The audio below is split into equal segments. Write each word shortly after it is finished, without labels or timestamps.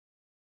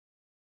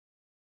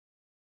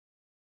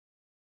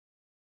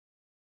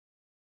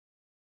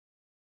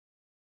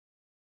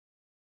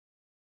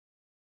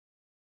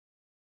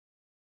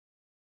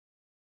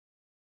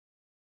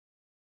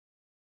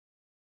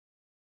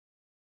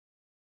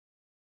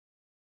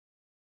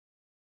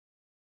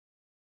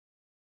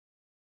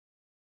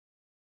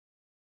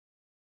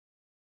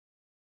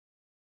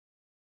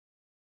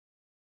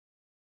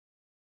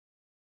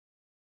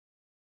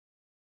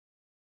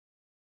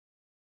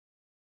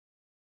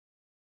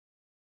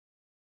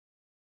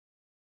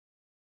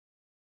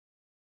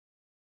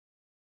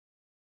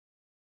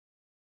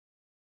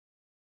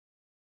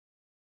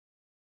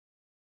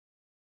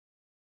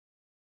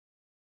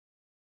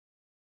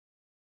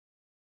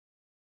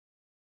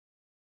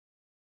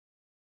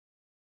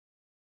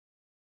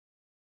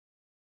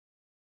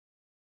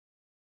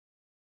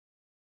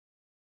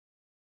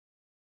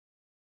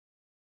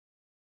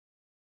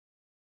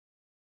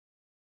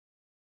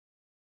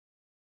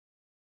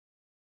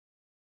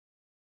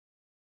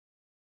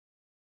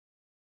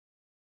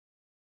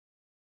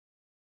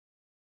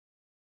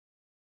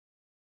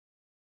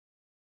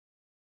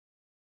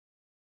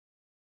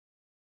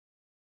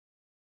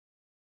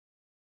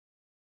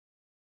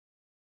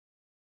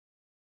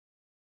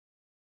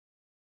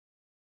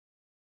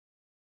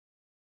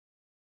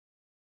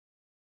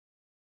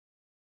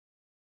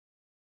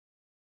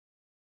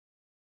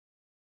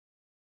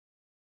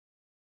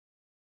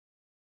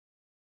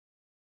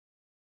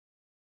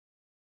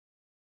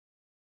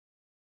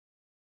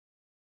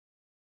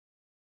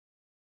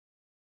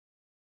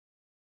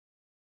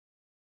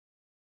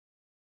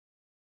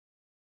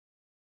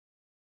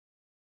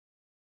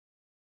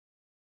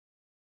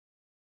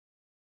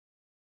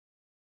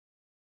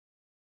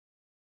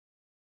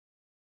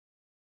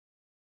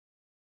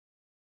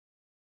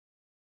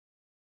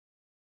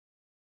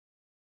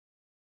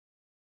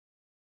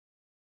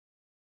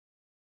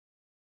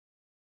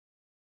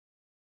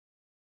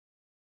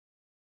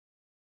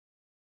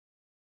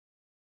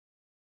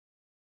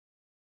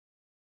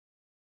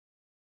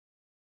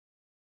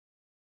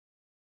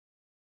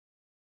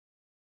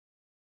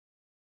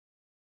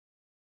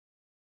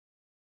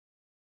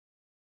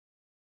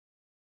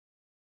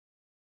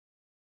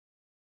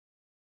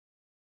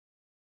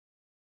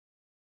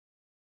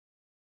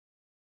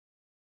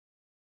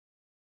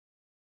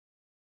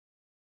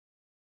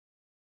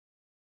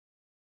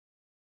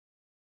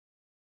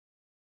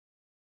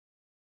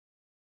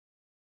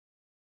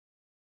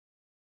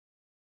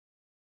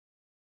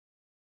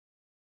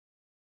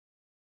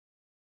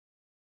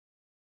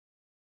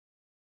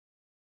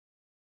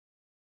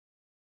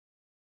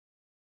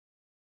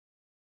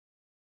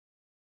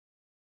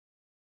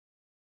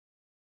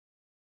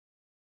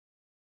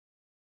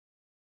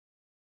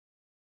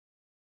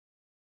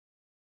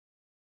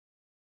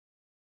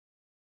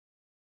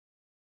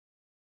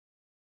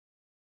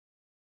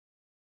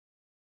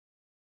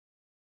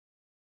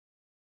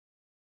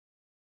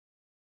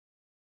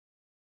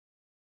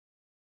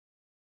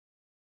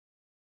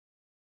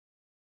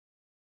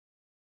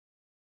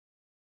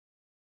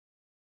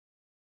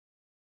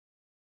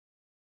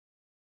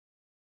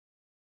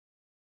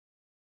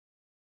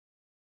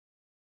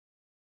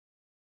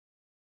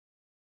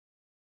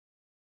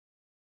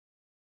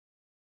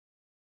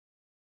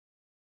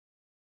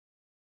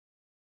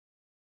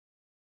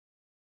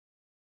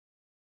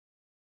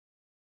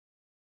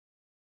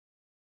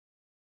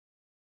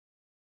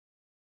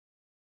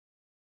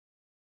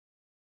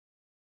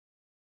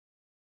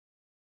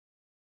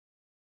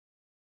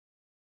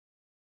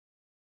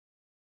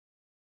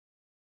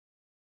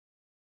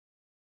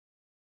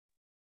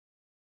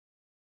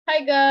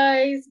Hi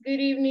guys,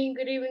 good evening,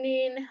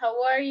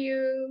 how are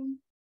you?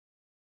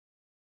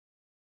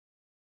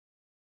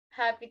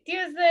 Happy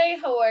Tuesday,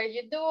 how are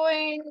you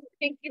doing?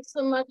 Thank you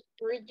so much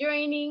for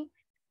joining.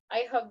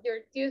 I hope your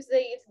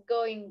Tuesday is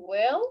going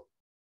well.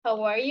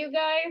 How are you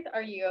guys?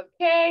 Are you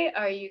okay?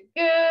 Are you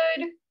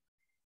good?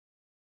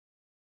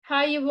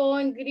 Hi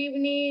Yvonne, good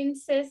evening.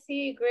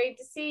 Ceci, great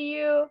to see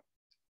you.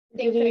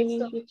 Good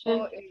evening,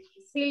 teacher.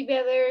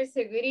 Sylvia there,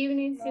 so good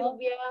evening,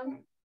 Sylvia.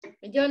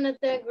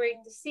 Jonathan,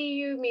 great to see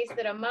you.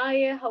 Mr.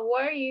 Amaya, how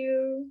are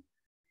you?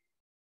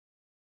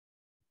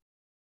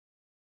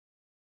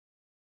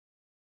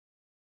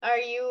 Are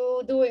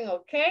you doing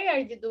okay? Are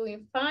you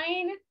doing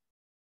fine?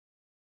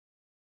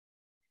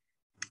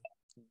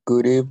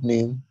 Good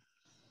evening.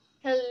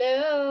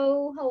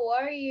 Hello, how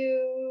are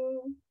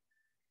you?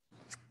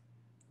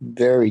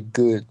 Very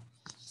good.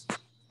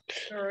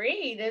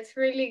 Great, that's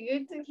really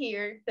good to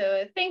hear.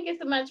 So thank you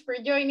so much for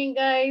joining,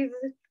 guys.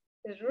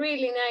 It's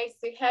really nice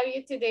to have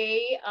you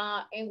today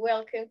and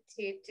welcome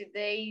to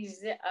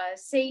today's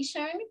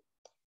session.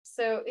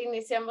 So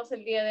iniciamos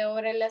el día de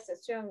ahora la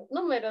sesión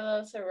número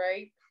 12,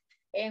 right?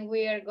 And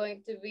we are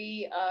going to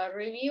be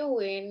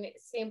reviewing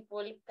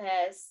simple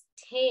past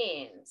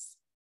tense.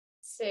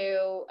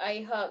 So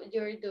I hope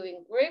you're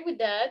doing great with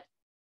that.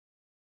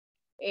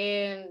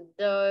 And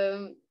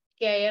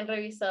que hayan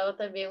revisado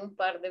también un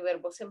par de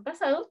verbos en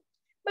pasado.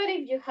 But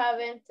if you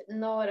haven't,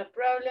 not a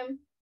problem.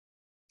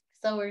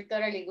 So we're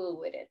totally good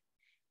with it.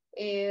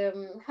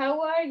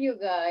 How are you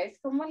guys?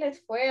 ¿Cómo les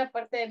fue?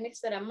 Aparte de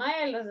Mr.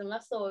 Amaya, ¿los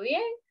demás todo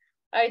bien?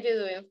 Are you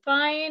doing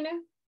fine?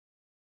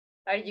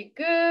 Are you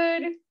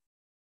good?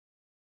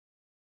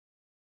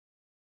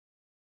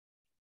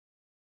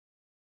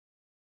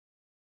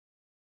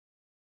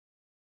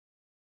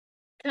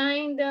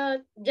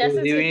 Kinda. ¿Ya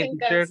se sienten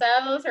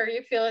cansados? Are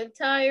you feeling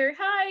tired?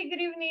 Hi,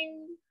 good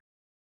evening.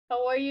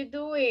 How are you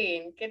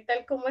doing? ¿Qué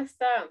tal? ¿Cómo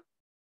está?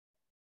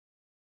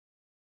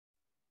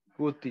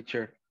 Good,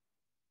 teacher.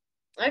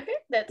 Okay,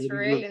 that's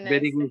Very really good, nice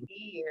very to good.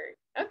 hear.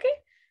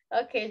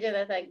 Okay,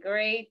 Jonathan,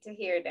 great to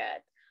hear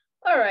that.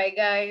 All right,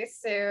 guys,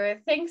 so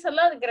thanks a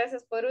lot.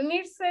 Gracias por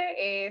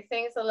unirse.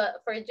 Thanks a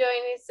lot for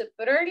joining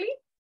super early.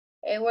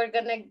 And we're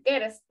gonna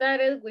get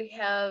started. We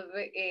have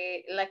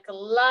like a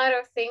lot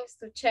of things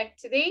to check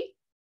today,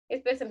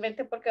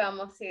 especialmente porque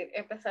vamos a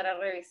empezar a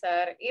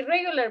revisar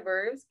irregular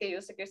verbs, que yo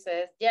sé que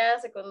ustedes ya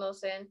se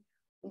conocen,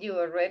 you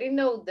already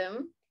know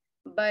them,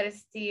 but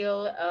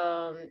still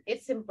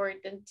it's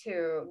important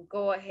to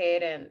go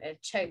ahead and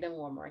check them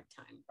one more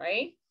time,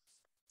 right?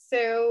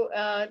 So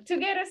to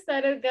get us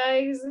started,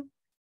 guys,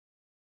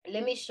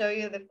 let me show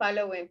you the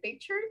following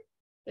picture.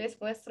 Les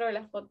muestro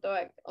la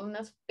foto,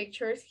 unas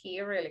pictures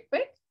here really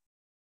quick.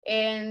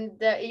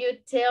 And you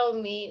tell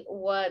me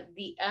what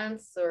the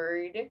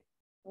answer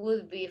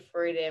would be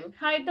for them.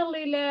 Hi,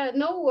 Dalila.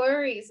 No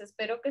worries.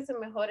 Espero que se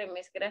mejoren,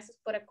 Miss. Gracias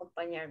por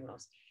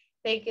acompañarnos.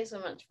 Thank you so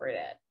much for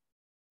that.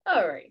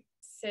 All right.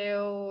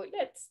 So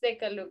let's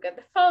take a look at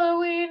the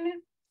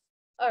following.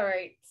 All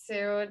right.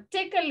 So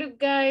take a look,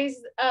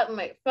 guys, at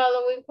my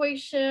following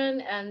question,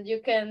 and you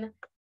can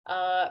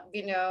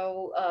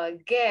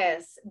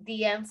guess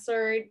the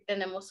answer.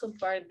 Tenemos un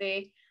par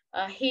de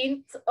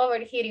hints over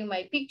here in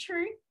my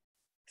picture.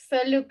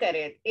 So look at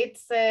it. It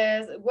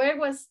says, where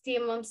was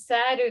Tim on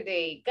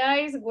Saturday?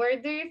 Guys, where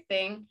do you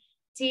think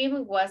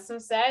Tim was on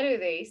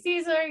Saturday?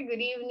 Cesar,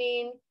 good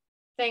evening.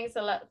 Thanks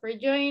a lot for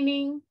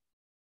joining.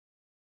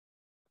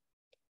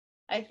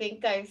 I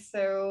think I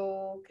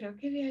saw, creo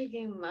que vi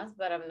alguien más,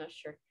 but I'm not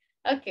sure.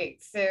 Okay,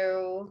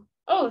 so,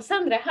 oh,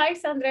 Sandra. Hi,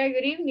 Sandra.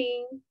 Good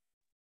evening.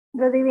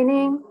 Good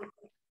evening.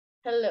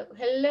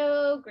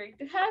 Hello. Great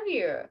to have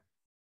you.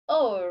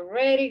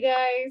 Alrighty,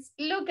 guys.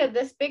 Look at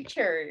this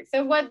picture.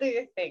 So what do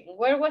you think?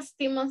 Where was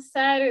Tim on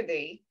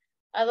Saturday?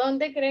 ¿A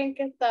dónde creen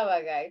que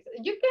estaba, guys?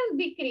 You can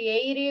be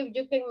creative.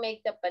 You can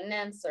make up an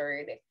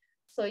answer.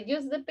 So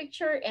use the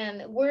picture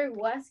and where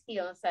was he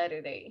on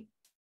Saturday?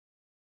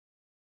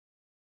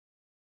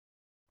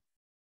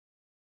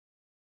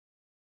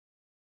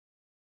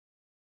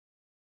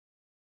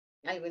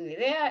 ¿Alguna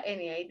idea?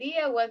 Any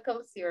idea? What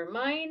comes to your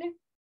mind?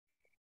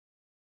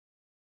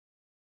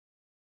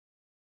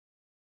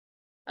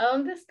 ¿A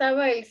dónde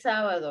estaba el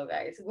sábado,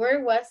 guys?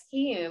 Where was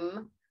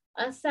him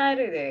on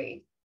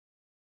Saturday?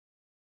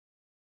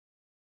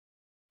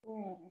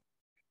 Where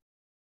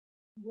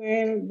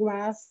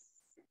was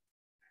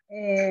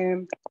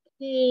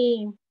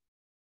he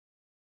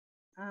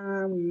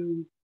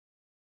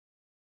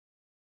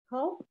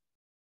home?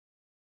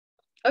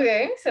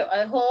 Okay, so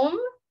at home.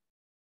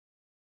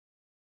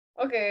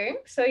 Okay,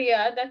 so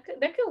yeah, that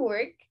could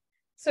work.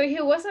 So he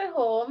was at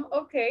home,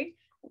 okay.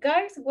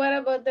 Guys, what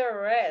about the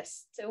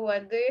rest?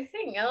 What do you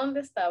think? ¿A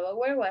dónde estaba?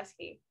 Where was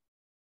he?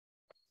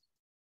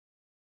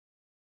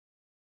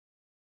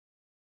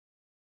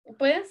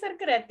 Pueden ser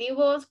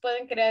creativos,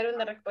 pueden crear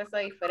una respuesta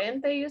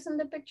diferente using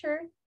the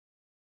picture.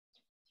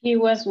 He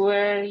was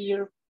where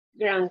your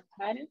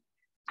grandparents.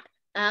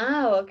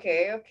 Ah,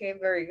 okay,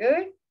 very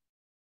good.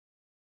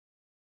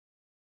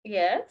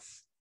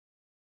 Yes.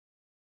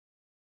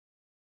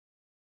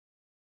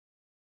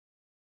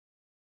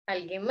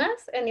 ¿Alguien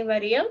más?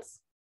 Anybody else?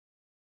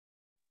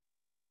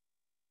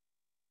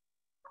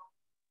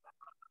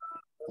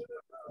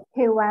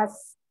 He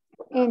was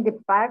in the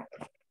park.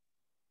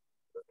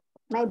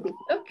 Maybe.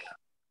 Okay.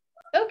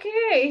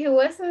 Okay, he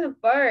was in the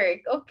park.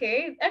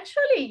 Okay,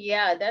 actually,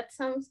 yeah, that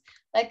sounds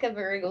like a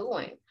very good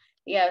one.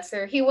 Yeah,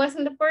 so he was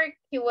in the park,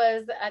 he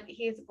was at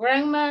his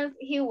grandma's,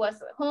 he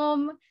was at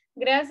home.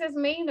 Gracias,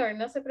 Maynor,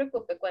 no se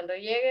preocupe, cuando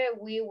llegue,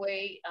 we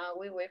wait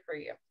for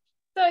you.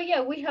 So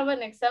yeah, we have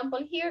an example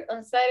here.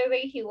 On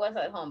Saturday, he was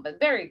at home, but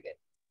very good.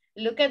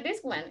 Look at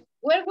this one.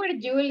 Where were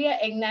Julia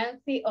and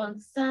Nancy on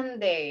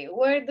Sunday?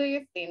 Where do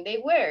you think they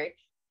were?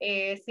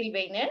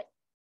 Silvia Inés?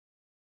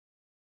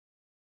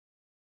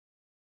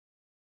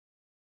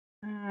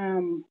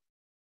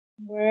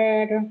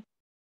 Where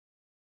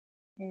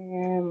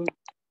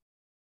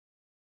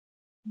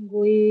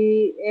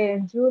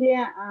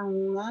Julia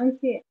and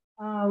Nancy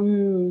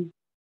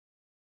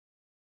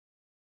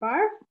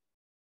park.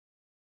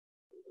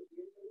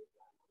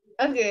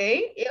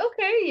 Okay,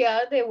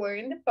 yeah, they were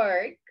in the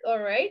park. All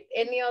right.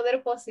 Any other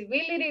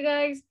possibility,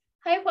 guys?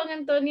 Hi, Juan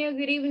Antonio.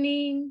 Good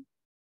evening.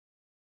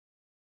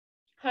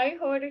 Hi,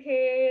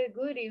 Jorge.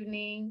 Good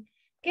evening.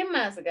 ¿Qué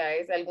más,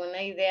 guys? ¿Alguna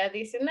idea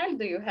adicional?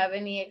 Do you have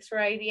any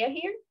extra idea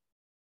here?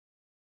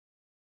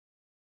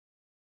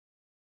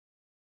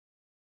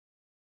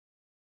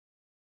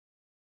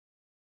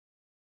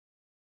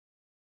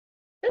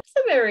 That's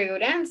a very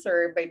good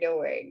answer, by the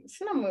way.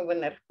 Es una muy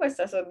buena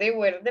respuesta. So they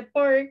were at the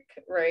park,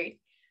 right?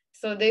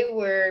 So they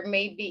were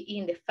maybe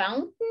in the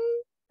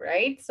fountain,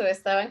 right? So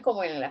estaban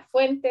como en la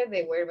fuente.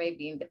 They were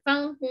maybe in the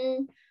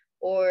fountain.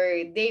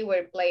 Or they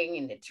were playing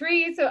in the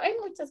tree. So hay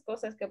muchas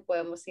cosas que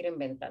podemos ir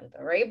inventando,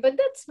 right? But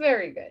that's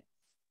very good.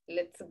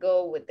 Let's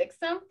go with the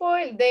example.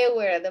 They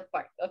were at the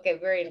park. Okay,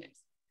 very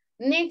nice.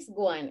 Next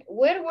one.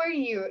 Where were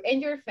you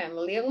and your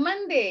family on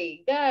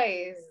Monday?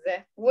 Guys,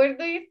 where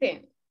do you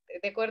think?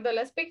 De acuerdo a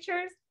las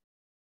pictures,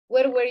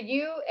 where were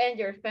you and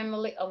your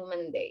family on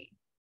Monday?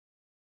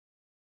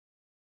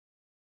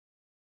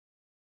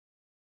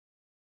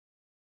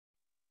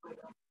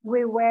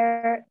 We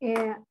were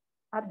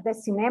at the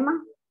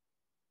cinema.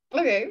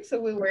 Okay, so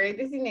we were at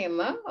the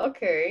cinema.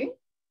 Okay.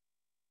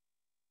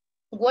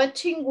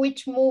 Watching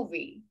which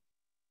movie?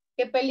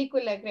 ¿Qué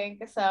película creen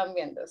que estaban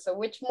viendo? So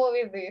which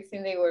movie do you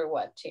think they were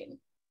watching?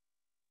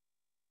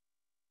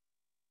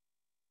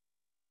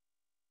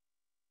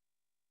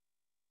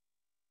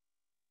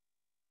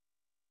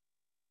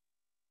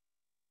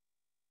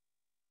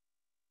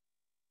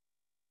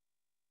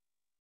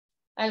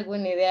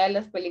 ¿Alguna idea de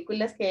las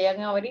películas que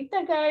hayan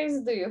ahorita,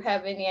 guys? Do you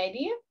have any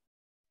idea?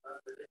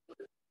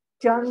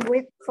 John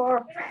Wick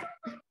 4.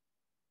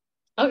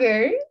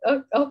 Okay,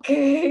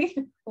 okay.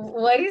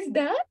 What is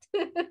that?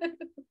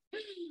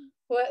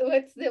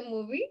 What's the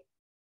movie?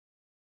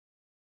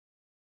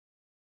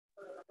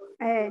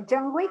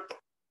 John Wick.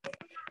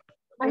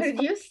 Are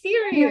you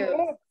serious?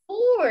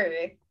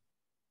 4.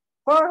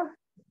 4.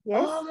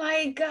 Yes. Oh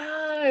my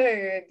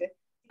God.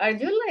 Are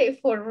you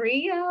like for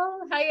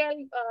real?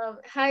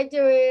 Hi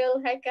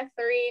Joel, hi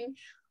Catherine.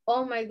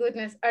 Oh my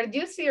goodness, are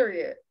you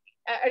serious?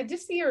 Are you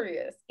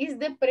serious? Is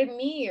the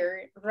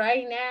premiere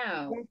right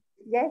now?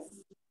 Yes.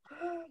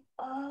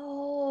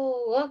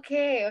 Oh,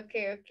 okay.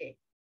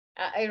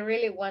 I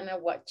really want to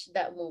watch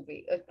that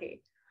movie.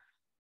 Okay.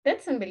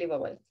 That's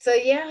unbelievable. So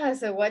yeah,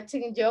 so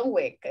watching John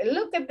Wick.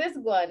 Look at this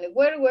one.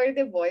 Where were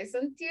the boys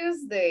on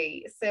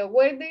Tuesday? So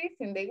where do you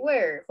think they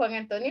were? Juan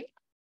Antonio?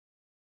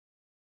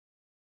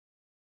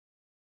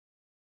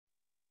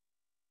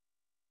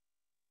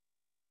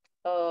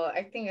 Oh,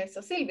 I think I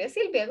saw Sylvia.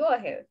 Sylvia, go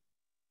ahead.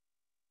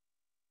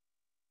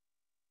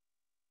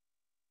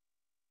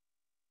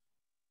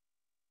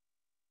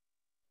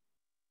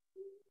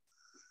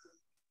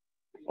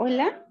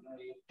 Hola.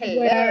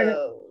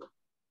 Hello.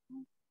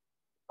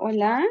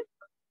 Hola.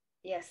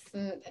 Yes.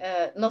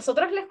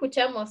 Nosotros le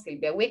escuchamos,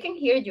 Sylvia. We can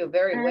hear you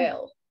very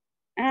well.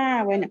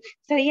 Bueno.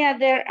 So yeah,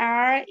 there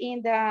are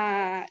in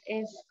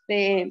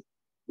the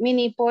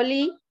mini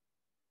poly.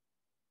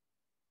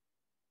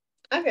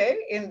 Okay,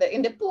 in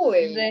the pool.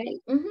 In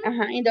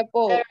the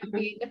pool.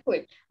 In the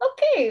pool.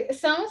 Okay,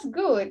 sounds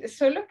good.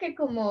 Solo que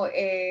como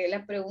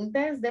la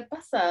pregunta es de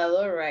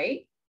pasado,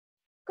 right?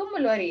 ¿Cómo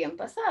lo harían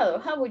pasado?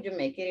 How would you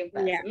make it in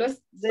past? Yeah.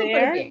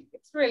 Super bien.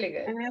 It's really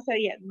good. So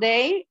yeah,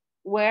 they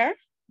were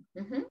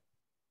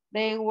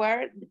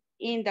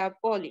in the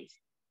police.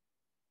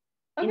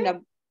 Okay.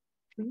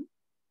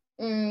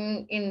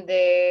 In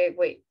the,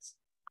 wait.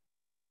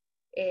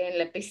 In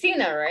la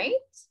piscina, right?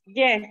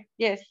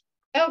 Yes.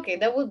 Okay,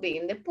 that would be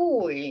in the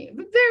pool.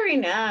 Very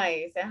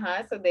nice.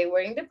 So they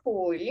were in the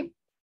pool.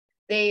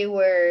 They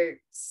were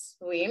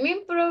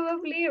swimming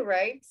probably,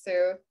 right?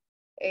 So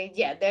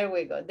yeah, there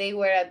we go. They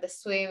were at the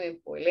swimming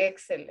pool.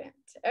 Excellent.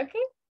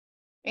 Okay.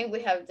 And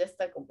we have just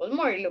a couple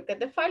more. Look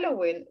at the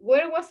following.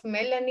 Where was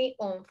Melanie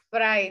on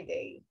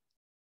Friday?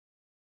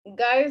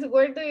 Guys,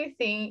 where do you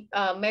think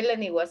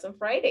Melanie was on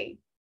Friday?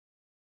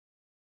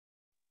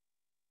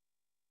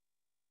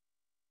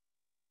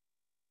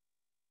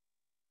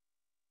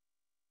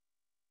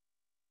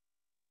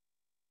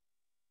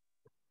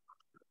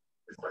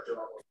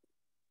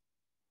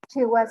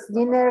 She was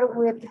dinner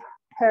with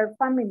her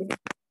family.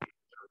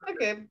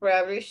 Okay,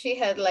 probably she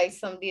had like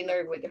some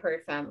dinner with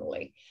her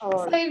family.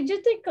 Or So if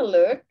you take a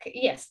look,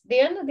 yes,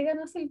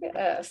 díganos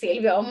Silvia.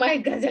 Silvia, oh my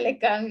God, se le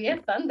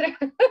cambia, Sandra.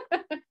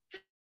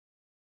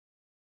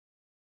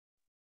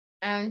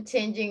 I'm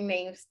changing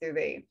names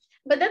today.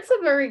 But that's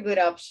a very good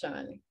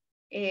option.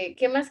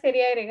 ¿Qué más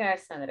quería agregar,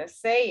 Sandra?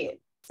 Say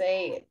it,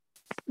 say it.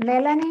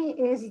 Melanie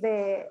is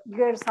the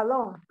girls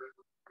alone.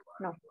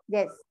 No,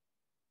 yes.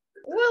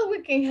 Well,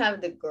 we can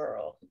have the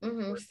girl.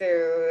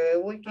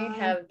 So we can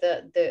have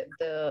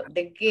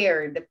the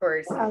gear, the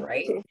person,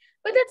 right? Okay.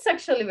 But that's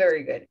actually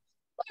very good.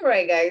 All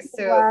right, guys.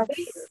 So Was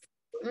this,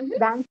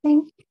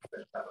 dancing.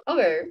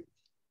 okay,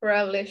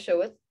 probably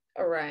show it.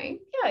 All right.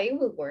 Yeah, it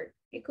would work.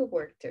 It could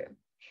work too.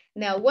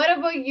 Now, what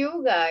about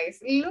you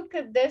guys? Look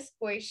at these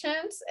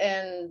questions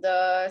and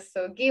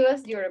so give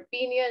us your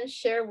opinion,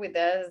 share with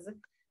us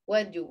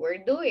what you were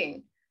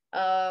doing.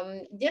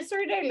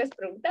 Yesterday les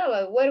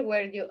preguntaba, where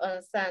were you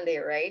on Sunday,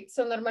 right?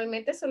 So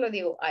normalmente solo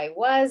digo I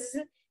was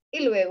y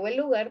luego el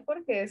lugar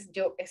porque es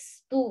yo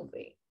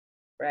estuve,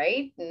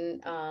 right?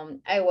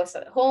 I was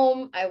at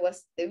home, I was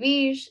at the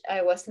beach,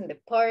 I was in the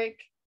park,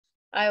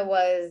 I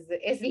was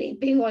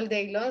sleeping all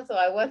day long, so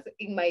I was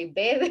in my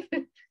bed.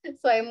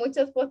 So hay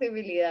muchas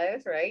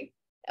posibilidades, right?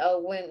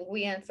 When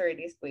we answer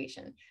this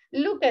question.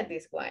 Look at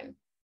this one.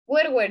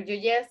 Where were you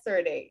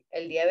yesterday?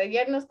 El día de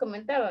ayer nos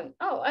comentaban,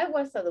 oh, I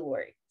was at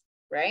work,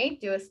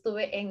 right? Yo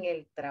estuve en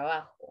el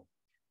trabajo.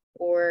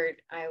 Or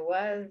I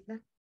was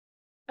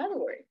at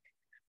work.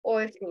 O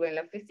estuve en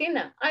la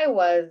oficina. I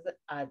was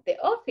at the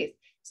office.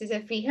 Si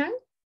se fijan,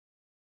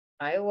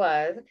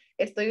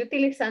 estoy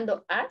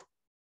utilizando at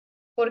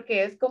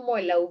porque es como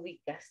la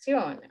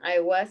ubicación. I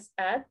was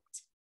at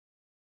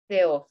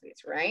the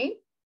office, right?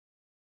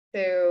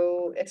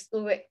 So,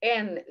 estuve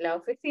en la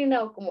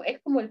oficina o como, es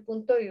como el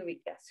punto de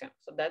ubicación.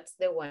 So, that's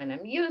the one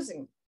I'm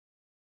using.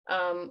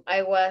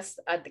 I was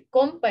at the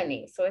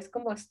company. So, es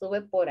como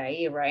estuve por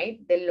ahí,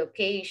 right? The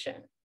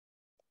location.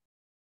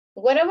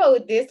 What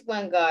about this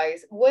one,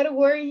 guys? Where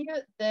were you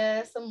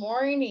this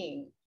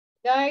morning?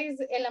 Guys,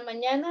 en la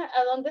mañana,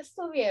 ¿a dónde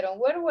estuvieron?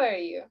 Where were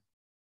you?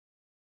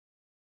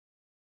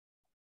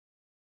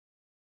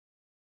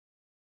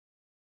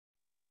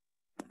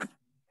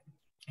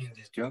 In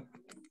this job.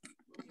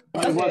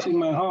 I was in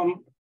my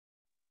home.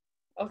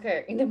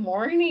 Okay, in the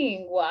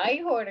morning. Why,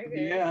 Jorge?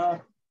 Yeah,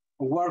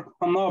 work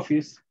home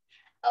office.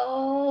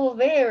 Oh,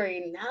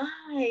 very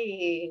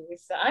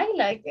nice. I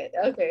like it.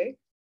 Okay.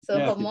 So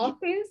Yeah. home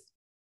office.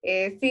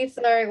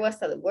 Cesar was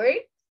at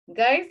work.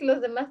 Guys, los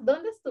demás,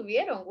 ¿dónde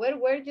estuvieron? Where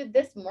were you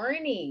this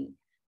morning?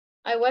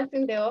 I was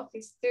in the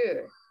office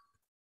too.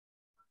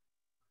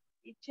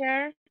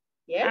 Teacher,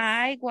 Yes?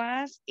 I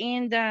was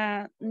in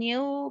the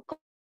new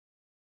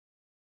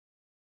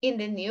In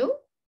the new?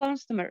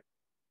 customer.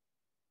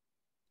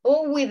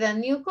 Oh, with a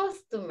new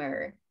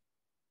customer.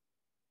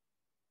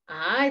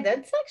 Ah,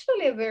 that's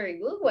actually a very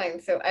good one.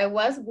 So I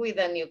was with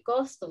a new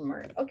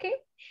customer. Okay.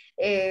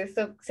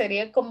 So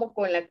sería como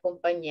con la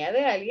compañía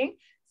de alguien.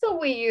 So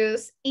we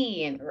use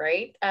in,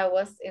 right? I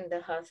was in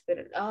the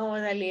hospital. Oh,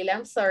 Dalila,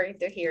 I'm sorry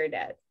to hear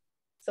that.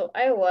 So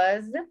I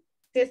was,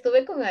 si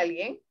estuve con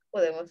alguien,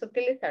 podemos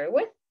utilizar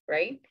with,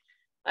 right?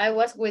 I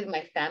was with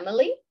my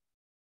family.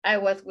 I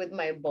was with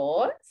my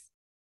boss.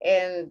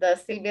 And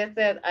Sylvia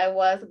said I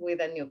was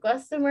with a new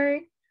customer.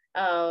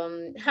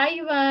 Hi,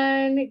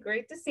 Ivan.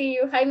 Great to see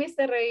you. Hi,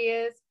 Mr.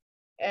 Reyes.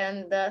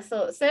 And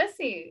so,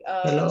 Ceci.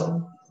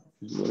 Hello.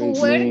 Who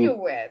were you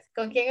with?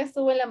 ¿Con quién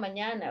estuvo en la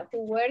mañana?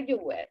 Who were you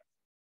with?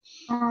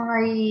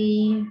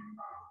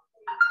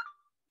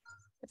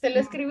 Se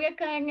lo escribí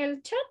acá en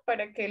el chat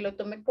para que lo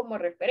tome como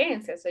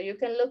referencia, so you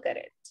can look at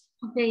it.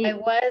 Okay. I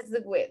was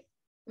with.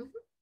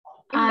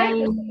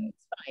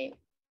 It's fine.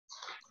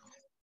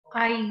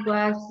 I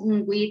was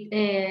with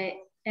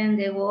in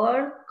the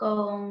work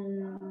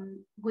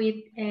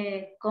with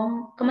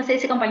 ¿cómo se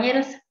dice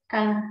compañeros?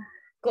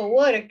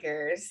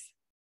 Co-workers.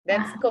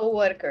 That's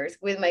co-workers,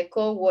 with my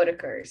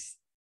co-workers.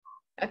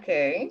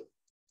 Okay,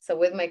 so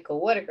with my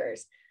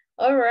co-workers.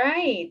 All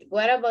right,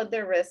 what about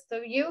the rest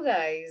of you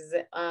guys?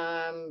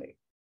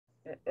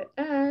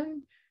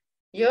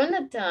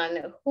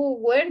 Jonathan,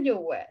 who were you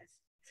with?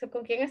 So,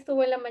 ¿con quién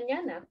estuvo en la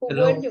mañana? Who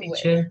Hello, were you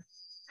teacher. with?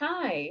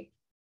 Hi.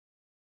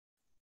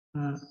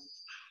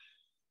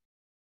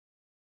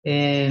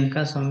 El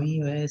caso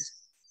mío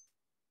es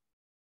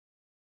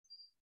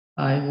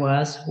I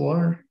was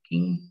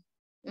working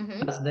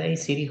as the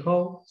city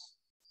hall.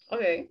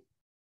 Okay.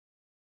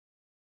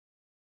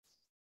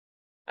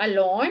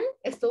 Alone?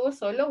 ¿Estuvo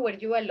solo? Were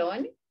you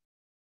alone?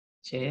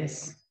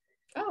 Yes.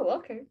 Oh,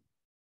 okay.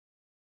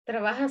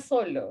 ¿Trabaja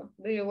solo?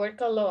 Do you work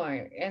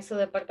alone en su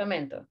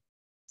departamento?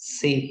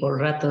 Sí, por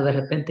rato de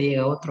repente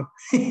llega otro.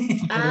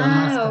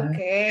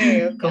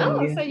 Okay.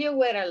 Oh, so you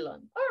were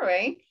alone. All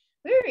right.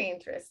 Very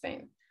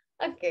interesting.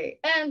 Okay,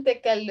 and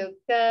take a look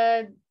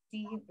at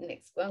the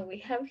next one we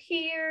have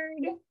here.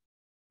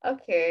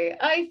 Okay,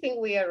 I think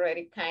we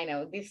already kind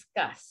of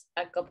discussed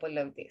a couple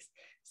of these.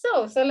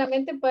 So,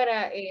 solamente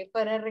para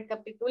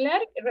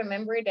recapitular,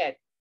 remember that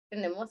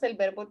tenemos el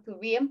verbo to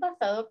be en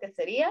pasado que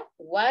sería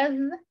was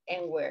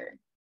and were.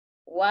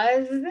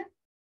 Was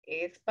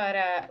es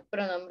para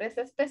pronombres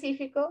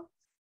específicos.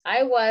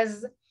 I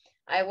was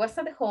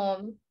at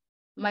home.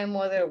 My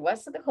mother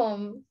was at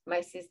home.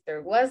 My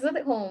sister was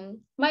at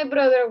home. My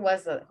brother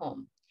was at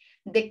home.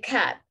 The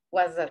cat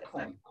was at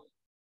home.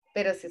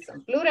 Pero si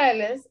son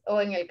plurales o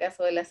en el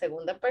caso de la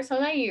segunda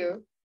persona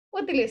you,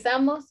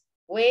 utilizamos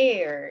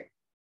were.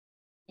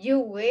 You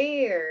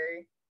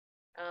were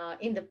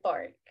in the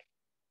park.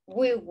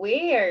 We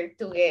were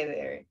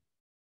together.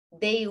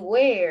 They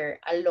were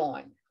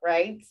alone,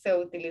 right?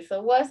 So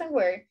utilizo was and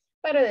were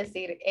para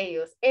decir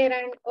ellos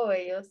eran o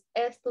ellos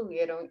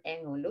estuvieron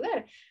en un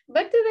lugar.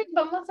 But today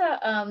vamos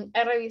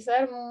a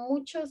revisar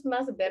muchos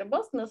más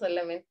verbos, no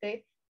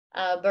solamente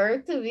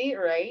verb to be,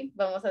 right?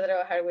 Vamos a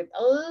trabajar with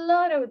a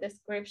lot of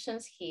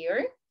descriptions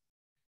here.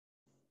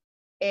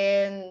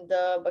 And,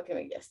 give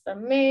me just a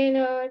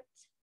minute.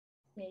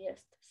 Give me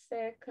just a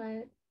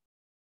second.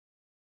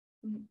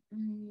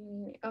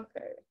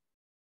 Okay.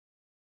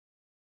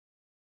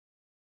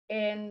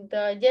 And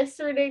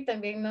yesterday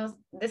también nos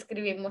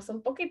describimos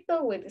un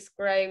poquito. We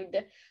described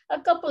a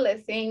couple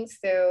of things.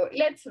 So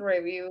let's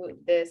review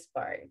this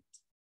part.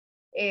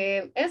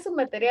 En su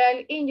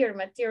material, in your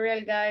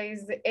material,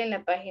 guys, en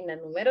la página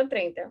número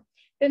 30,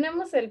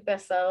 tenemos el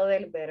pasado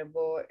del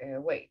verbo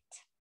wait.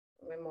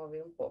 Me moví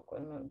un poco.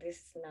 No, this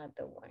is not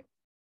the one.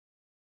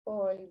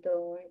 Hold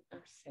on a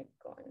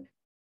second.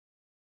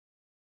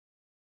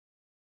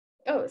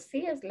 Oh,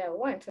 sí es la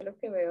one, solo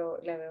que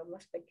la veo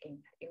más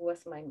pequeña. It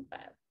was my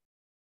bad.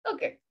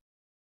 Okay,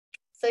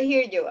 so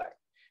here you are.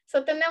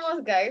 So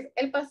tenemos, guys,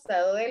 el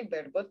pasado del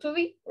verbo to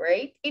be,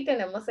 right? Y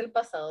tenemos el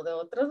pasado de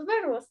otros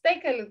verbos.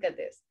 Take a look at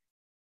this.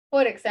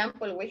 For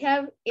example, we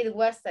have, it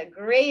was a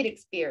great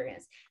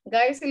experience.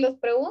 Guys, si los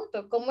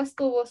pregunto, ¿cómo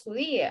estuvo su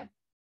día?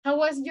 How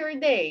was your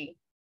day?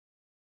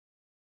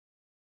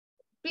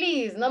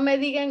 Please, no me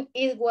digan,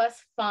 it was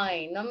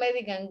fine. No me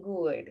digan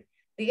good.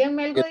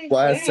 Díganme algo diferente. It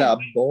was a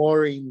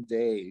boring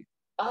day.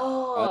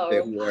 Oh,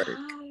 at work.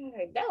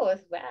 That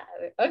was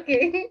bad.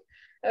 Okay,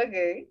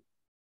 okay.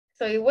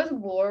 So it was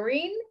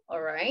boring,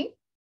 all right.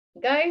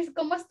 Guys,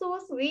 ¿cómo estuvo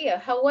su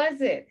día? How was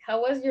it?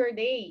 How was your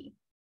day?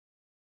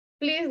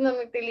 Please no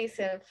me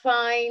utilicen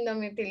fine, no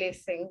me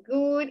utilicen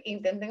good.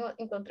 Intenten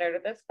encontrar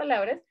otras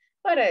palabras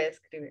para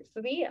describir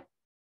su día.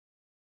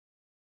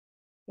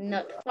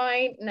 Not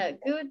fine, not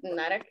good,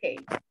 not okay.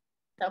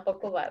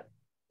 Tampoco bad.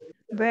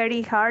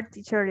 Very hard,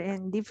 teacher,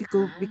 and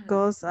difficult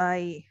because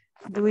I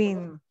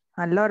doing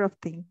a lot of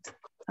things.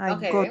 I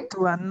go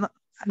to a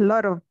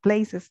lot of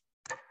places.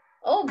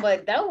 Oh,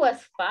 but that was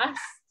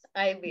fast,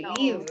 I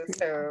believe. No.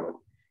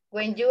 So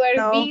when you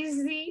are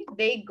busy,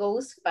 they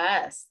goes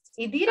fast.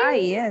 It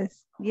didn't?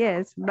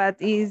 Yes, but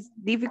it's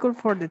difficult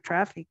for the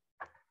traffic.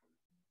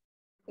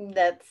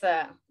 That's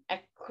a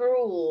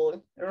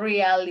cruel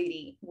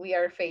reality we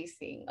are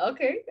facing.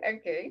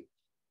 Okay.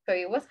 So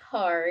it was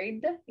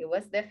hard, it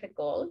was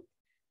difficult.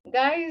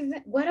 Guys,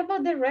 what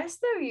about the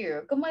rest of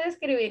you? ¿Cómo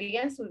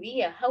describirían su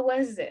día? How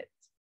was it?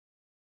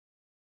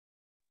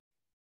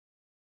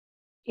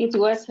 It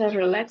was a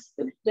relaxed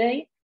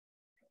day.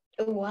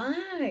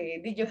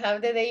 Why? Did you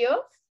have the day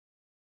off?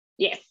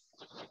 Yes.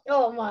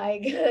 Oh my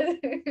God.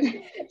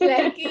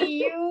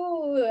 Lucky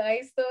you.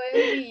 I so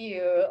envy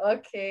you.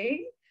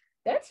 Okay.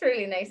 That's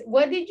really nice.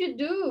 What did you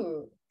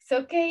do?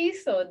 So, ¿qué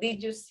hizo?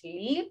 Did you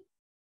sleep?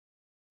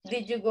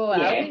 Did you go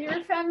out with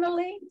your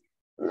family?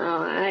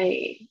 No,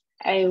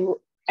 I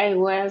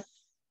was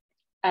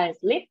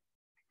asleep.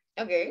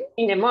 Okay.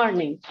 In the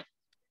morning.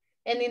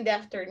 And in the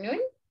afternoon?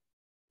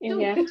 In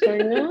the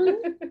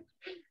afternoon,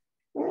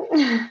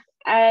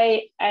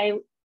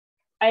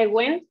 I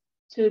went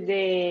to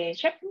the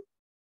shopping.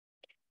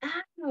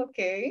 Ah,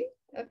 okay.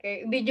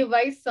 Did you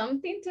buy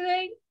something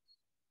today?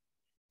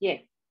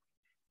 Yes.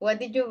 What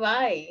did you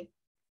buy?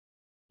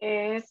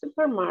 A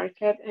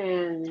supermarket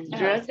and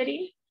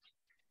grocery.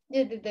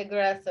 You did the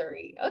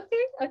grocery.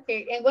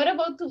 Okay. And what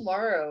about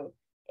tomorrow?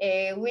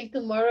 Will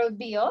tomorrow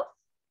be off?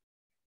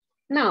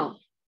 No.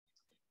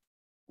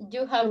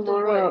 You have to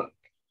work.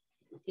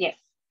 Yes.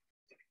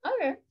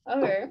 Okay.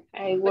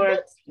 I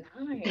work. That's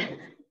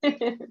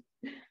nice.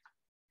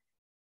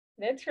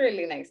 That's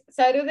really nice.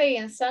 Saturday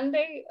and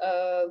Sunday,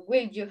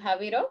 will you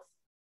have it off?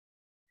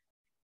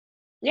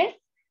 Yes.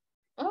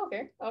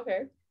 Okay.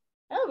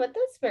 Oh, but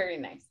that's very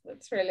nice.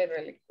 That's really,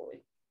 really cool.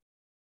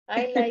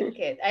 I like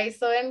it. I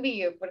so envy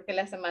you porque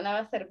la semana va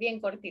a ser bien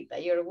cortita.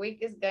 Your week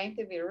is going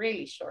to be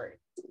really short.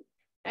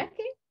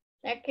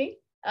 Okay.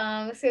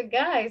 So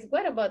guys,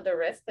 what about the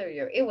rest of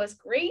you? It was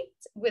great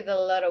with a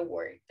lot of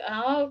work.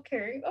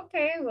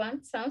 Okay,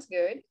 one sounds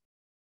good.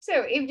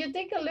 So if you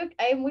take a look,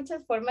 hay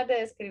muchas formas de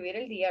describir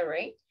el día,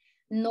 right?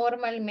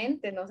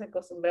 Normalmente nos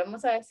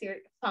acostumbramos a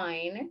decir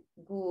fine,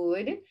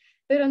 good,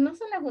 pero no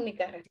son las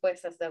únicas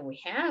respuestas that we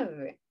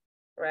have,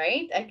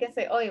 right? I can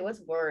say, oh, it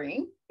was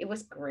boring, it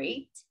was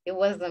great, it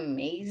was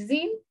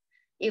amazing,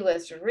 It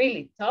was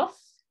really tough.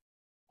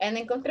 And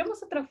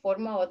encontremos otra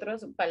forma,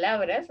 otras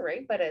palabras,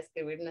 right, para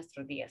describir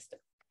nuestro día.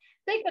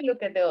 Take a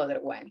look at the other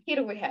one.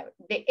 Here we have,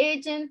 the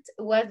agent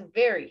was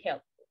very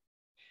helpful.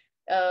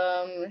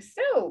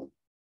 So,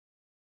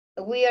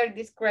 we are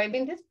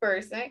describing this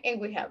person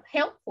and we have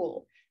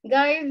helpful.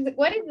 Guys,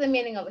 what is the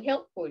meaning of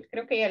helpful?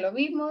 Creo que ya lo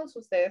vimos,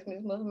 ustedes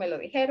mismos me lo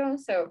dijeron.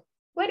 So,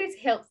 what is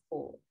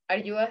helpful? Are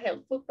you a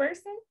helpful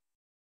person?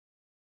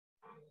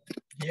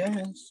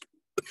 Yes.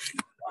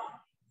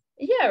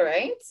 Yeah,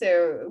 right?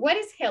 So, what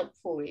is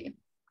helpful?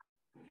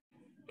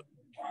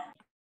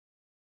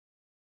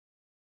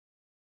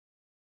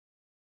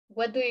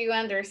 What do you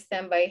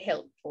understand by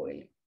helpful?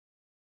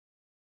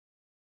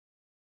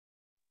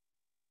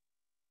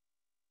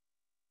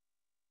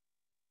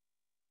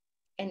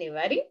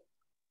 Anybody?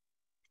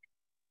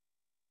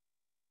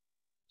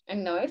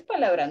 No es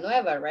palabra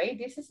nueva, right?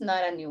 This is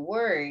not a new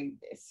word.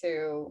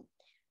 So,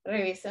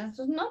 revisen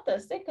sus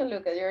notas. Take a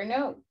look at your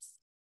notes.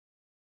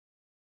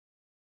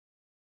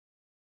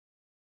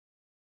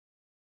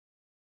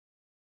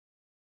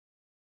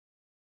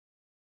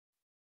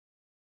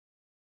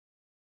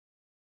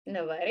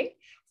 Nobody?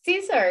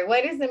 Cesar,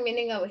 what is the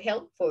meaning of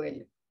helpful?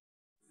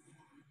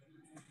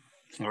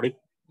 Sorry.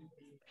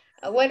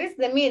 What is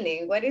the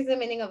meaning? What is the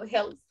meaning of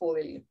helpful?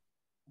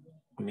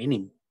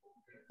 Meaning.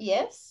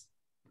 Yes?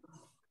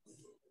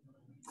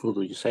 Who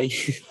do you say?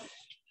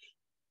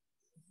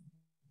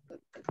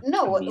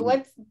 No,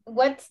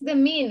 what's the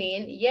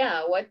meaning?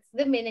 Yeah, what's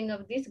the meaning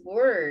of this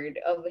word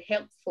of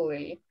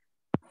helpful?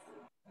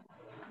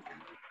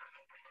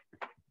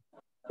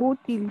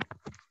 Útil.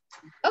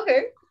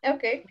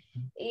 Okay.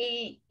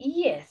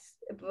 Yes,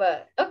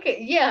 but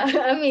okay, yeah,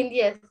 I mean,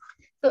 yes.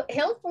 So,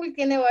 helpful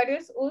tiene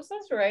varios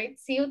usos, right?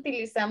 Sí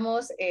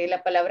utilizamos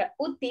la palabra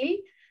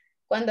útil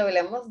cuando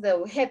hablamos de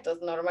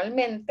objetos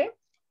normalmente,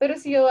 pero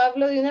si yo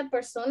hablo de una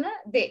persona,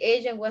 the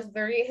agent was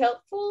very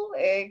helpful,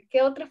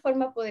 ¿qué otra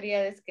forma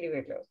podría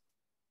describirlo?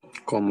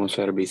 Como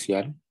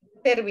servicial.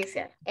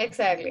 Servicial,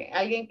 exactly.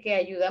 Alguien que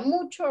ayuda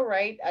mucho,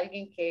 right?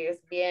 Alguien que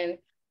es bien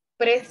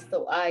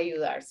presto a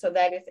ayudar. So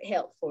that is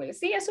helpful.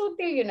 Sí, es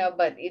útil, you know,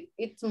 but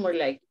it's more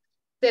like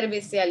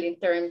servicial in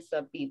terms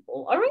of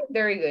people. All right,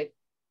 very good.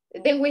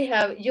 Then we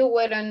have, you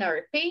were on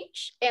our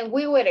page and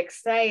we were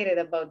excited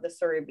about the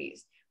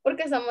surveys.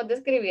 Porque estamos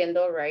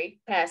describiendo, right,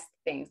 past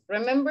things.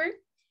 Remember,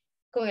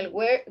 con el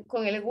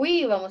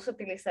we vamos a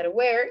utilizar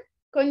were,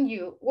 con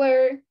you,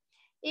 were,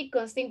 y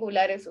con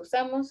singulares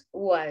usamos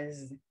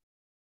was.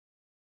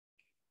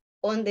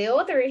 On the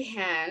other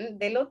hand,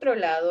 del otro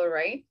lado,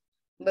 right,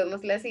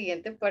 vemos la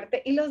siguiente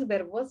parte y los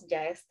verbos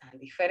ya están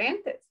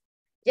diferentes.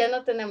 Ya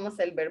no tenemos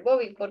el verbo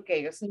be porque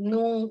ellos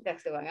nunca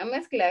se van a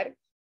mezclar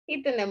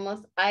y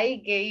tenemos I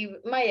gave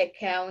my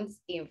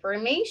account's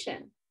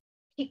information.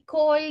 He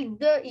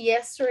called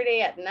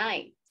yesterday at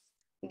night.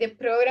 The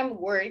program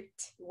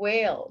worked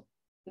well.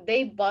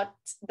 They bought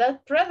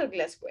that product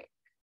last week.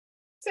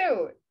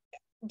 So,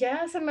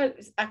 ya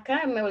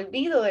acá me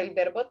olvido del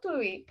verbo to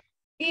be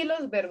y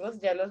los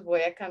verbos ya los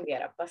voy a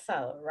cambiar a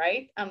pasado,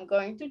 right? I'm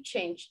going to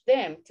change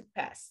them to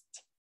past.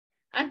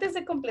 Antes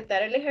de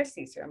completar el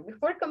ejercicio,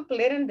 before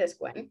completing this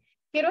one,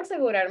 quiero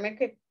asegurarme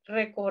que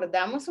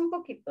recordamos un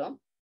poquito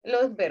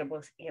los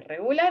verbos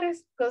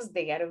irregulares because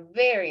they are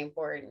very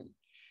important.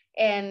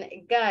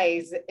 And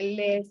guys,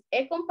 les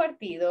he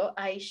compartido,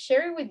 I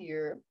share with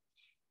you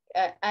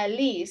a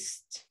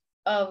list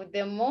of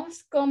the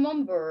most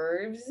common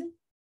verbs,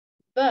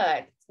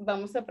 but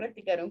vamos a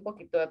practicar un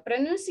poquito de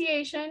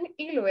pronunciation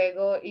y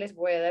luego les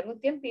voy a dar un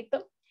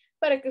tiempito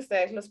para que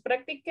ustedes los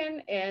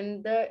practiquen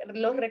y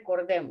los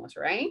recordemos,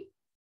 right?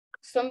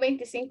 Son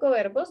 25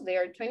 verbos, they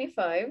are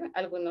 25,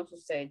 algunos de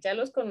ustedes ya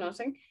los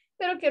conocen,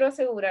 pero quiero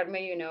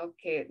asegurarme, you know,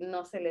 que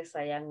no se les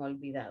hayan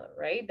olvidado,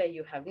 right? That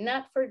you have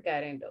not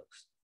forgotten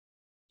those.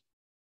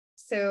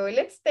 So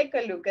let's take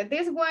a look at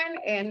this one,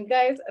 and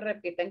guys,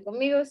 repitan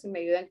conmigo, si me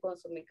ayudan con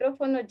su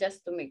micrófono,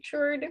 just to make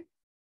sure.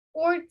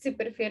 O si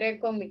prefieren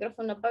con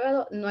micrófono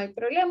apagado, no hay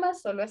problema,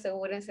 solo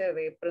asegúrense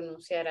de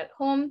pronunciar at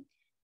home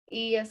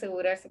y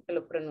asegurarse que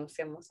lo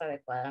pronunciamos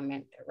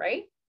adecuadamente,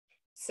 right?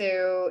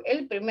 So,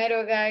 el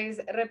primero, guys,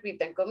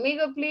 repitan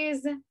conmigo,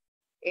 please.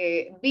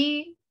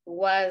 Be,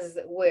 was,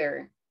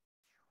 where.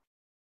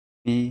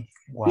 He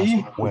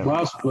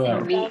was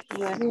where.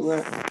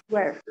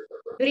 Where?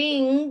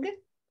 Bring.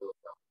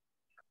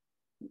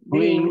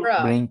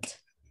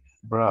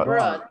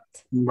 Brought.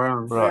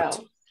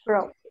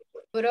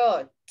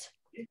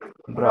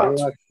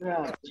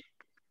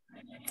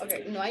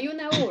 Okay, no hay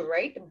una U,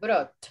 right?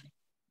 Brought.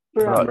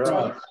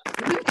 Brought.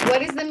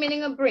 What is the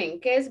meaning of bring?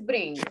 ¿Qué es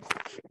bring?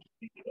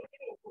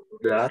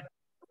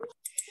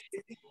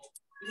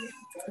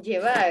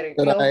 Llevar.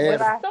 Lo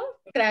opuesto,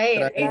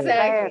 traer.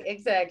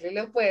 Exactly,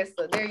 lo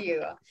opuesto. There you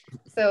go.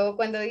 So,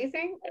 cuando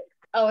dicen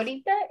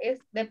ahorita,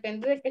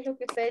 depende de qué es lo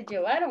que ustedes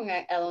llevaron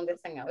a donde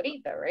están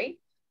ahorita, right?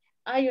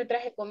 Ah, yo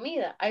traje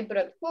comida. I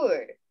brought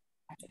food.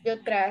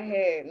 Yo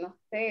traje, no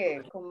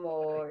sé,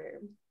 como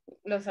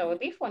los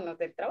audífonos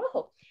del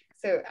trabajo.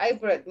 So, I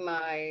brought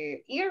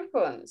my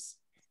earphones.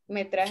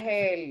 me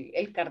traje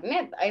el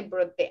carnet. I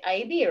brought the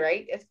ID,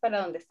 right? Es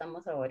para donde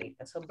estamos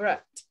ahorita. So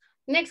brought.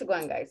 Next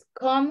one, guys.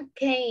 Come,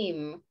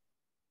 came.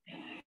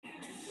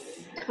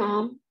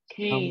 Come,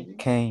 came.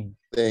 Came.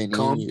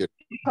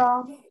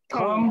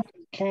 Come,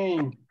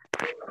 came.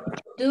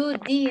 Do,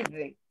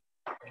 did.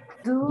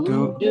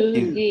 Do,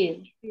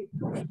 Did.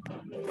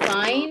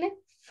 Find,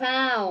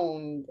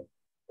 found.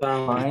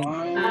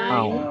 Found.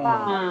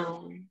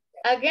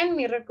 Again,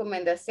 mi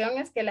recomendación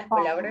es que las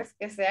palabras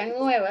que sean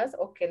nuevas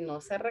o que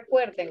no se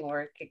recuerden o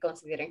que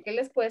consideren que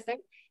les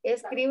cuesten,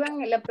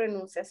 escriban la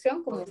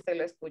pronunciación como usted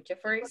lo escuche.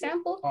 For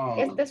example,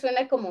 este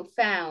suena como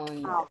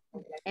found.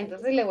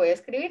 Entonces le voy a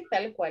escribir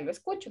tal cual lo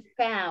escucho.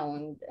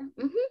 Found.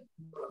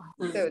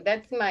 So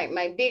that's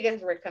my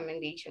biggest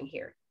recommendation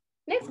here.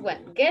 Next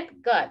one, get,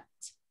 got.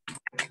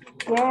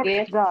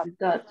 Get, got.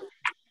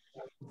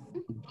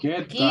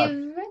 Get,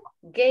 Give,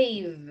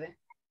 gave.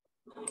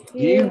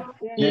 give,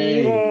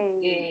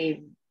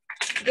 Gave.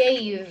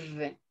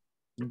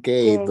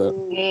 Gave.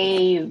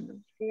 Gave.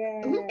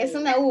 Es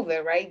una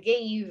V, right?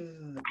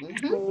 Gave.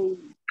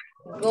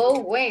 Go,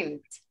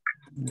 went.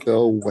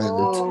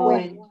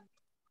 Went.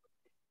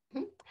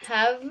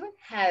 Have,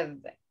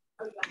 had.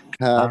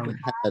 Have.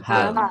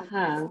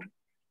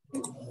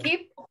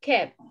 Keep,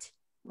 kept.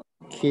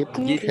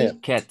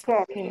 kept.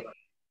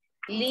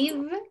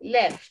 Leave,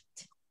 left.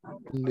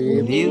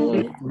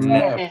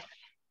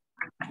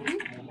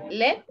 left.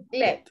 Let,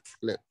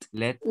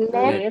 Let.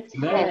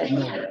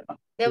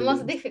 the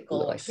most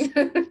difficult one.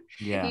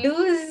 Yeah.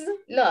 Lose,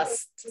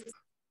 lost.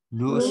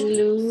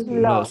 Lose.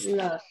 Lost.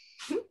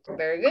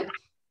 Very good.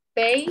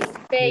 Pay,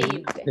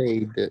 paid.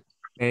 Pay.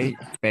 Paid.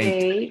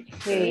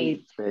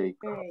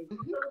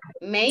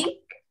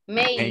 Make,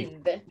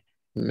 made.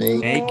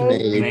 Made.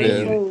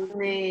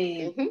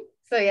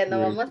 So ya no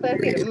vamos a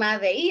decir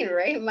made in,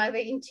 right?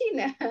 Made in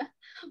China.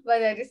 But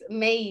that is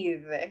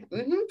made.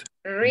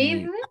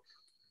 Read.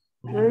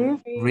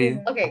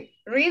 Ok,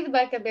 read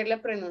va a cambiar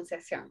la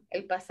pronunciación.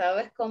 El pasado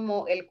es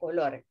como el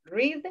color.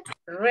 Read,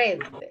 red.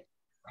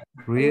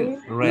 Read.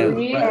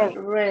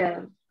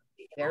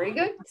 Very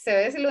good. So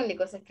es lo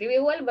único. Se escribe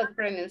igual, but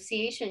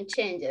pronunciation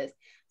changes.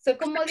 So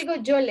como digo,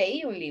 yo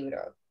leí un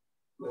libro.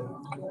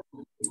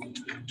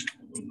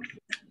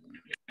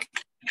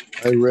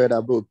 I read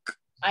a book.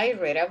 I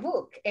read a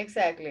book,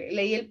 exactly.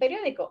 Leí el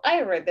periódico.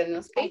 I read the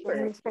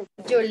newspaper.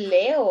 Yo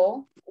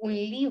leo un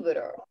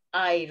libro.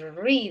 I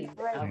read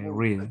a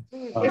book.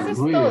 Eso es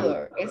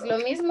todo. Es lo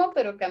mismo,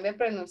 pero cambia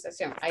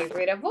pronunciación. I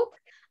read a book.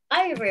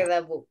 I read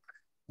a book.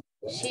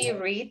 She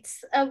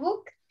reads a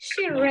book.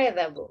 She read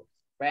a book.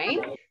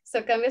 Right?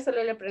 So cambia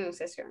solo la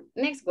pronunciación.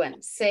 Next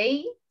one.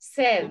 Say,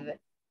 said.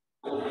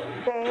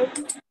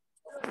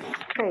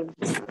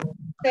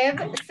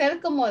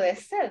 Said como de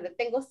sed.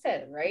 Tengo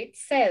sed, right?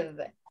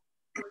 Said.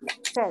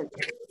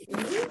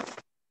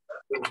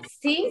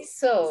 Sí,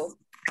 so.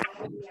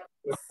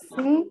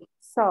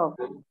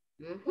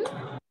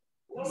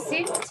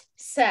 Sit,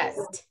 sat.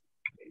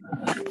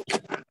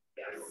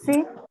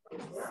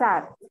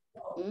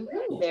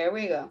 There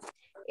we go.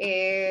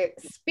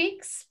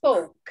 Speak,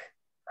 spoke.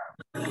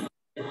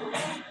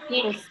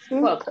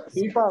 Spoke.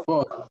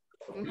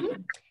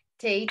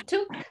 Take,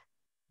 took.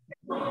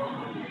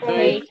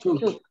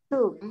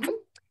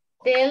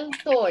 Tell,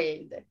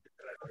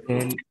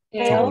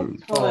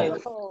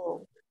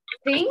 told.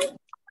 Think,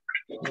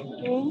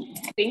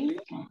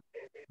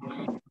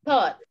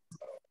 thought.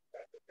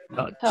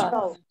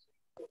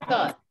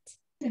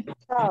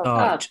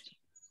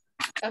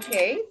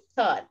 Okay,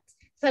 thought.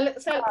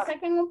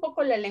 Saquen un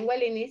poco la lengua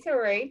al inicio,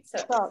 right? So,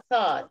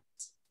 thought.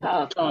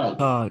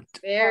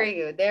 Very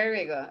good, there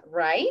we go.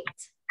 Right?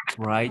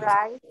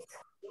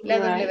 La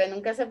W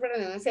nunca se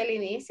pronuncia al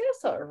inicio,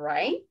 so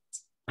right.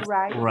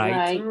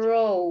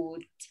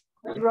 Wrote.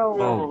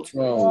 No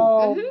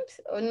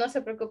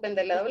se preocupen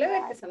de la W,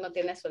 que eso no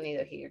tiene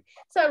sonido here.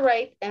 So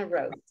write and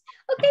wrote.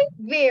 Okay,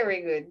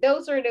 very good.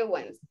 Those are the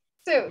ones.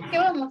 So, ¿qué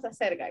vamos a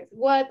hacer, guys?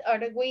 What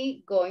are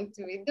we going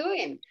to be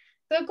doing?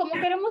 So, como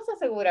queremos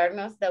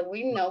asegurarnos that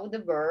we know the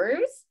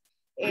verbs,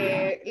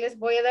 les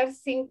voy a dar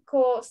 10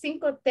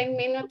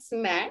 minutes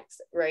max,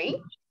 right?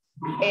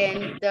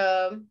 And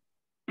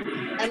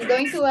I'm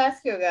going to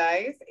ask you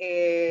guys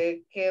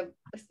que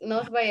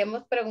nos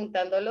vayamos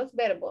preguntando los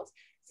verbos.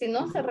 Si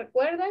no se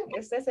recuerdan,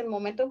 este es el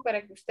momento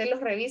para que usted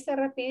los revise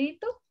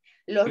rapidito,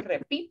 los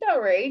repita,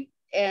 right?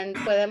 And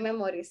pueda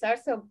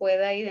memorizarse o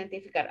pueda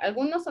identificar.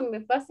 Algunos son muy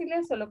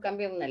fáciles, solo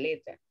cambia una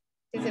letra.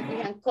 Si se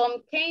fijan,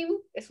 come, came,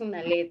 es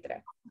una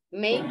letra.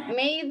 Make,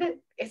 made,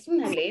 es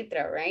una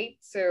letra, right?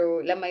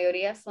 So, la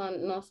mayoría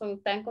no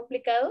son tan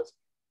complicados.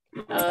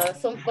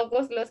 Son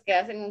pocos los que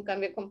hacen un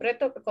cambio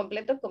completo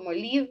como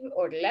leave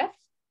or left,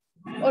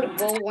 or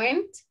go,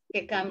 went,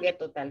 que cambia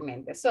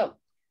totalmente. So,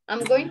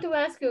 I'm going to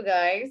ask you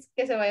guys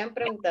que se vayan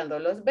preguntando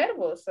los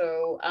verbos.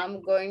 So,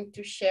 I'm going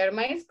to share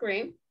my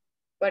screen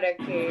para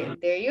que,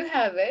 there you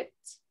have it.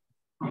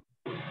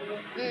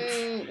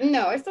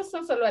 No, estos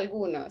son solo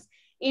algunos.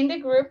 In the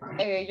group,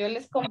 yo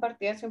les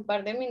compartí hace un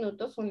par de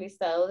minutos un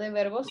listado de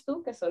verbos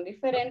que son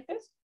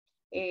diferentes.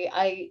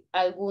 hay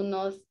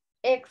algunos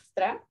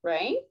extra,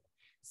 right?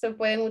 So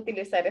pueden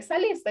utilizar esa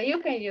lista. You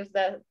can use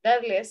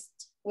that list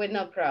with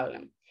no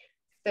problem.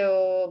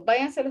 So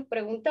váyanselos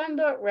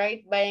preguntando,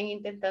 right? Vayan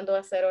intentando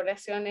hacer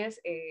oraciones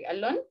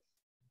alone.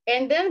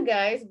 And then,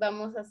 guys,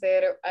 vamos a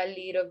hacer a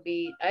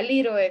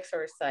little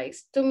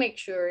exercise to make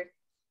sure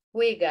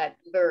we got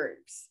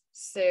verbs.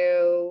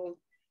 So,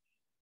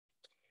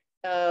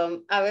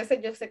 a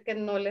veces yo sé que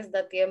no les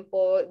da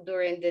tiempo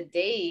during the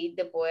day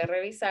de poder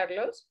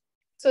revisarlos.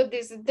 So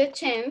this is the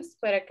chance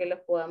para que los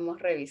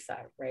podamos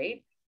revisar,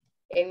 right?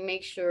 And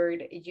make sure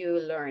that you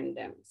learn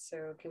them.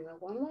 So give me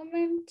one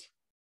moment.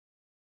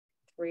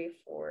 3,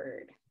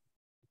 4,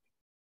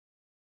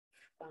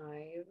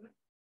 5,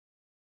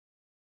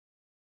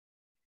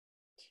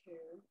 2,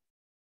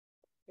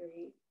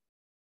 3,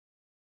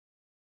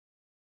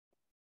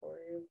 4,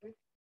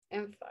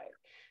 and 5.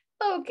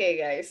 Okay,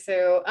 guys,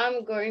 so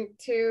I'm going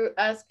to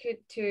ask you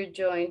to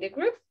join the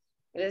group.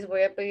 Les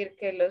voy a pedir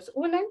que los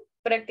unan,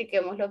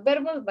 practiquemos los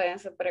verbos,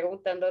 váyanse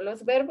preguntando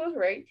los verbos,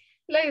 right?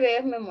 La idea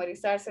es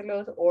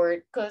memorizárselos,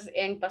 because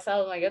en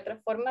pasado no hay otra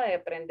forma de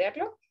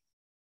aprenderlo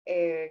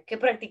que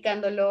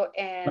practicándolo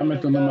en... Dame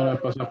tu número de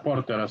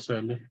pasaporte,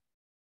 Araceli.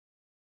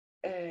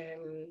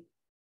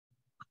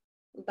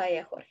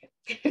 Vaya, Jorge.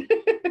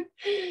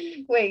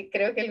 Wait,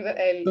 creo que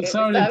el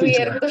Sorry, está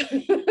teacher. abierto.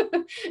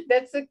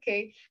 That's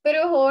okay.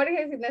 Pero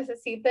Jorge, si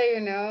necesita, you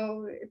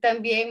know,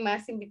 también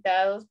más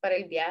invitados para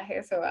el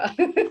viaje, so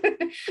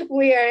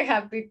we are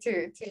happy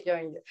to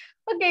join you.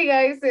 Okay,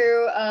 guys,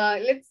 so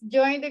let's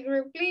join the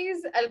group,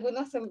 please.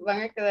 Algunos se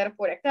van a quedar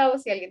por acá, o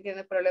si alguien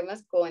tiene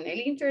problemas con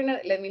el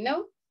internet, let me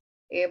know,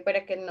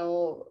 para que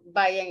no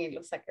vayan y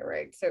lo saquen,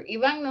 right? So,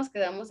 Iván, nos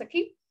quedamos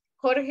aquí.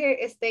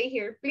 Jorge, stay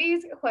here,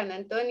 please. Juan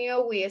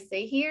Antonio, we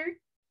stay here.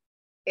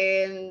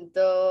 And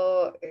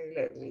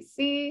let me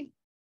see.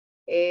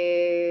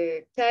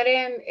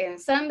 Karen and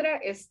Sandra,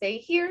 stay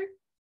here.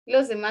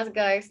 Los demás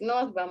guys,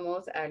 nos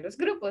vamos a los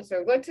grupos.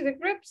 So go to the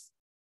groups.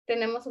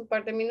 Tenemos un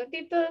par de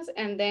minutitos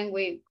and then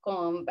we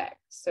come back.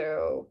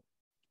 So,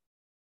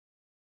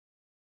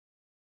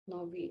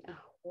 no vi a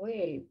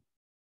Joel.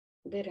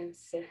 Didn't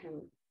see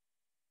him.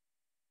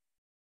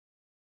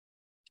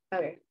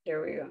 Okay,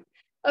 there we go.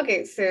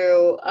 Okay,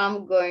 so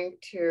I'm going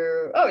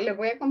to, le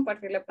voy a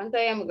compartir la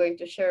pantalla. I'm going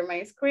to share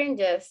my screen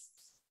just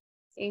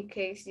in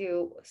case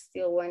you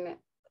still want to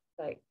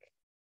like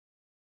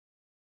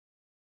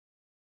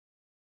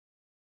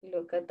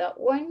look at that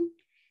one.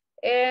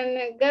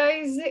 And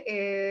guys,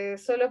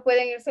 solo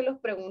pueden irse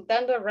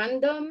preguntando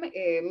random,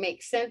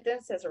 make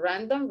sentences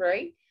random,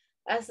 right?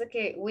 Hasta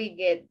que we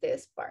get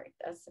this part,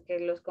 hasta que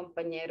los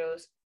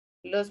compañeros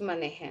los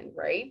manejen,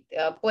 right?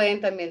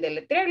 Pueden también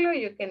deletrearlo,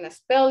 you can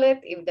spell it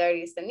if there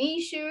is an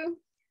issue,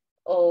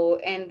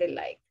 and the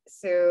like.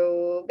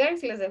 So,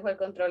 guys, les dejo el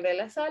control de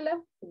la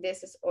sala.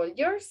 This is all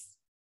yours.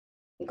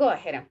 Go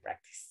ahead and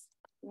practice.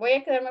 Voy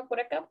a quedarme por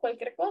acá,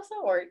 cualquier cosa,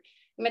 or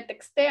me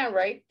textean,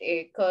 right?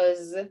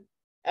 Because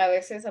a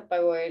veces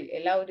apago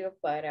el audio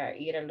para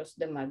ir a los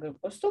demás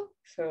grupos too.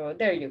 So,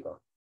 there you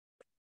go.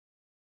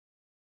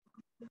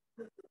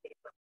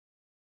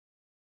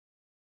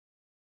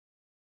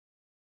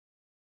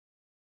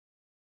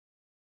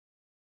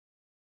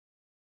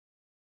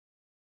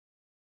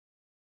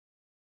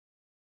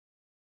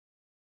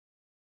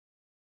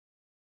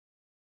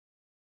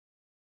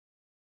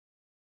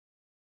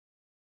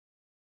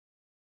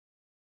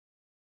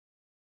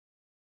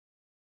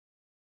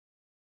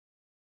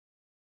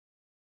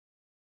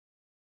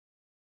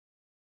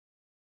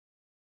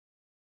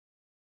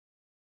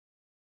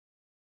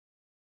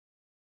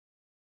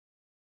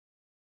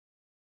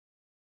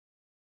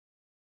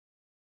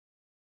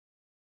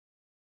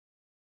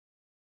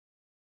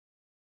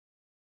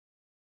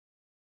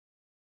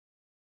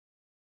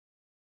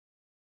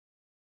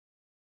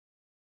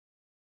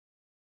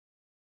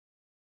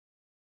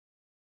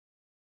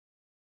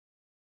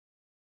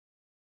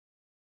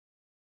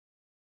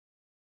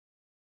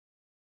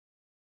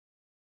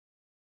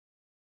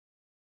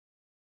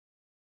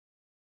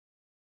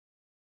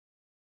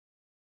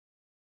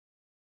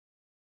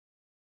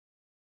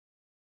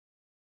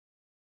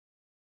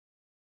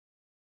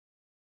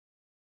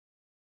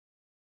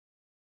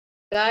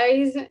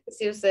 Guys,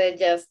 si ustedes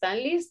ya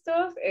están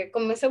listos,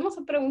 comencemos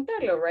a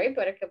preguntarlo, right?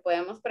 Para que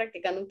podamos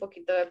practicando un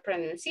poquito de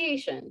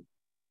pronunciation.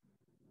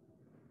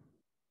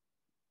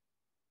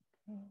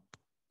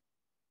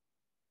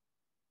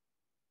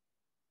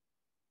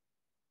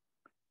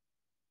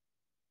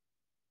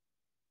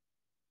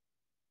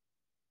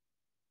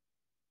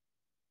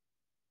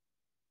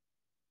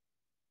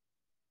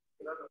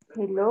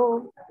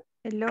 Hello.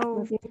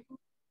 Hello.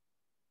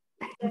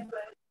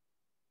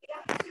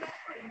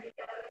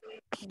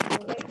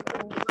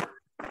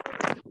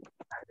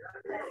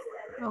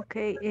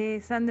 Okay,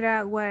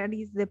 Sandra, what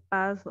is the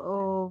past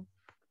of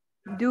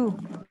do?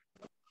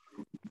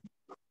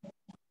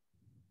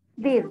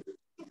 Did.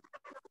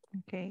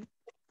 Okay.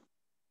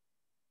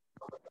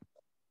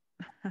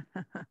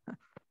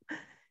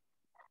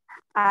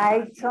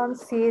 I don't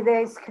see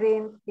the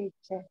screen,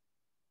 teacher.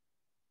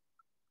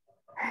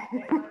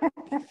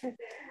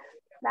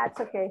 That's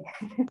okay.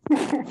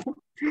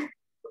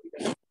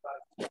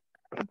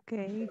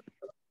 Okay.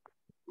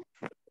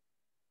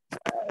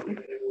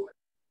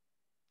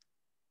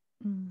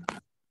 Mm.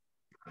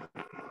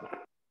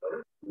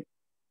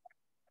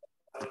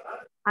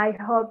 I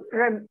hope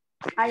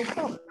I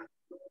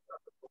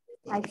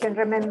can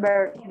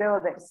remember the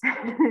others.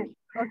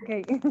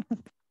 Okay.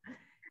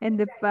 And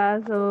the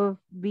past of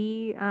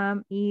be,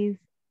 is,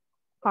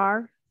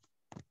 are.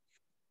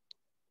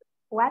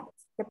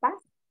 What's the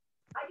past?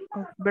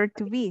 Of verb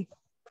to be.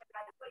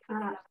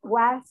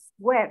 Was,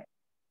 were.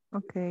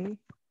 Okay.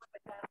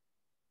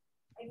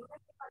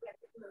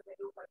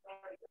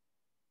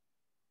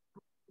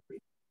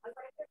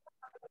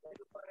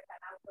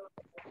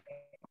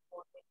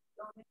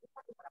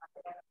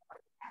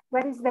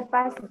 What is the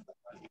past?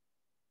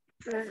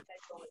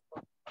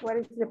 What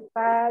is the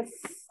past?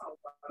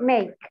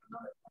 Make.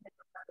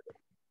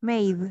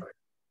 Made.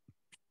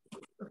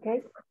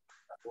 Okay.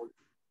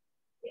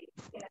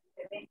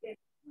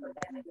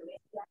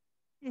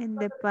 In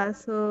the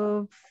past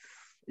of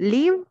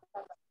live.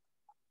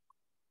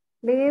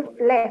 Live,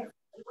 left.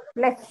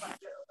 Left.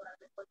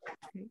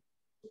 Okay.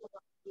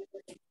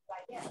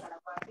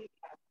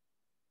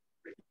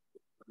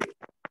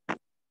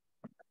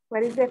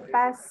 What is the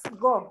past?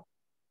 Go.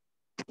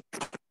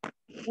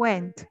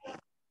 Went.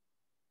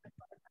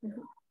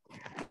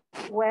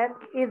 Where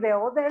is the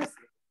others?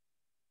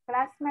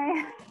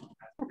 Classmate.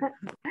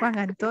 Juan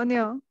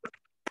Antonio.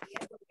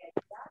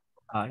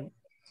 I.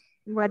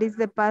 What is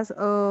the past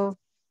of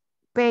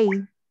pay?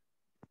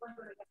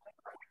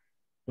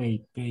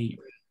 Pay.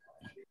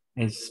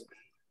 Es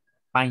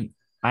fine.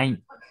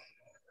 Fine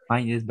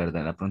es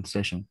verdad la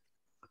pronunciación.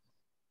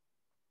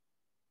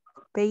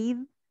 Paid.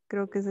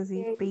 Creo que es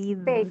así.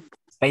 Paid.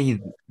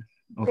 Paid.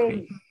 Ok.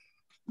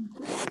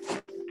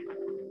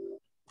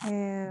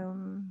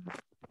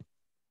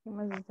 ¿Qué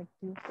más es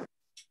aquí?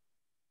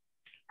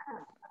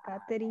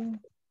 Catering.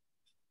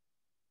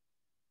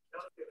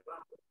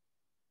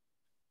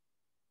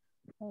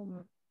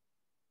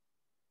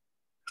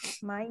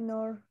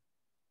 Minor.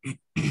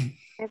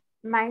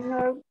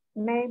 Minor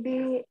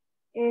maybe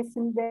is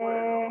in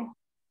the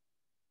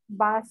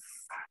bus.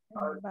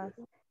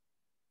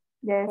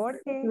 Yes,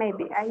 Jorge.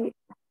 maybe.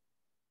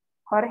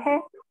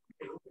 Jorge,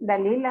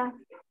 Dalila.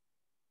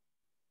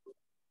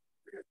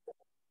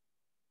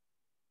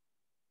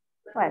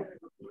 Well.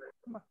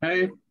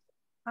 Hey.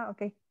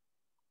 Okay.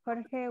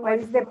 Jorge, What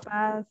is the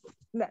past?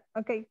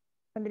 Okay,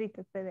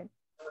 Sandrita, esperen.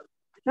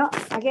 No,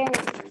 again.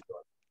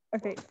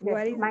 Okay, Yes,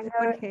 what is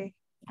Jorge?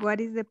 What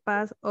is the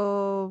past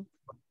of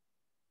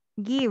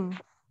give?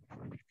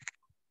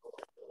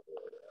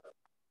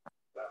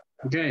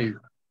 Gave.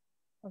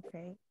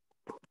 Okay.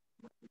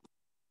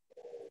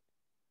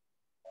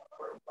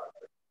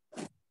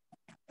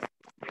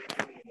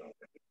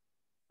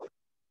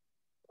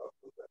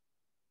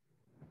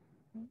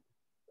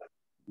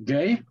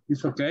 Gay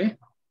is okay.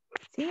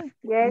 Sí.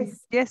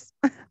 Yes. Yes.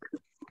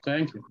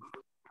 Thank you.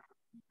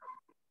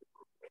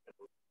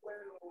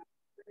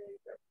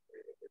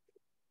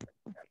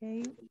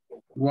 Okay.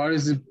 What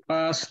is the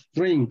past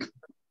drink?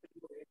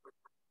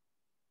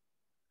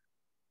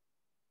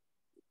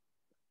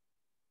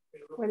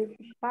 What is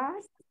the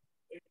past?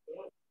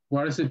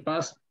 What is the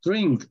past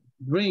drink?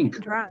 Drink.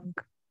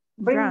 Drunk.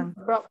 Bring, Drunk.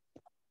 bro.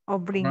 Or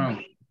bring.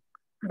 Drunk.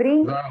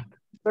 Bring, Drunk.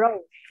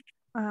 bro.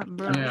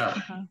 Bro. Yeah.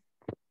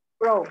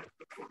 Bro.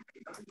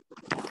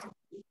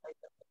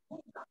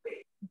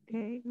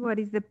 Okay. What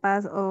is the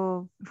past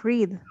of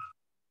read?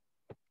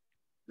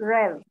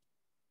 Red.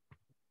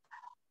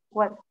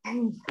 What?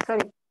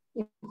 Sorry.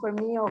 For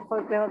me or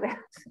for the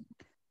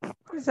others?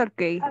 It's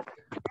okay.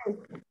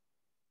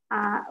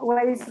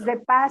 What is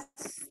the past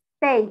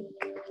take?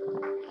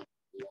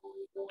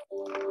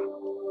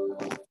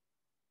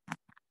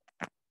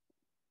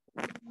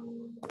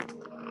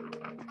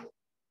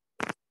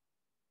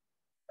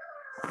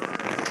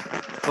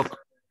 Took.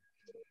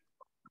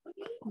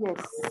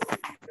 Yes.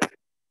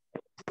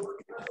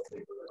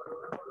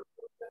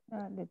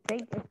 The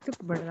take es took,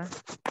 ¿verdad?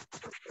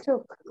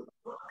 Took.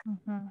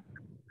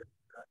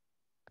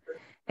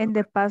 And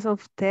the past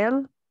of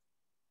tell?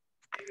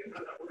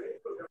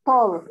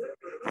 Paul.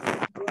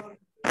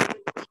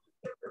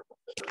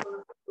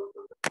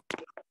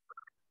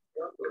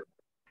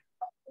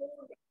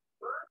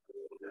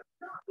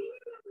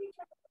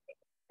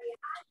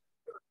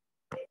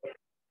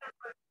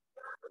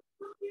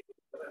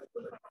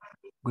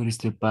 What is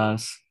the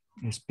past?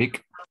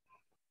 Speak.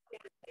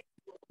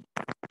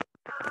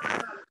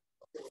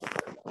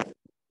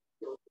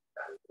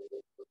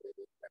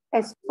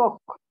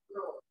 Spoke.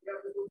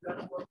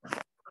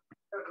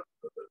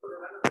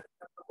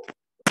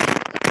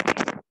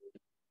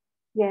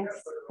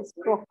 Yes,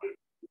 spoke.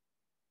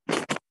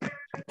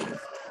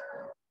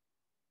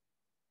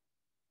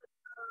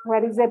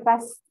 What is the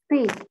past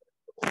speak?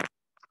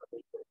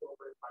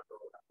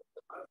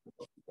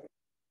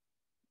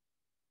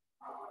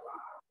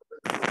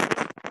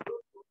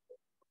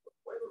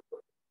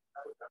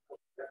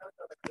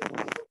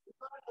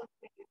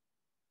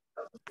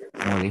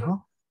 ¿Cómo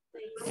dijo?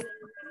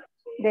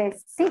 The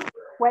sick.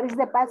 What is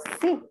the past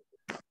sick?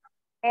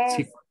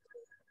 Sick.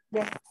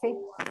 Yes, sick.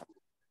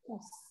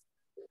 Yes.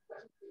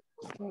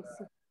 Yes,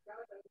 sick.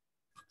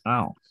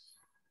 Oh.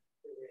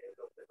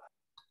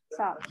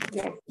 So,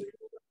 yes.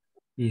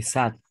 Y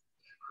sad.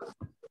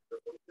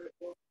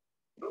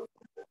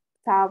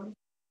 So,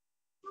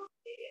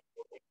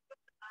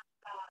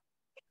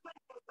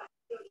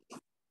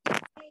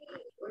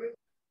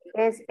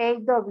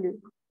 S-A-W.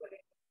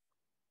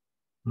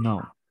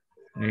 No.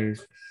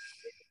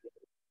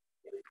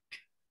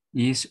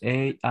 Is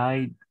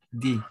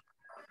A-I-D.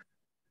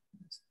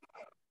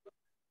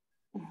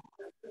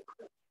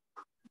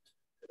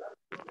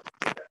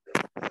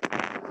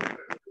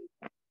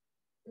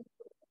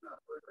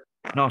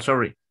 No,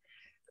 sorry.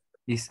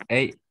 It's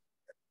A-S-A-D.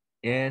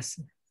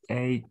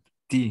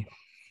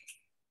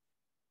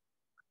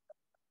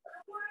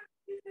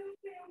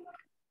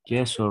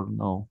 Yes or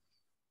no?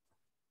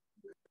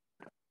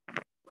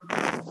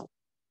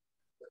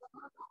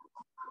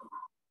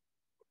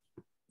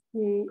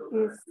 He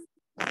is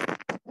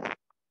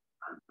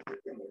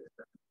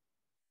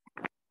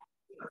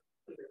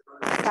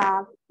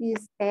sub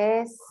is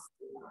S-A-W.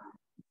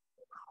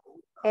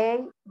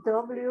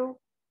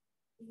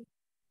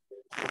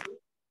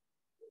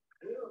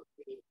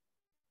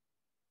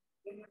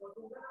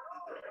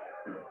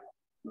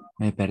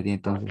 Me perdí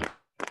entonces.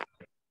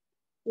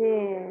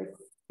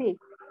 Sí.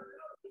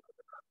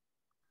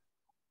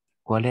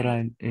 ¿Cuál era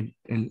el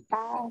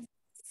Past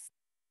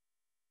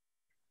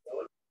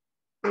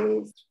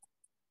is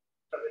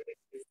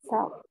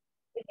so.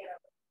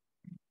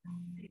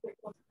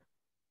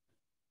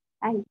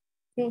 Ay,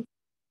 sí.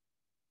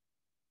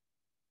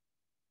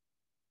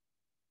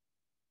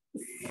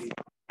 Sí.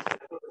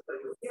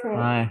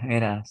 Ah,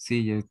 era,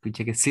 sí, yo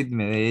escuché que Sid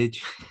me de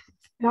hecho.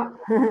 No.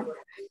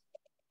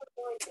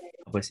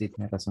 Pues sí,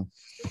 tiene razón.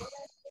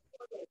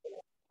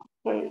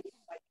 Okay.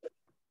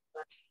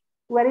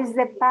 What is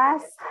the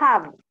past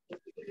have?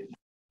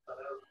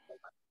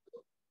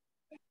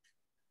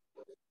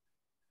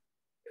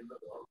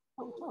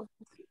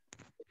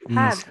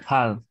 Is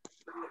had.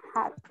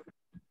 Had.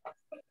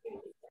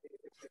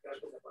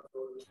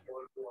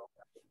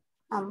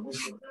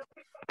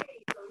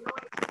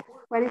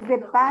 What is the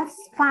past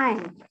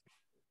find?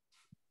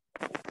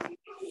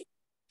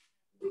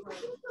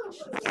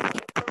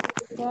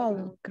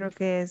 Phone, creo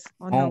que es,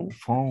 o Found, no.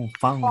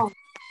 found.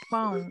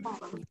 Phone.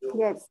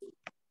 Yes.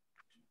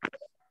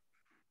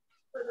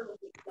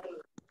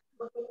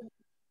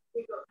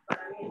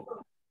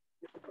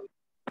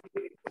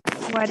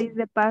 What is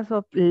the past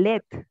of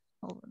let?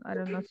 Oh, I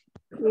don't know.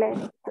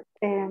 Left.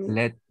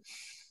 Let.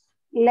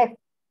 Left.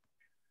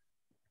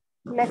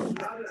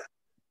 Left.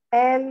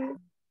 L.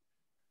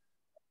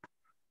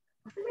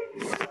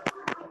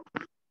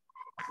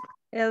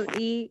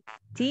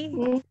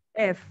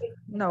 L-E-T-F.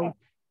 No.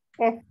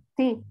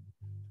 F-T.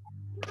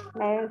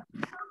 Left.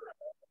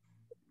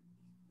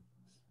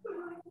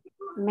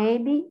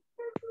 Maybe.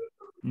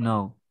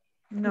 No.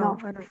 No. No.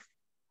 I don't.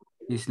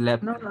 Is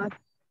left. No, no.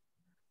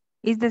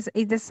 It's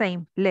the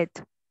same.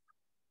 Let.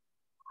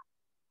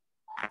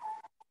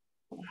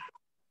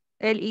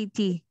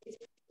 L-E-T.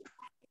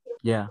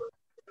 Yeah.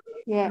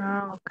 Yeah.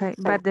 Ah, okay.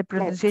 But the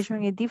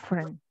pronunciation is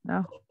different.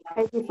 No.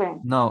 It's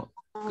different. No,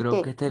 creo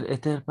Okay. que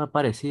este es más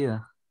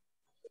parecida.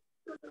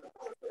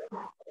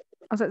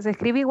 O sea, se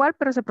escribe igual,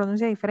 pero se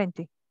pronuncia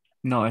diferente.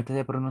 No, este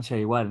se pronuncia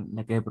igual.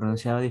 La que se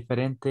pronunciaba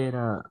diferente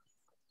era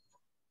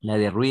la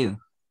de read.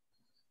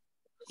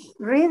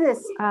 Read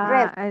is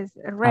red. Es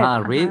red. Ajá,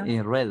 read Ajá.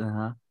 y red,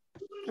 ajá.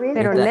 Read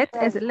Pero is let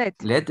red. es let.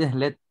 Let es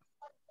let.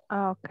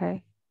 Ah,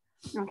 okay.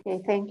 Okay,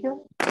 thank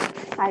you.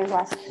 I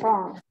was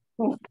wrong.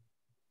 Left.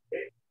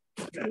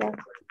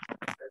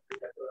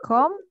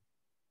 Come.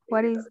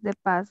 What is the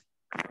past?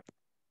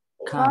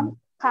 Come.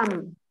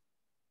 Come.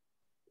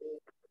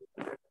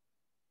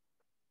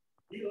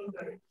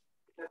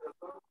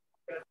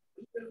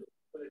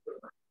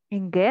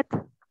 In get.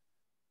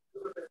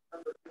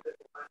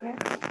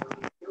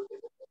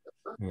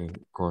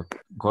 Got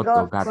Got.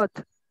 o got.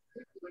 Got.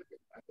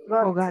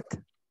 O got.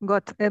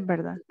 Got, es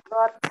verdad.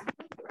 Got.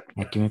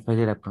 Aquí me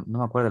perdí no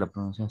me acuerdo la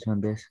pronunciación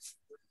de eso.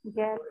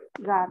 Get.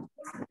 Got.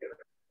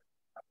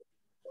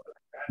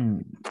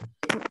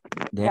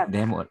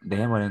 Dejémoslo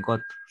en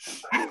got.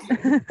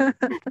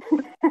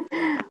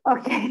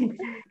 Okay.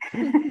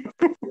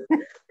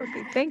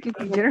 Okay, thank you,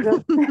 teacher.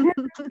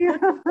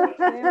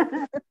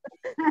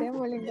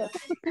 Démosle en got.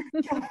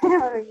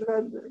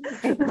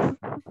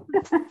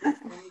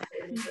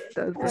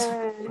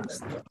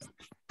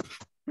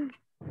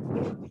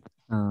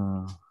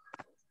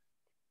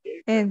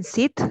 And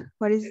sit,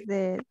 what is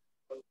the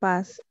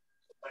past?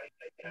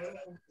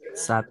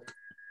 Sat.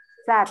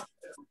 Sat.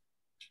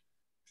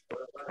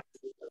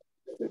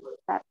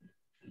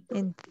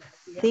 And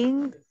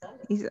think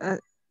is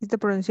the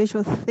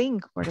pronunciation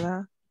think,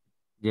 ¿verdad?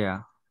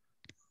 Yeah.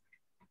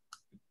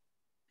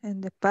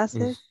 And the past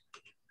is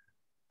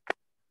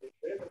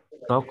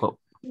Toco,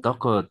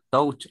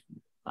 touch.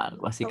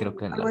 Algo así creo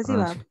que algo la así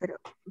va, pronuncio.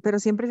 pero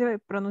siempre se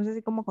pronuncia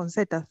así como con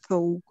Z,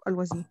 so,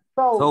 algo así.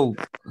 So.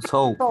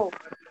 So.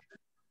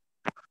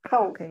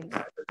 Okay.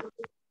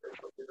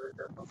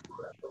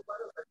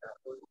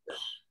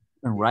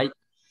 Right.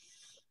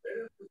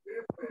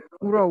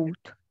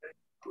 Wrote.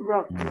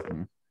 Wrote.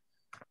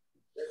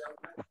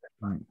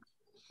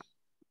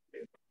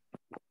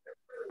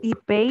 Y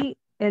pay,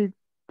 el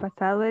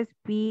pasado es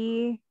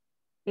P-A-I-D.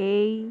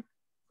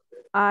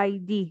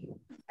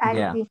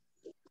 Yeah.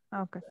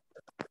 Okay.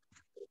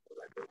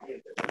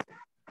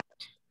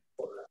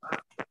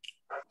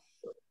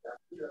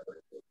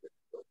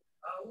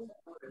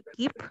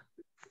 Keep.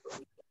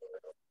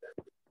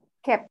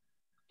 Kept.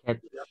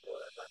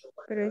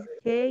 Pero es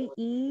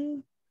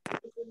K-E-P-T.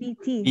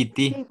 PT.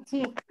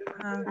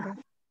 Ah, okay.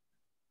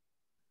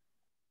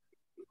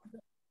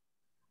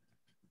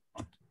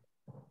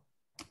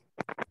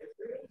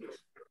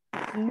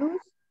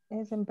 Lose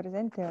es en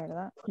presente,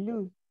 ¿verdad?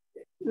 Lose.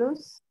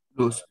 Lose.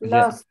 Luz.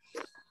 Lost.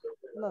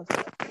 Lost.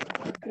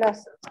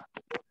 Lost.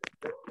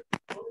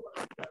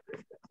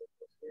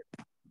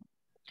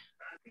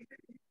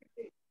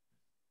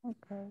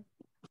 Okay.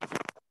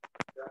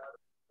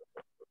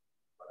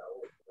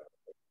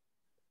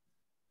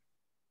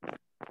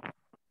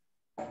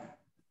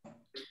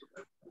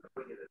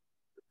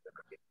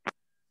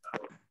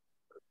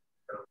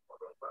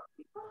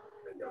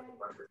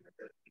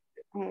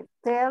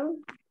 Tell.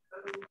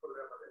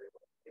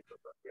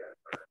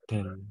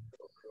 Tell.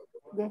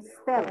 Yes,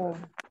 tell.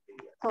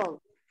 Told.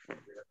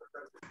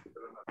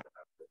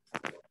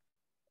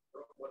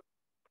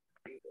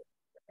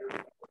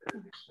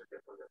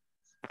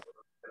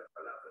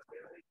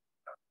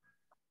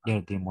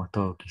 Ya dimos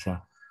todo,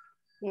 quizá.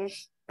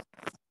 Yes.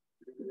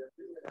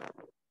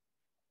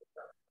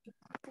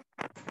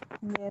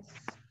 Yes.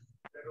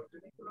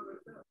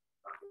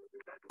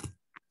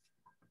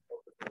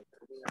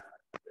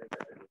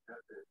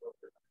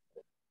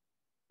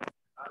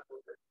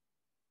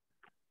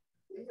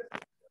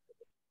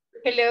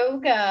 Hello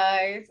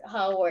guys,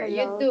 how are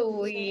you Hello.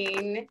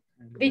 doing?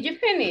 Did you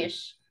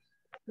finish?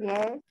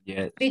 Yes.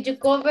 Yes. Did you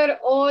cover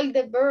all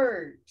the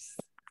verbs?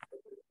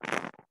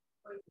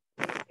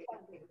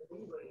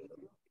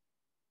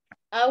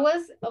 I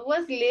was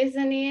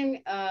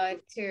listening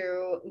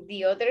to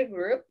the other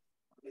group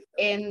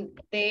and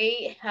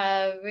they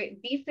have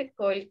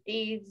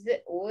difficulties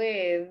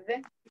with,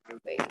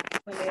 wait,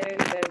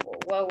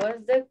 what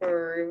was the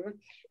verb?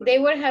 They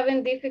were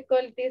having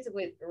difficulties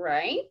with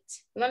right.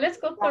 No, let's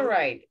go for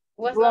right.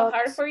 Was not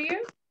hard for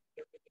you?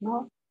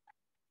 No.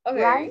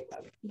 Okay. Right.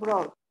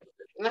 Brought.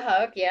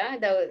 Yeah,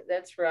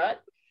 that's right.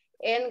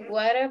 And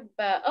what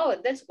about, oh,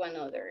 that's one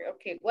other.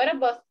 Okay, what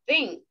about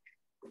think?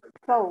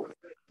 Told.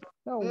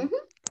 Oh.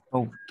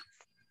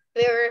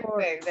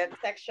 Perfect,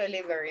 that's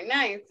actually very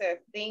nice. So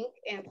think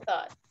and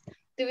thought.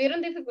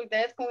 ¿Tuvieron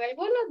dificultades con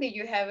alguno? Did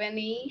you have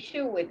any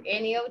issue with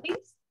any of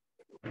these?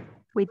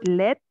 With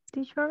let,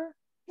 teacher?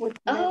 With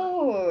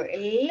Oh,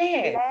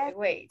 let.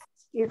 Wait.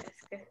 It's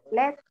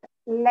left.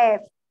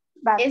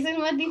 But Ese es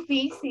más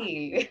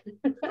difícil.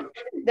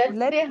 That's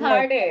Let, the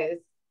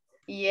hardest.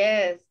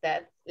 Yes,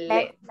 that's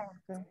let.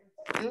 So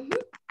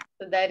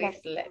that is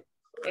let.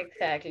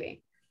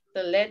 Exactly.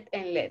 So let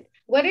and let.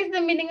 What is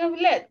the meaning of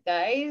let,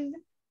 guys?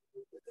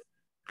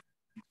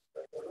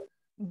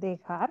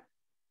 Dejar.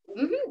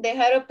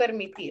 Dejar o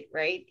permitir,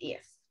 right?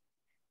 Yes.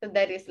 So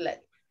that is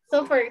let.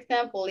 So for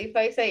example, if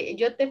I say,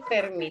 yo te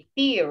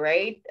permití,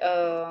 right?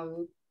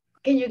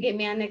 Can you give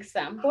me an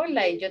example?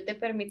 Like, yo te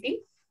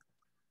permití.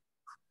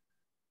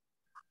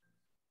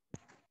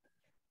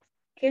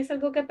 ¿Qué es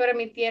algo que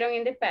permitieron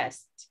in the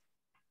past?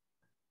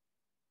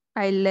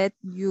 I let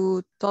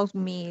you talk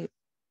me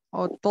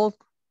or talk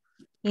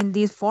in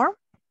this form.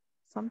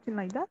 Something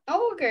like that.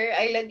 Oh, okay.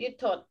 I let you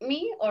taught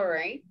me, all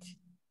right.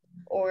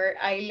 Or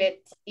I let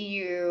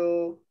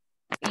you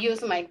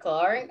use my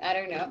car, I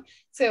don't know.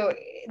 So,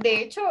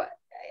 de hecho,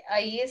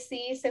 ahí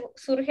sí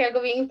surge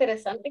algo bien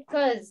interesante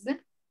because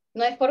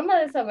no hay forma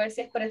de saber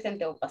si es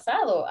presente o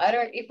pasado.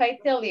 If I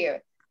tell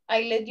you,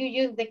 I let you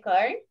use the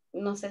car,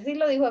 no sé si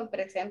lo dijo en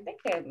presente,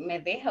 que me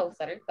deja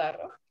usar el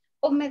carro,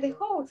 o me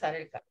dejó usar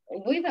el carro.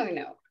 We don't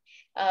know.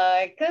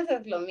 Because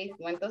es lo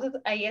mismo. Entonces,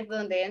 ahí es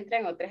donde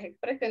entran otras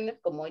expresiones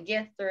como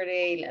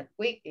yesterday, last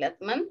week, last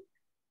month,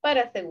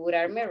 para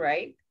asegurarme,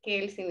 right, que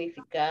el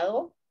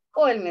significado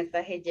o el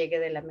mensaje llegue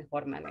de la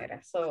mejor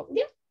manera. So,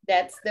 yeah,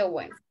 that's the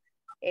one.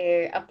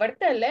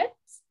 Aparte de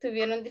let's,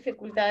 ¿tuvieron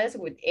dificultades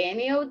with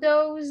any of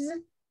those?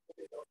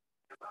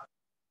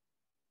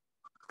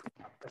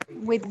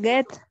 With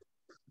get.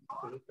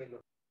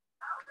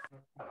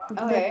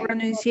 Okay. The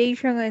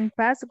pronunciation in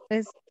past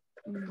is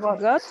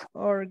got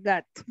or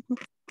got.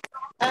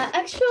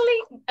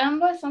 Actually,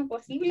 ambas son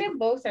posibles,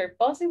 both are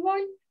possible.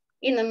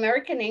 In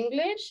American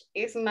English,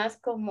 es más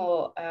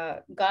como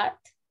got,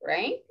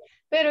 right?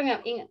 Pero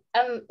en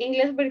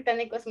inglés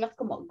británico es más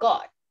como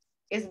got.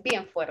 Es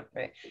bien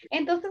fuerte.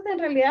 Entonces, en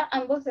realidad,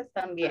 ambos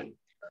están bien.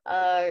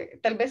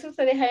 Tal vez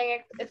ustedes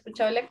hayan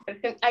escuchado la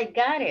expresión, I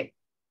got it.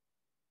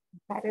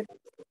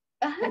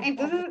 Ajá,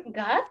 entonces,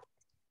 got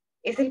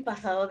es el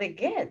pasado de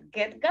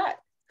get got.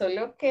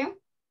 Solo que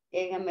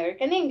en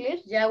American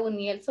English ya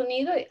uní el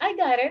sonido y I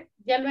got it,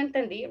 ya lo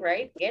entendí,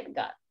 right? Get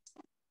got.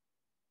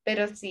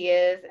 Pero si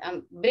es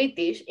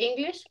British,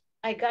 English,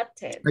 I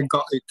got it. I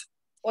got it.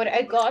 Or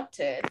I got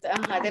it.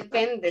 Ajá,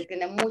 depende,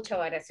 tiene mucha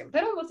variación.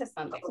 Pero ambos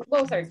están bien.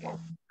 Both are good.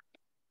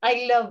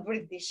 I love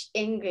British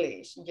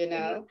English, you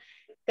know,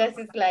 because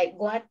it's like,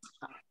 what,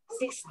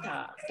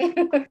 sister?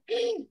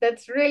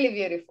 That's really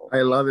beautiful.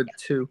 I love it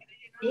too.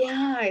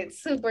 Yeah,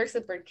 it's super,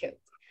 super cute.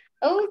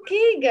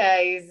 Okay,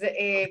 guys.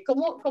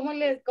 ¿Cómo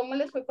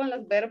les fue con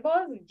los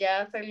verbos?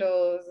 Ya se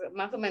los,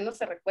 más o menos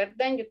se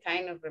recuerdan. You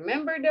kind of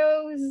remember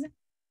those?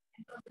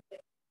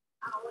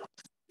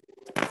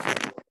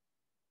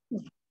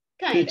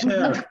 Kind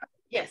of.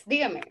 Yes,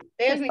 dígame.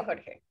 Tell me,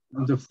 Jorge.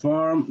 The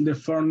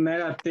form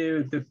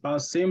negative, the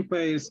past simple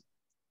is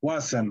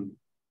wasn't.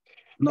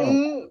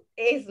 No.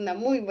 Es una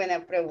muy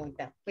buena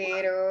pregunta,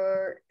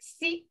 pero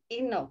sí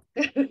y no.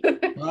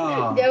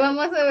 Ah. Ya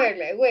vamos a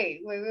verle.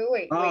 Wait.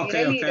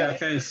 Okay,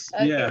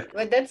 yeah.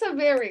 But that's a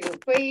very good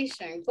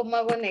question. ¿Cómo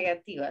hago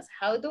negativas?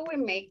 How do we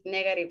make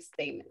negative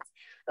statements?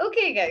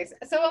 Okay, guys.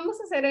 So vamos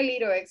a hacer a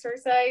little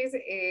exercise.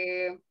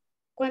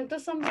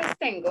 ¿Cuántos hombres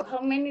tengo?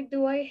 How many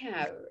do I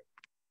have?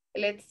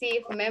 Let's see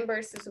if men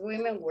versus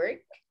women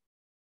work.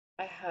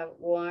 I have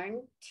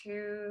 1,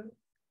 2,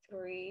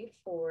 3,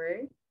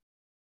 4,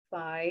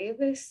 5,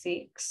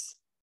 6,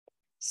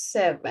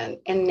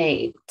 7, and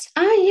 8.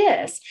 Ah,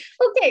 yes.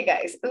 Okay,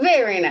 guys.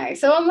 Very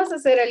nice. So vamos a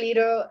hacer a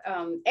little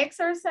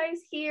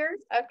exercise here.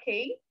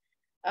 Okay.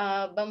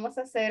 Vamos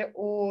a hacer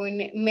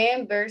un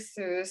men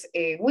versus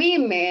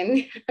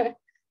women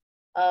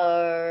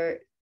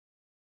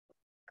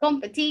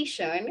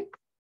competition.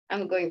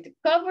 I'm going to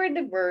cover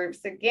the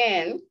verbs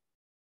again.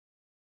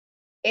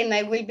 And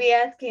I will be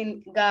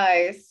asking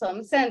guys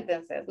some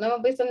sentences. No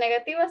hemos visto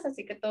negativas,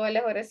 así que todas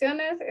las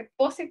oraciones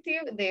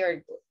positive, they are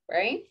good,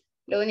 right?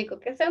 Lo único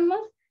que hacemos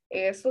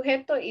es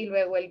sujeto y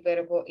luego el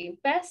verbo in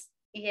past,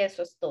 y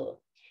eso es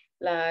todo.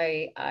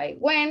 Like, I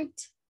went,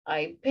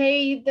 I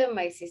paid,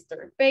 my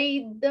sister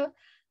paid,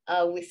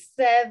 we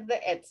said,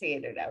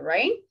 etc.,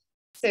 right?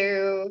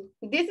 So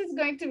this is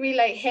going to be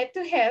like head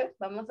to head.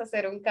 Vamos a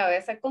hacer un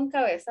cabeza con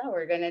cabeza.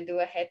 We're going to do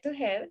a head to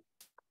head.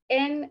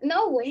 And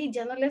no, wait,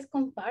 ya no les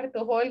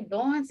comparto. Hold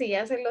on, si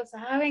ya se lo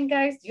saben,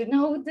 guys. You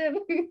know them.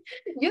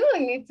 You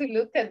don't need to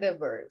look at the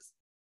verbs.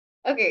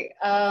 Okay,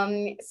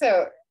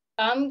 so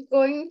I'm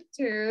going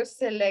to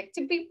select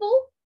 2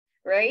 people,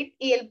 right?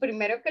 Y el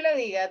primero que lo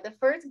diga, the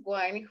first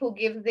one who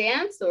gives the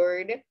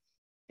answer,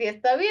 si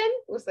está bien,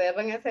 ustedes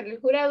van a ser el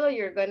jurado.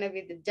 You're going to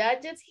be the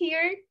judges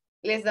here.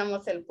 Les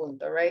damos el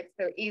punto, right?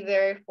 So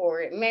either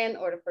for men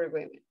or for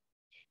women.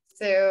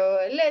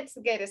 So let's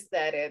get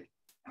started.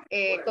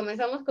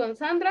 Comenzamos con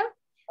Sandra.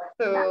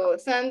 So,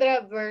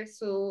 Sandra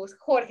versus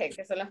Jorge,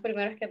 que son los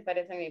primeros que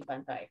aparecen en mi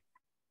pantalla.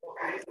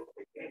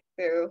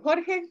 So,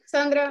 Jorge,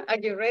 Sandra, are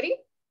you ready?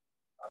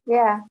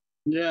 Yeah.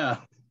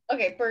 Yeah.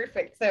 Okay,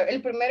 perfect. So,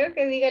 el primero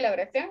que diga la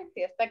oración,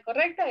 si está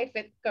correcta, if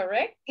it's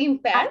correct, in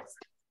past.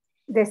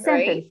 The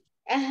sentence.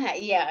 Right?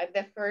 Yeah,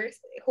 the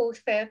first who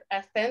says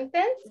a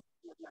sentence,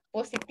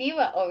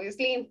 positiva,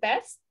 obviously in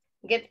past,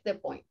 gets the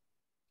point.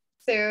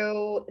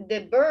 So,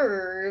 the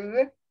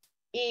verb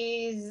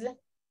is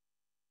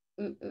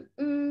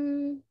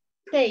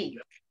take.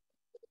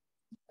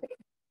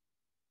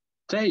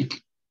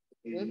 Take.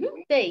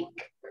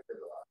 Take.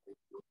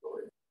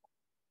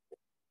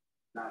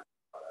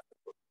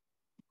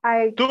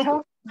 I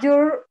took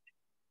your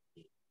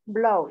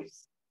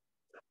blouse.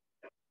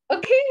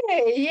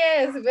 Okay,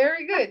 yes,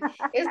 very good.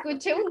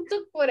 Escuché un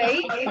tuk por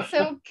ahí. It's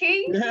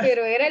okay,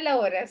 pero era la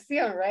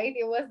oración, right?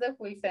 It was the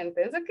full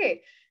sentence.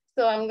 Okay,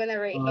 so I'm gonna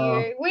write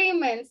here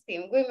women's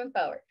team, women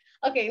power.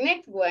 Okay,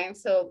 next one.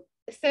 So,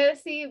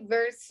 Ceci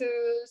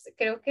versus,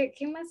 creo que,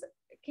 ¿quién es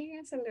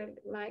el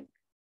mic?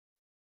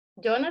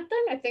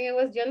 Jonathan? I think it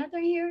was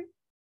Jonathan here.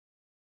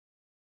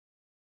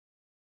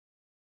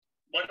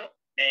 Bueno,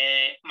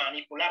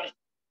 manipular.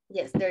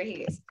 Yes, there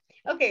he is.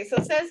 Okay, so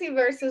Ceci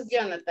versus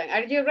Jonathan.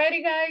 Are you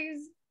ready,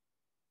 guys?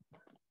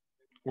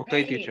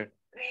 Okay, teacher.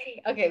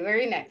 Ready. Okay,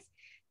 very nice.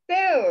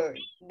 So,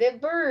 the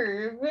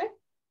verb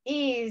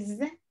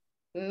is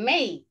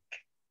make.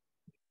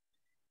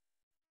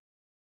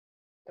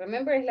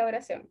 Remember, es la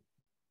oración.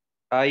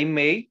 I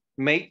made,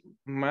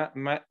 mal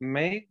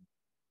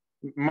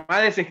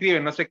se escribe,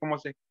 no sé cómo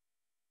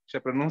se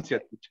pronuncia,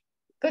 teacher.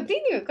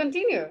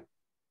 Continue.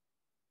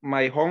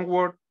 My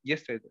homework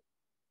yesterday.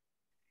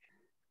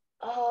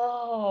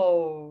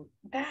 Oh,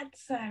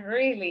 that's a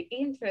really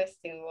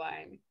interesting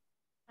one.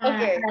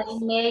 Okay. I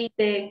made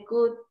the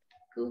good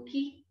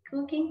cooking,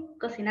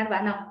 cocinar,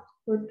 no,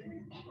 food.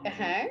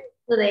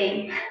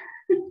 Today.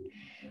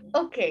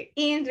 Okay,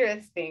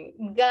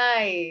 interesting.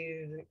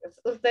 Guys,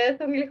 ustedes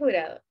son el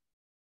jurado.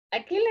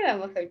 ¿A quién le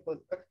damos el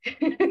punto?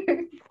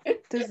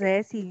 To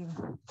Ceci,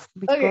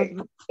 because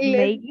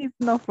make is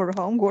not for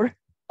homework.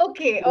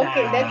 Okay,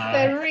 that's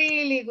a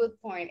really good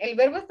point. El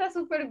verbo está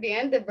súper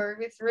bien. The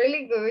verb is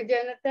really good,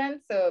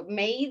 Jonathan. So,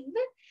 made.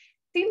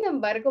 Sin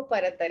embargo,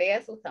 para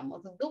tareas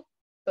usamos do.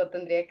 So,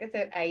 tendría que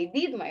ser I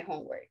did my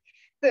homework.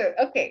 So,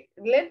 okay,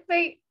 let's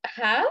say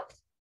have.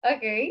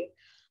 Okay.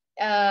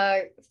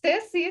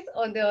 Ceci's,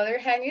 on the other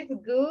hand, is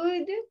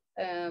good.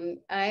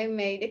 I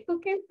made the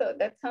cooking, so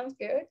that sounds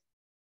good.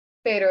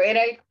 Pero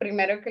era el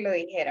primero que lo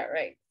dijera,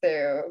 right?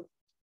 So,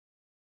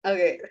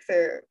 okay,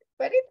 so,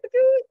 but it's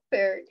good.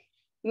 So,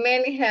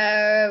 many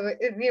have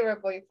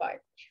 0.5.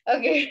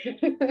 Okay,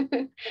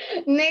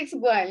 next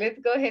one, let's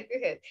go head to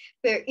head.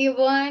 So,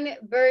 Yvonne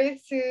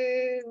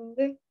versus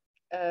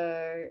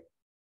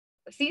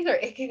Cesar.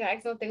 Es que,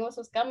 guys, no tengo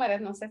sus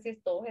cámaras, no sé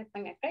si todos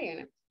están acá, you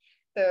know?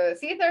 So,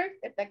 Cesar,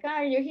 ¿está acá?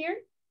 Are you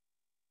here?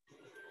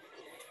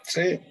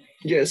 Sí,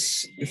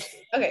 yes.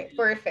 Okay,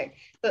 perfect.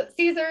 So,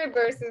 Cesar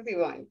versus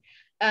Yvonne.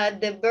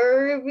 The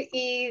verb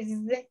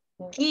is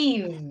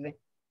give.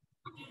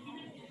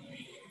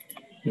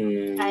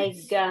 I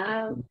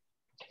got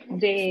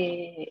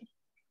the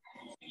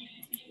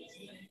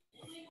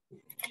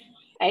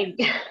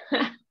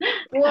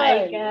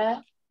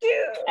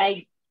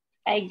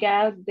I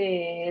got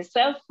the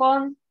cell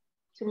phone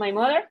to my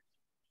mother.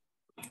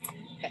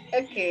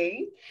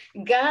 Okay.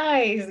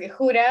 Guys,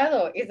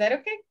 jurado, is that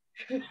okay?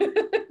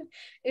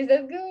 Is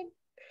that good?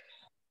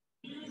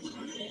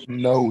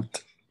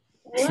 Note.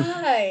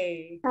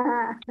 Why?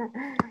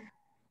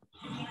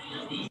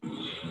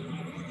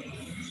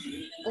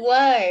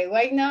 Why?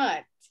 Why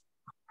not?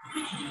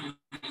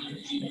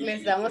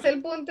 ¿Les damos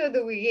el punto?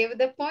 Do we give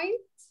the point?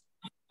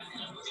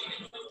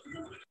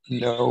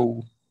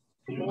 No.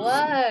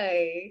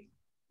 Why?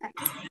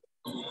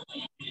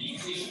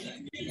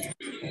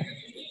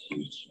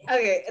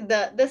 Okay,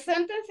 the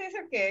sentence is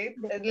okay.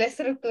 La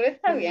estructura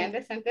está bien.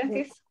 The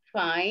sentence is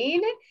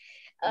fine.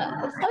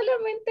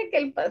 Solamente que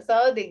el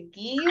pasado de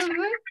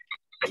give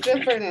se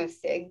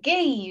pronuncia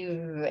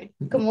gave.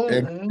 Como un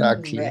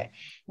Exactly.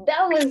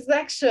 That was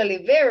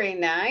actually very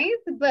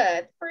nice,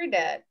 but for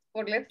that,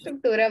 por la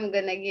estructura, I'm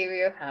gonna give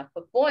you half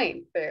a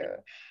point.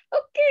 So,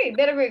 okay,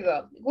 there we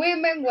go.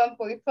 Women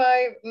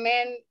 1.5,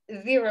 men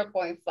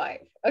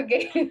 0.5.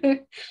 Okay,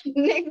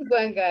 next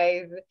one,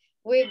 guys.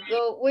 We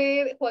go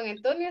with Juan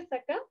Antonio hasta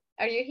acá.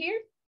 Are you here?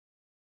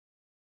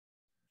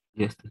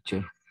 Yes,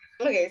 teacher.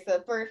 Okay, so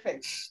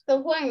perfect.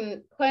 So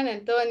Juan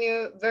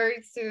Antonio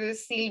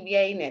versus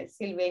Silvia Inés.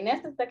 Silvia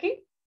Inés, ¿está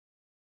aquí?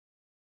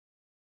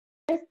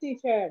 Yes,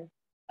 teacher.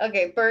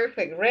 Okay,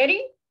 perfect.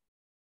 Ready?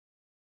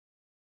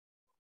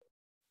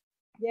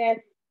 Yes.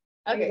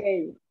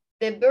 Okay.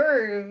 The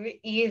verb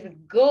is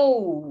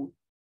go.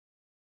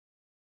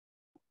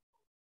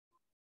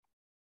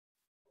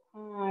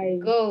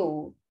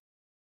 Go.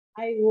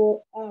 I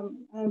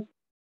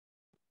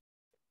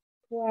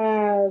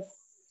was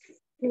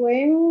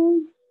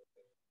when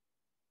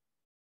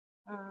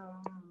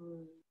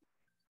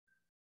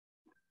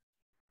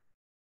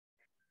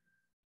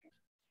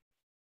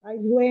I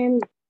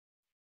went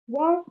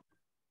what?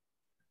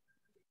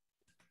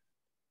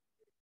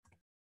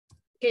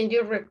 Can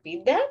you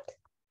repeat that?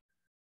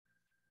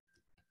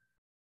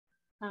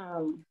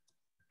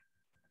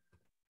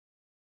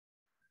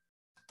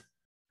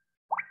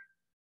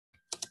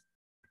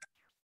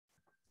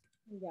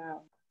 Yeah.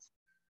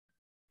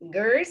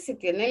 Girls, si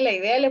tienen la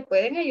idea, le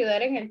pueden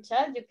ayudar en el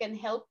chat. You can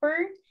help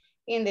her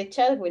in the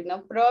chat with no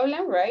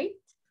problem, right?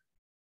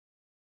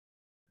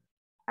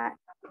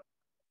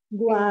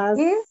 Was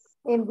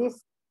in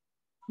this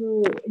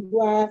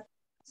was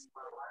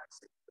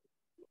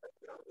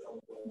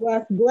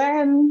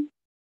Glenn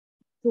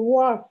to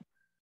work.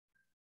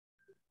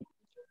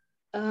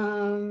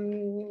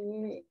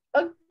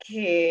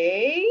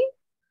 Okay.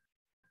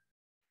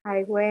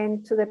 I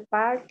went to the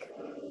park.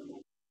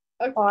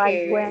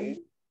 Okay.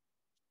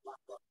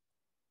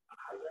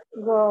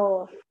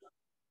 Or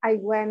I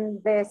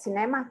went the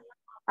cinema,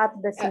 at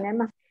the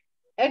cinema.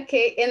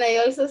 Okay, and I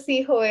also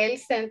see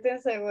Joel's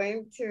sentence, I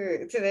went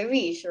to the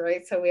beach,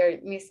 right? So we are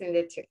missing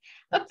the two.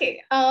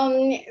 Okay,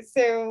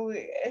 so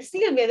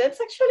Silvia, that's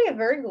actually a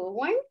very good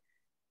one.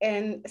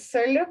 And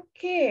solo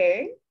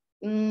que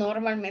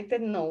normalmente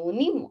no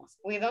unimos.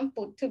 We don't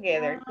put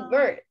together two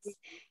words.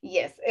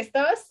 Yes,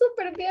 estaba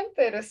súper bien,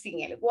 pero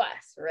sin el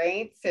was,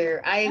 right? So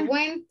I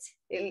went,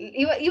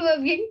 iba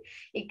bien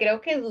y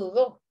creo que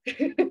dudó.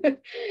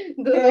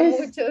 Dudó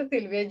mucho,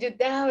 Silvia. You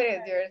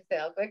doubted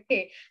yourself.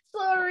 Okay,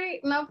 sorry,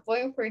 no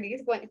point for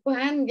this one.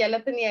 Juan, ¿ya la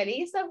tenía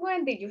lista,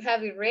 Juan? Did you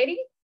have it ready?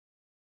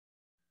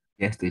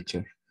 Yes,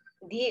 teacher.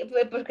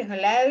 ¿Por qué no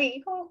la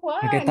dijo, Juan?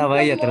 Es que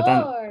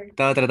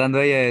estaba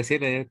tratando ella de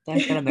decirle, yo estaba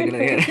esperando que le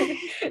dijera.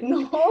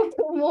 No,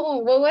 come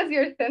on. What was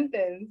your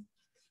sentence?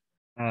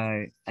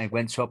 I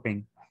went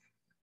shopping.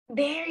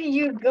 There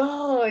you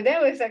go.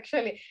 That was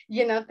actually,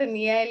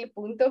 tenía el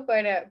punto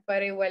para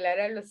igualar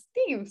a los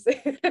teams.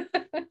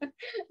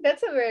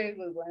 That's a very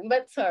good one.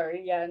 But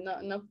sorry, yeah,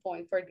 no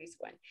point for this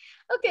one.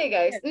 Okay,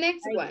 guys,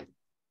 next one.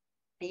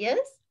 Yes?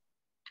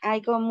 I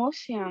go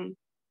museum.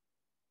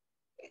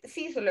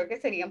 Sí, solo que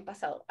serían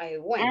pasado. I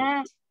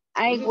went.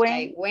 I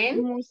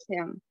went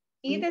museum.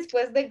 Y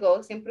después de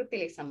go siempre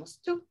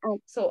utilizamos to.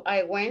 So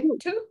I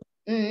went to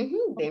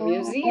the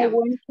museum.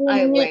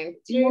 I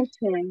went to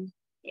museum.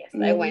 Yes,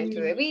 I went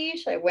to the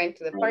beach, I went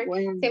to the park.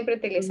 Siempre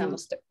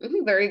utilizamos to.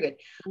 Very good.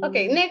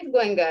 Okay, next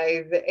one,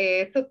 guys.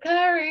 So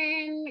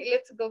Karen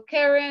let's go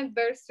Karen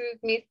versus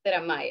Mr.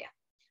 Amaya.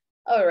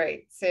 All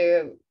right,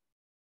 so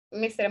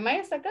Mr.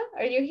 Amaya está acá?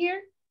 Are you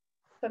here?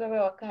 Solo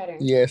veo a Karen.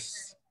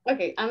 Yes.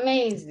 Okay,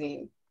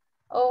 amazing.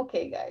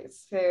 Okay,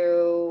 guys,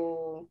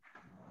 so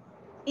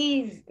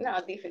is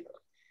not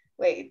difficult.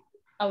 Wait,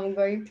 I'm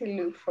going to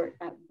look for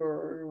a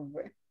verb.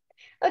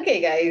 Okay,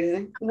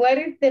 guys, what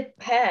is the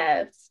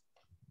past?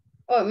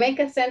 Or make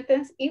a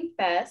sentence in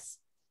past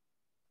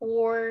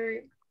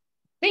for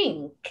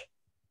think.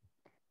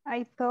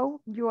 I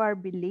thought you are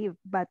believed,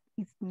 but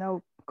it's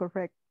not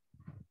correct.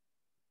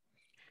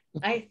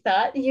 I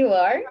thought you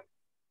are?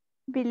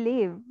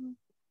 Believe.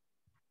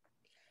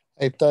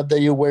 I thought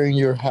that you were in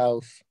your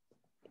house.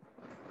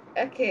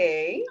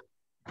 Okay.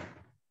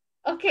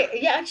 Okay,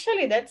 yeah,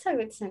 actually that's a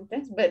good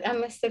sentence, but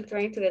I'm still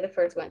trying to get the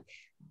first one.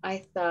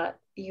 I thought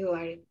you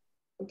are.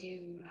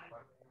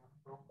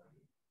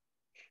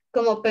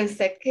 Como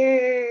pensé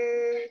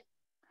que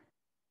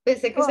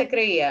se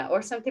creía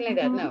or something like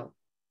that, no.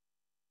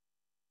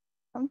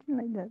 Something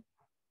like that,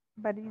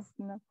 but it's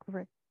not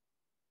correct.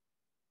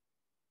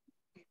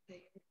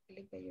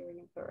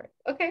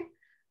 Okay.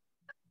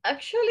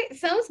 Actually, it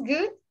sounds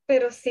good,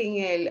 pero sin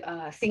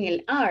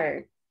el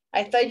R.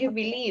 I thought you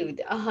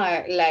believed.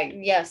 Like,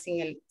 yeah,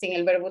 sin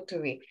el verbo to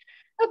be.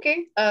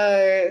 Okay.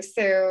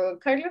 So,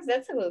 Carlos,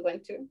 that's a good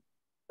one too.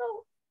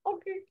 Oh,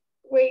 okay.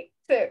 Wait.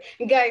 So,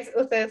 guys,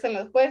 ustedes son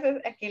los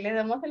jueces. Aquí les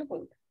damos el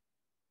punto.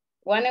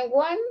 1 and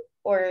 1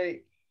 or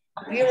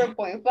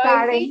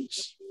 0.5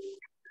 each.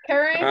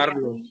 Karen.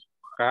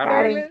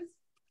 Carlos.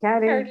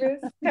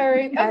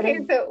 Karen. Okay,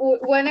 so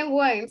 1 and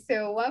 1.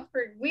 So 1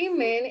 for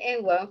women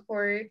and 1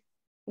 for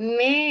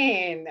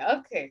men.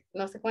 Okay,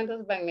 no sé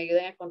cuántos van, me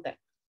ayuden a contar.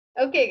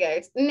 Okay,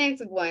 guys,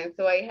 next one.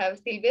 So I have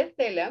Silvia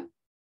Estela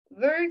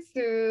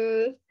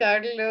versus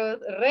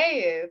Carlos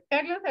Reyes.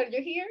 Carlos, are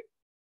you here?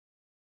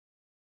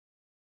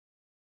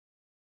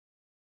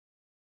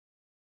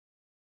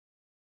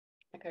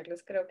 A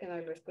Carlos creo que no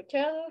lo he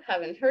escuchado.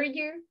 Haven't heard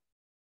you.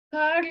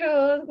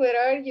 Carlos, where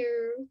are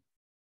you?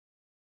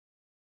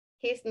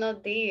 He's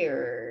not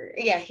there.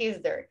 Yeah, he's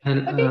there.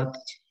 Okay.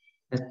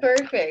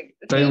 Perfect.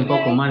 Estoy un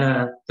poco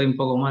mala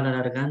la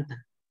garganta.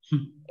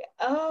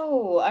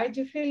 Oh, are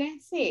you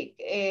feeling sick?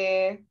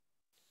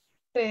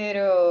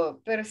 Pero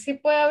sí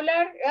puede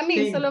hablar. A mí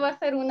Sí. solo va a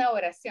ser una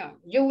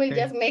oración. You will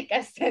just make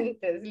a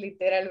sentence,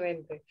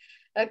 literalmente.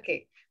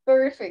 Okay,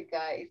 perfect,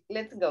 guys.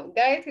 Let's go.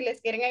 Guys, si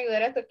les quieren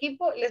ayudar a tu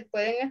equipo, les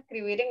pueden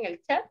escribir en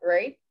el chat,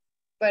 right?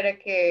 Para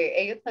que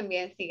ellos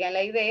también sigan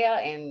la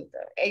idea y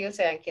ellos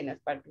sean quienes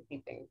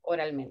participen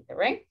oralmente,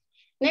 right?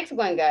 Next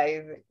one,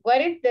 guys. What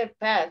is the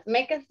past?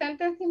 Make a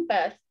sentence in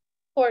past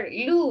for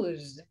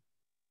lose.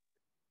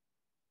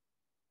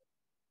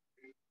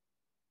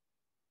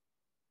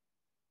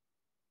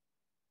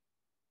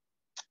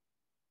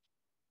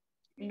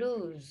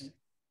 Lose.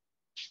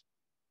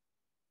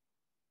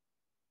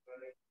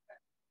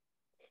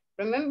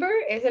 Remember,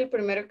 es el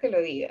primero que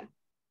lo diga.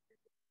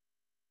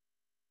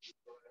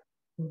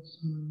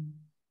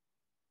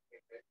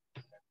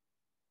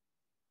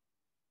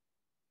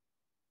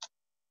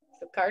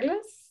 So,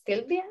 Carlos,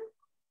 Silvia.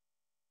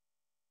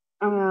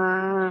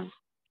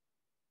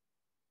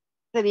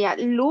 Sería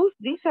luz,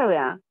 dice,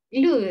 ¿verdad?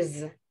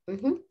 Lose.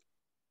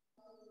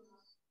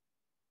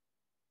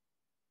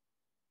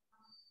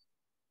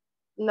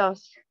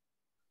 Lost.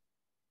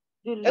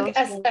 You Okay,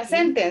 lost a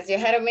sentence. You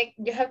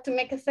have to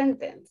make a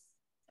sentence.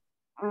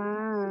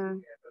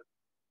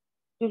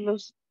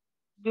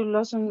 You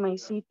lost in my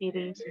city,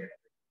 dice.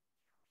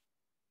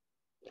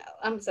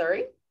 I'm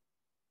sorry.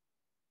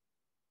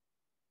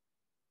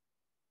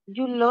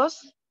 You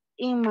lost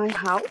in my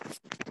house.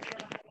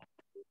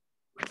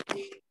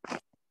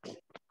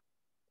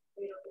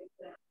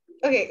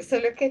 Okay,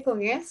 solo que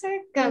con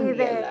ese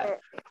cambia.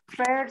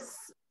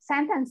 First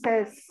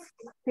sentences,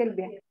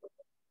 Silvia.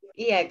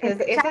 Yeah, because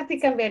esa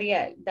sí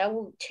cambiaría. That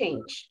will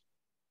change.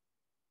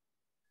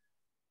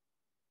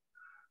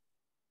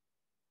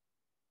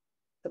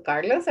 So,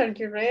 Carlos, are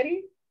you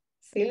ready?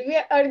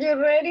 Silvia, are you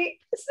ready?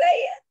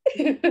 Say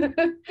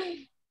it.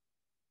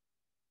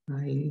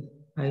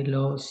 I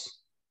lost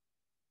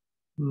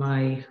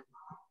my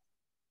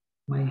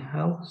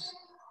house.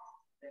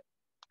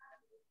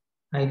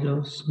 I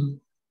lost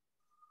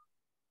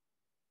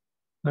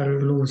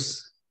or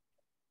lose.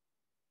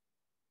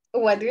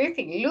 What do you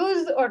think?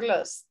 Lose or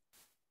lost?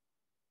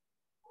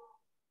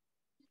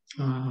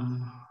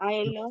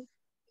 I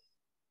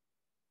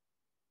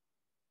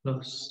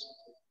Lost.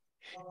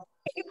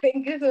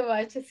 Thank you so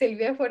much,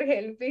 Silvia, for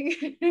helping.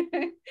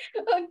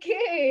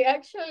 Okay,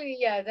 actually,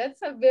 yeah,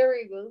 that's a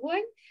very good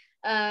one.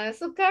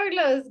 So,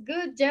 Carlos,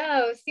 good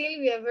job.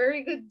 Silvia,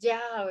 very good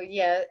job.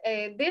 Yeah,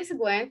 this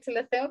one, se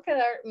las tengo que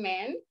dar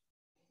men.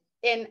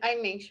 And I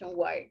mentioned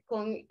why.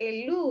 Con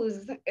el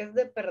lose es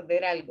de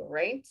perder algo,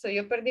 right? So,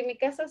 yo perdí mi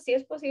casa, si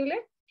es posible.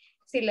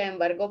 Si la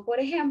embargó, por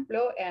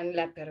ejemplo,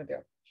 la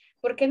perdió.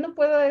 ¿Por qué no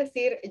puedo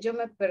decir yo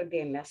me perdí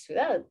en la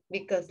ciudad?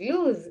 Because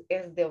lose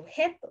es de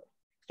objeto.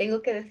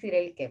 Tengo que decir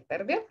el que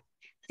perdió.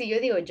 Si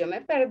yo digo yo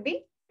me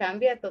perdí,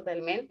 cambia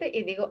totalmente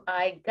y digo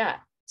I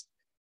got.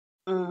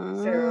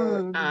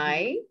 So,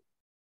 I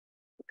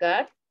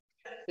got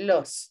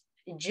lost.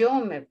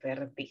 Yo me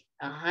perdí.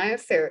 Ajá,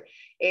 so,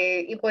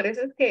 y por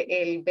eso es que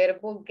el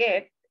verbo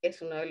get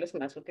es uno de los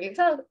más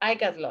utilizados. I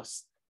got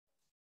lost.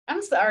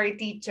 I'm sorry,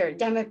 teacher,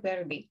 ya me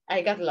perdí.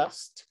 I got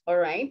lost, all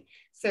right?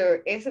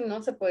 So, eso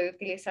no se puede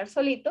utilizar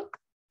solito,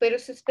 pero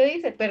si usted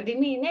dice, perdí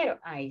mi dinero,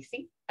 ahí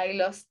sí, I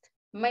lost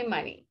my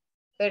money.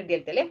 Perdí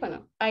el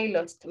teléfono, I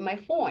lost my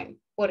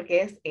phone,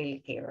 porque es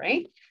el que,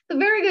 right? So,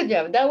 very good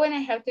job. That one I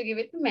have to give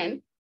it to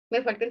men.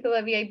 Me faltan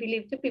todavía, I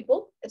believe, 2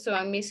 people. So,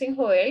 I'm missing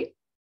Joel.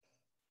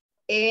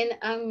 And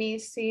I'm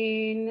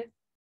missing...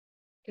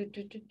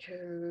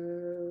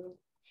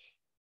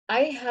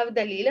 I have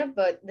Dalila,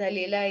 but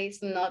Dalila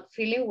is not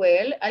feeling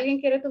well. ¿Alguien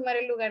quiere tomar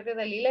el lugar de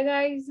Dalila,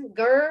 guys?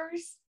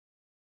 Girls?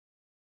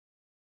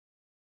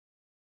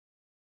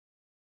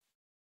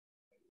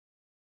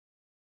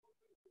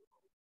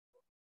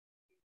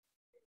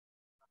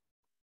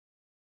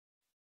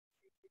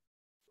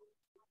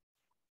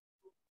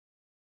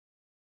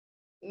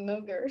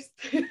 No, girls.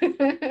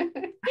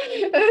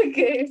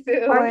 Okay, so...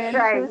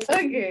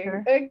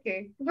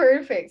 Okay,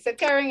 perfect. So,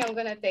 Karen, I'm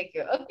going to take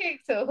you. Okay,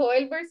 so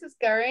Joel versus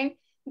Karen.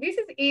 This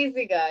is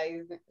easy,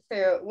 guys.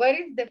 So, what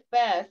is the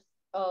past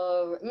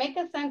of... Make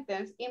a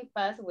sentence in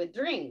past with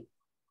drink.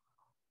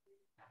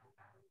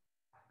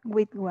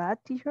 With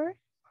what, teacher?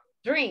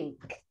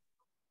 Drink.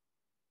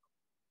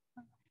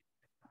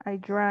 I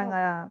drank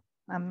a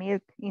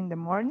milk in the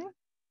morning.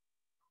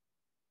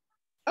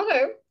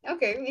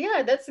 Okay,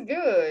 yeah, that's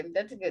good.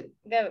 That's good.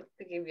 That,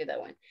 to give you that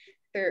one.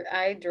 So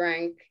I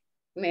drank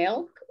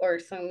milk or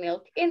some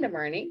milk in the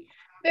morning.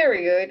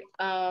 Very good.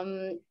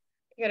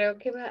 Creo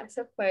que me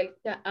hace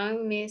falta.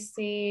 I'm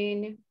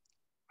missing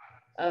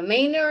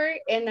Maynard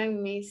and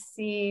I'm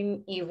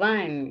missing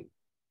Ivan.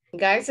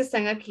 Guys,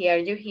 están aquí. Are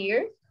you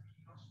here?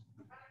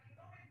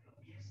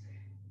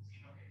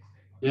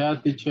 Yeah,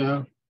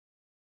 teacher.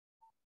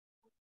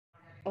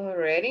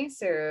 Already,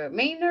 so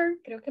Maynard,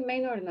 creo que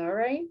Maynard no,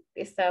 right?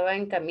 Estaba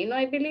en camino,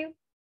 I believe.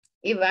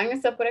 Iván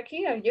está por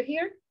aquí, are you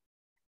here?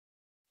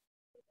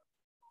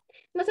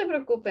 No se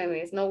preocupen,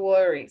 miss, no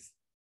worries.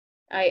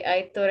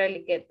 I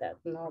totally get that,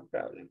 no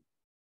problem.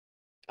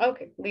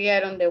 Okay, we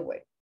are on the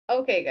way.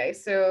 Okay,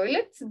 guys, so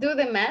let's do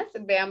the math.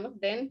 Veamos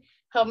then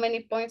how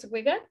many points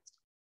we got.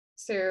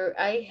 So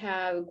I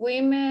have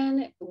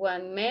women,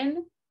 1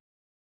 man,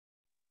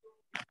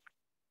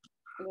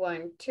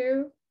 1,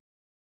 2.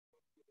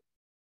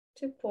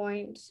 2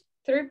 points,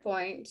 3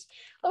 points.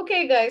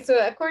 Okay, guys, so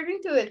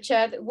according to the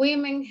chat,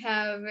 women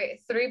have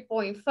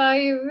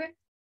 3.5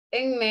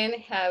 and men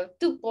have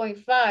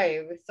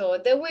 2.5. So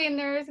the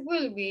winners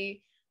will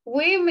be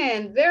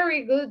women.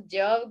 Very good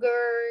job,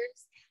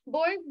 girls.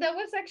 Boys, that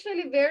was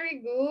actually very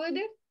good.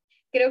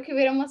 Creo que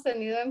hubiéramos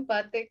tenido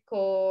empate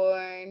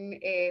con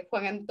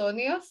Juan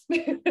Antonio.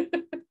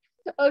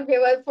 Okay,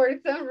 but for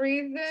some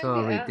reason...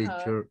 Sorry,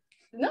 teacher.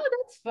 No,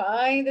 that's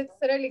fine. That's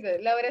really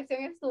good. La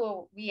oración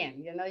estuvo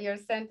bien. You know, your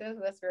sentence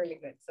was really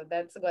good. So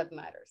that's what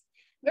matters.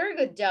 Very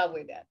good job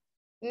with that.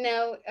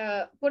 Now,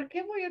 ¿por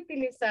qué voy a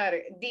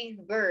utilizar these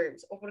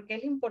verbs? ¿O por qué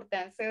es la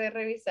importancia de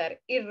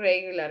revisar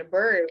irregular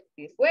verbs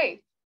this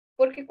way?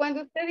 Porque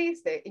cuando usted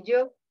dice,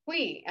 yo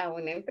fui a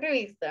una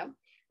entrevista,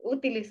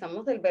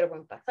 utilizamos el verbo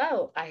en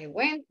pasado. I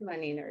went to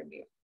an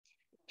interview.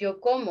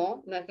 Yo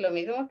como no es lo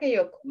mismo que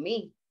yo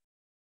comí.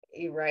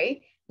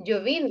 Right?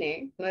 Yo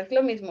vine no es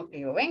lo mismo que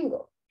yo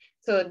vengo.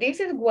 So this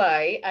is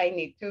why I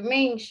need to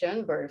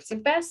mention verbs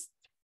in past.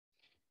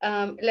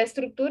 La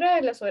estructura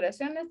de las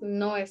oraciones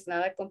no es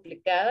nada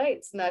complicada.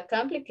 It's not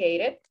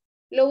complicated.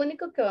 Lo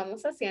único que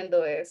vamos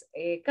haciendo es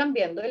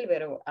cambiando el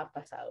verbo a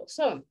pasado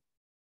son.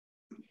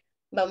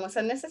 Vamos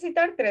a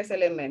necesitar 3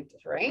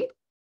 elementos, right?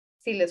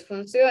 Si les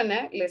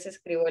funciona, les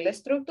escribo la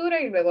estructura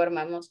y luego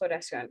armamos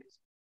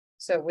oraciones.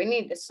 So we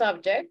need the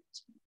subject.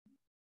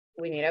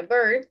 We need a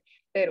verb.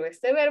 Pero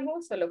este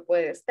verbo solo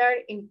puede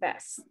estar in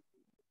past,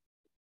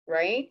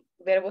 right?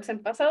 Verbos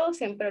en pasado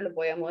siempre los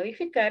voy a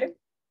modificar.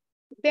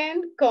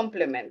 Then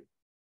complement.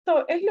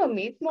 So, es lo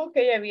mismo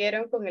que ya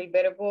vieron con el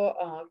verbo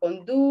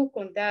con do,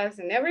 con does,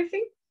 and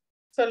everything.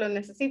 Solo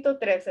necesito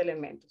 3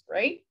 elementos,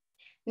 right?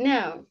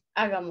 Now,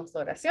 hagamos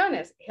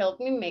oraciones. Help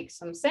me make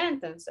some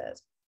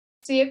sentences.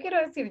 Si yo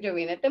quiero decir yo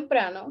vine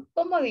temprano,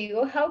 ¿cómo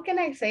digo? How can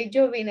I say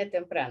yo vine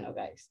temprano,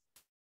 guys?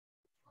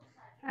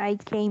 I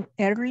came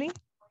early.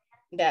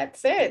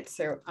 That's it.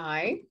 So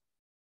okay,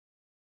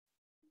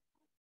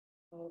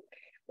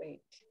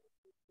 wait.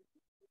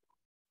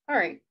 All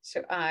right,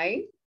 so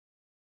I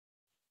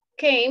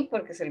came,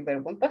 porque es el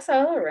verbo en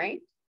pasado,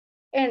 right?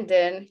 And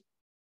then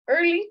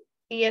early,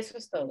 y eso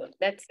es todo.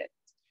 That's it.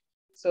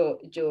 So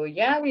yo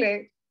ya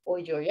hablé o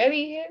yo ya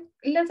dije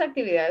las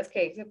actividades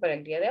que hice para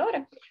el día de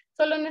ahora.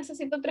 Solo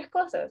necesito 3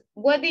 cosas.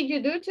 What did you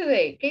do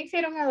today? ¿Qué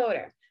hicieron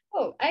ahora?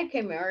 Oh, I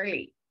came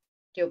early.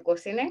 Yo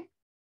cociné.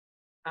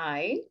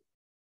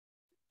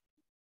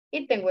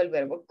 Y tengo el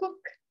verbo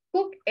cook.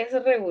 Cook es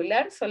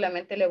regular,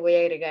 solamente le voy a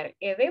agregar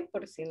ed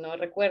por si no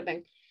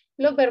recuerdan.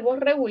 Los verbos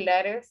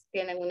regulares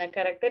tienen una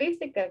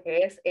característica que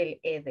es el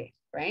ed,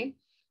 right?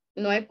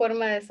 No hay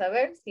forma de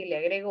saber si le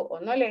agrego o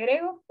no le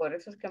agrego, por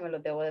eso es que me lo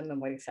debo de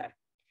memorizar.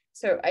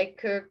 So I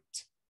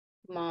cooked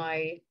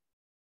my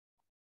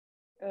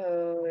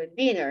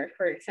dinner,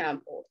 for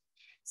example.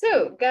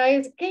 So,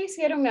 guys, ¿qué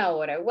hicieron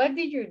ahora? What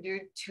did you do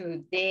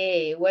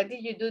today? What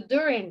did you do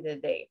during the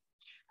day?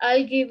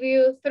 I'll give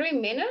you 3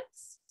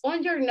 minutes.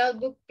 On your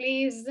notebook,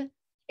 please,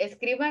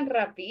 escriban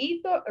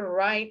rapidito,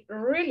 write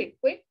really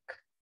quick.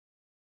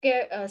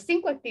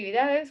 5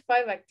 actividades,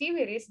 5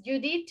 activities you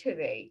did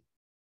today.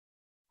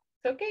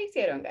 So, ¿qué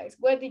hicieron, guys?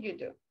 What did you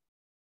do?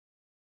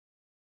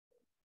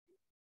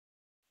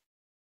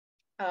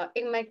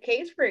 In my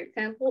case, for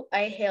example,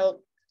 I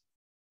helped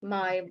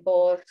my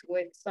boss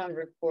with some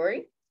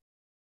report.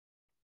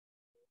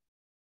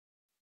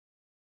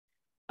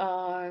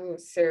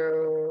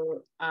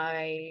 So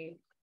I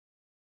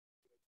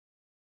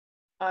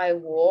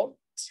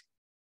walked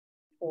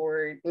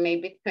for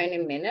maybe 20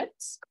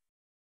 minutes.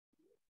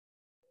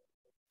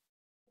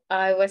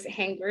 I was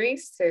hungry,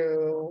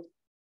 so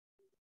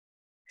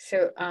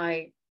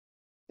I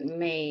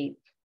made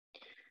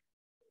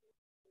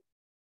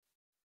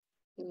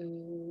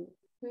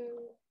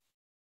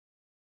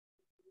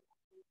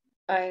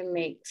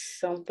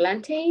some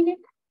plantain.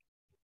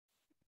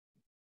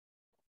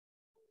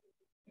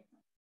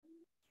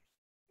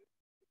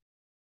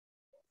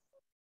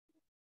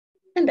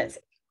 And that's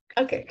it.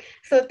 Okay,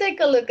 so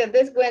take a look at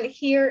this one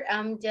here.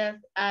 I'm just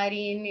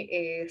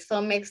adding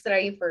some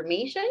extra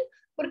information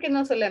porque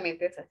no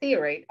solamente es así,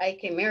 right? I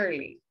came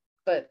early,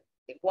 but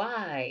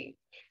why?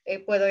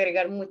 Puedo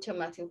agregar mucha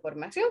más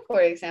información.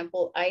 For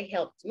example, I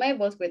helped my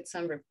boss with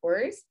some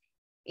reports.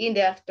 In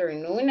the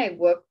afternoon, I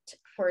worked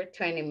for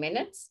 20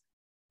 minutes.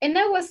 And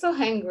I was so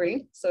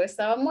hungry, so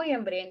estaba muy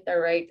hambrienta,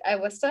 right? I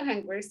was so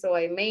hungry, so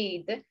I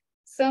made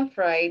some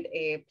fried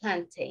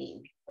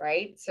plantain,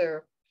 right?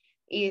 So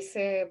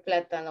hice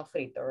plátano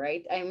frito,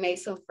 right? I made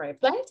some fried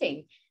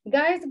plantain.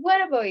 Guys,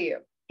 what about you?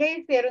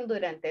 ¿Qué hicieron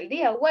durante el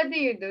día? What do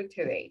you do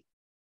today?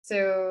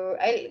 So,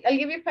 I'll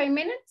give you 5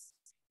 minutes.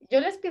 Yo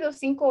les pido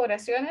 5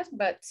 oraciones,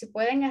 but si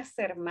pueden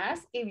hacer más,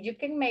 if you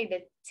can make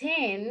it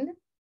 10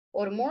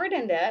 or more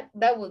than that,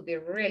 that would be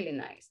really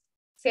nice.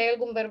 Si hay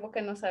algún verbo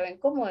que no saben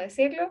cómo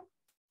decirlo,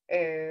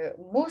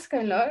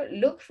 búsquenlo,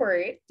 look for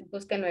it,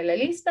 búsquenlo en la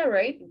lista,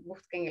 right?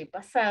 Busquen el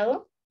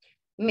pasado,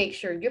 make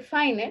sure you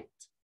find it.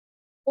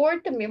 O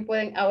también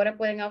ahora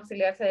pueden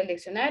auxiliarse del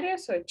diccionario,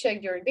 so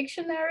check your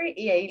dictionary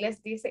y ahí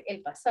les dice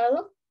el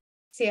pasado,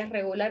 si es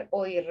regular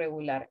o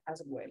irregular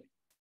as well.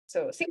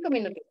 So, 5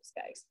 minutitos,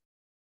 guys.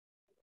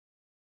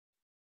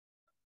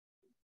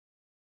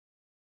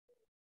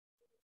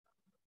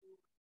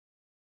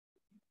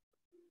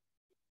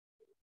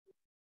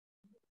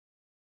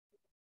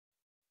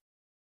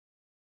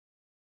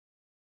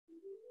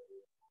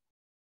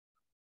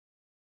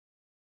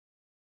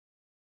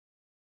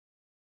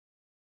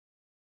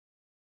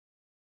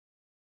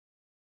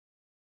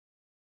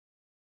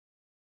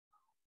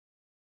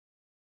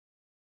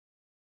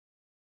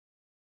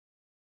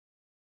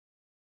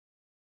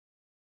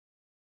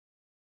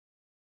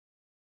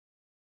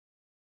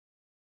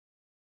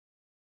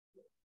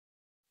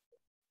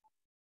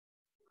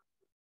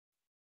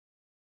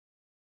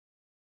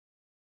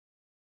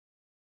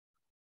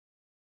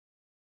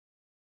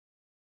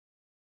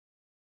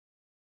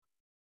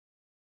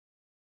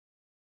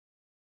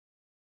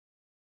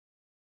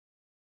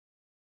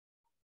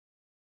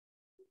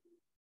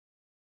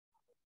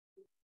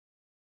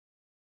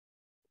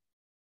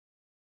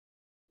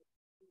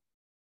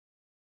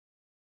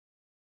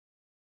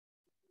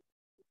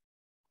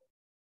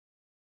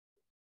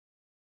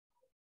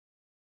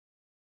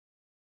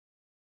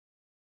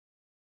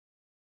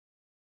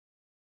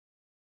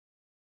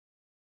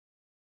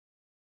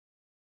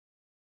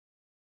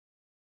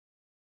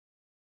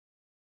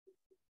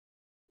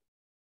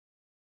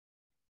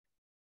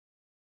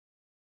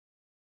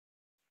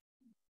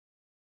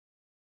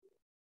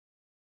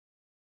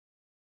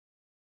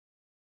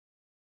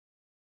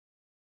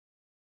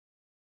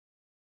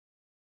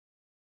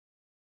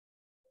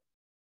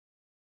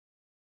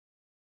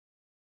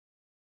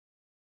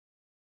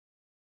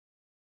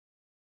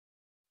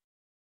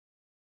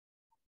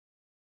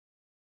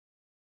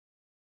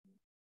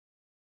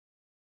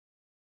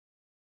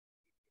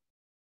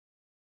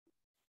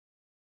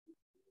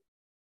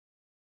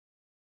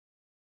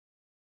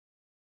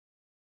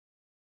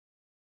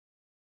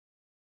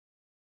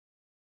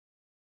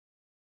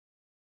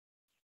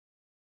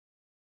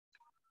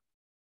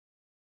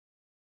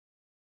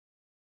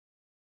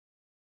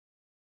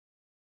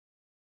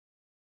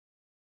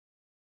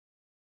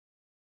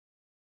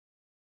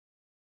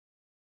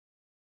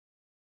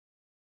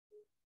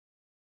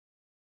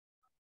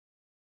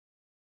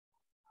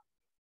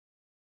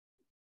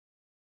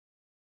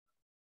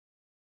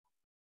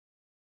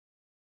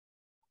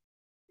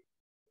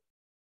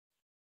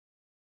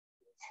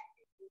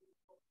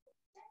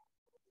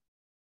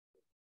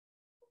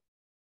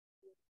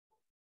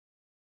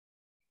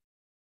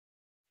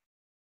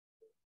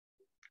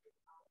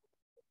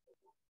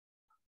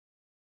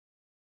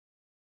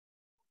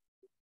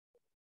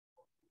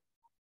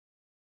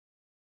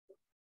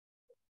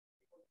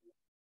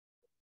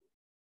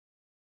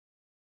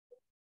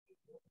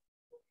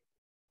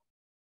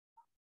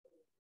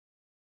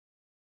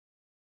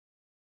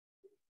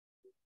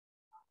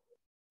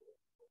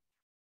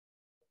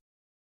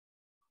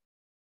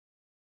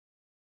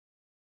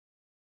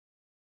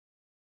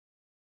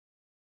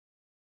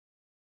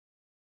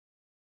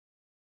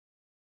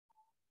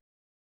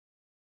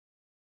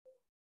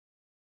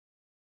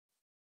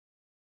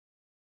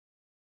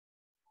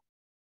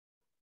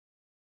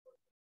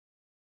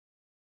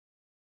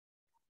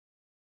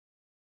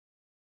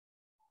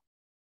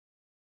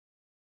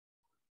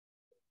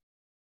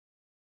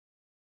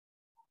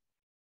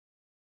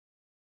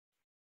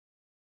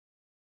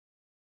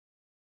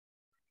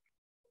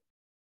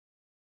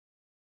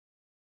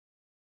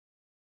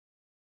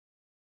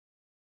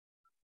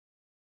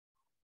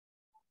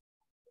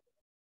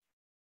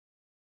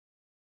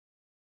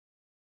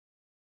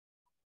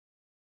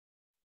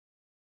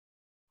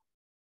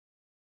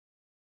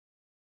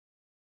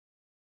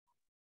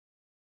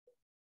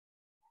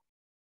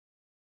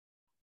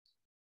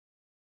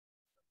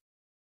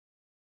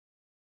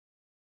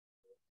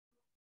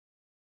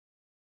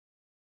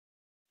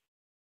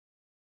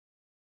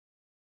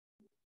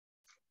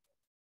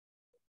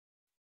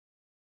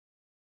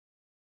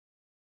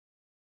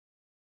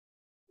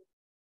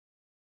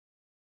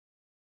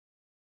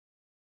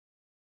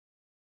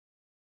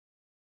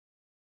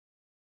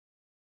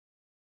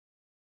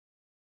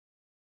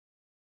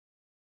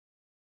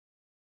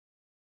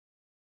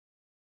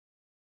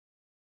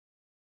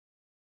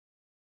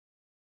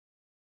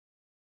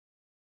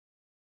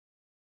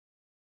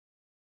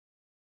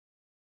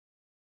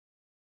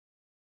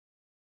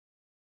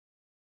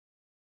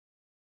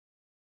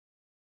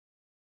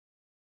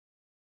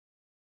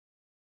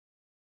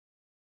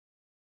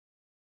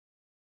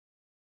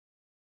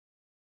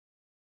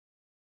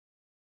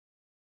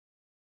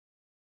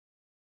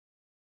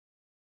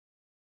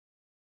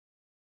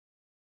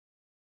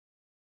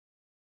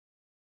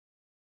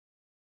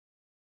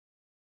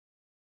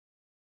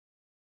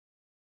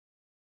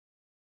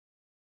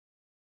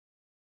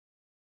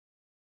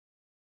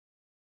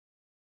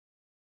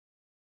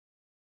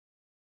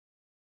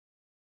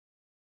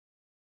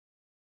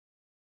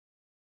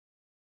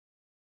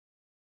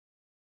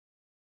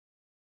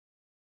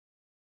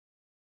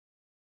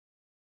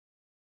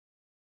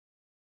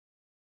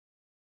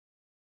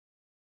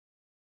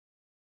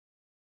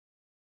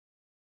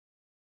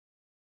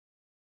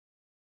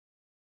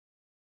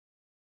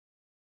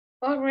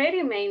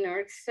 Alrighty,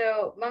 Maynard.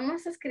 So,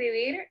 vamos a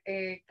escribir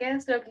qué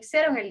es lo que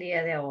hicieron el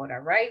día de ahora,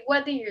 right?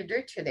 What did you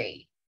do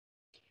today?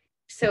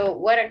 So,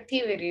 what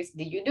activities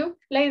did you do?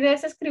 La idea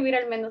es escribir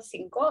al menos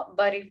 5,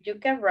 but if you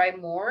can write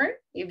more,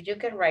 if you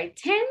can write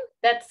 10,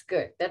 that's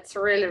good. That's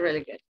really,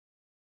 really good.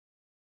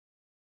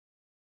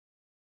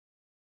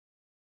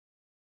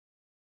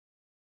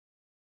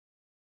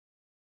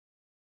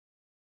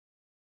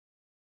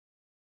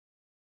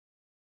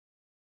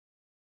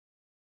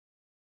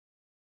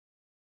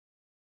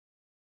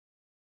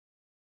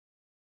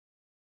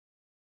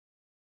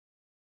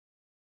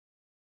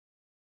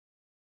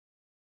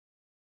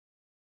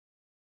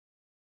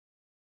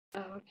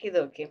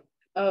 Okidoki.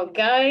 Oh,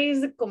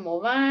 guys, ¿cómo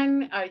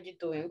van? Are you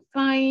doing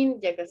fine?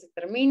 Ya casi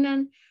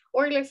terminan.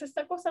 ¿O les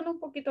está costando un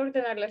poquito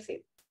ordenar las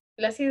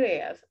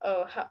ideas?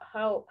 Oh,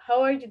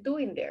 how are you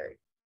doing there?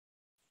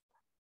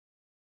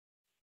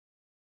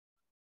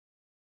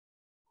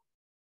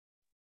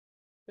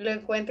 ¿Lo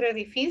encuentra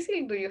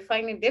difícil? Do you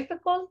find it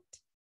difficult?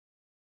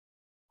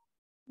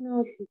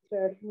 No,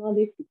 teacher, no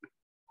difficult.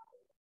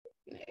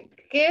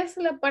 ¿Qué es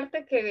la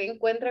parte que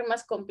encuentran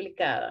más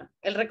complicada?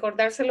 ¿El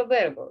recordarse los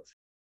verbos?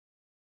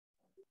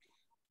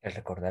 El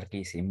recordar que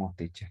hicimos,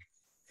 teacher.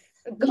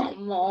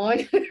 Come on.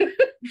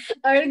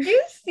 Are you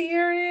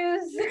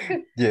serious?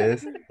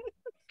 Yes.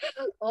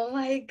 Oh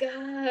my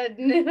God,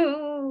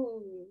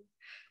 no.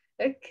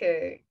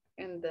 Okay,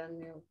 and then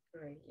new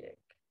project.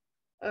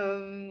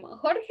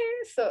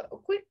 Jorge, so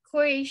quick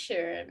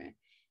question.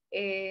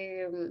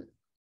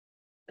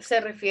 ¿Se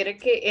refiere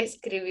que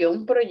escribió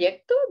un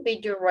proyecto?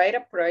 Did you write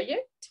a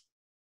project?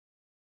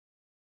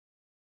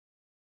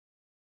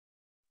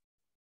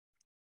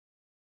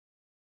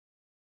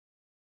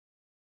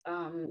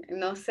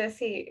 No sé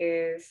si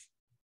es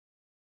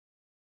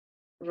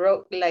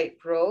wrote.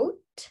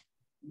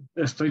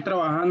 Estoy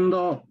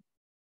trabajando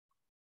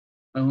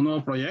en un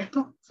nuevo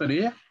proyecto,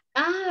 ¿sería?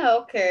 Ah,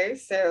 okay.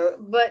 So,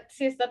 but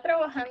si está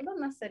trabajando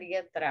no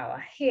sería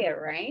trabajé,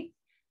 right?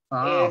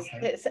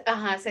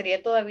 Ajá,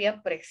 sería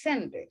todavía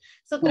presente.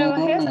 So,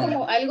 trabajé es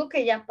como algo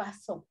que ya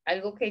pasó,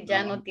 algo que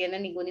ya no tiene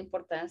ninguna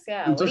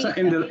importancia Entonces,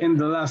 ahorita. in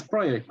the last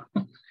project.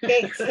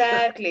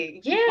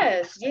 Exactly.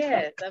 Yes,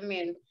 yes. I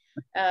mean,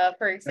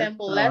 for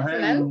example, last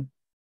month.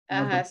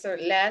 So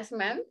last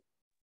month,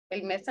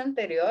 el mes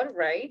anterior,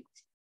 right?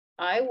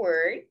 I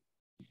worked.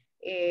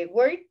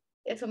 Work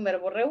es un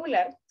verbo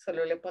regular,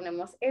 solo le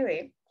ponemos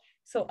ed.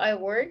 So I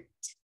worked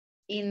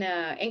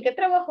 ¿en qué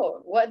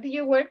trabajó? What did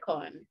you work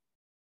on?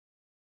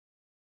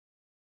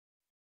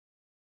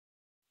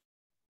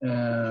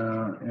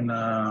 En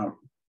a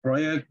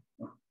project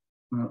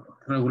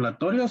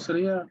regulatorio,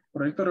 sería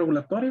proyecto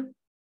regulatorio.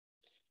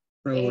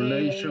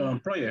 Regulation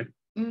project.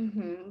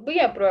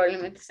 Yeah,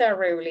 probablemente sea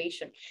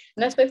regulation.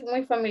 No estoy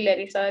muy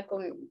familiarizada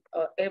con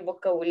el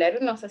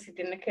vocabulario, no sé si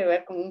tiene que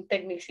ver con un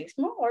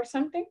tecnicismo or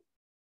something.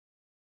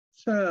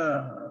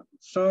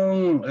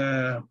 Son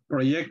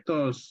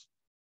proyectos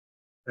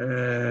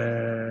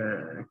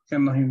que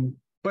nos,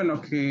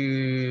 bueno,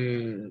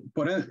 que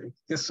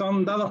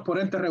son dados por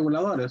entes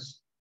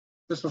reguladores.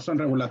 Esos son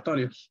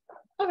regulatorios.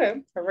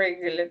 Okay,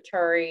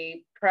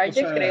 regulatory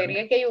project.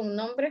 Creería que hay un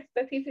nombre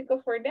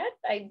específico for that,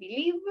 I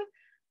believe.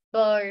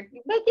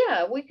 But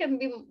yeah, we can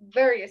be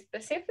very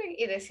specific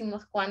y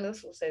decimos cuándo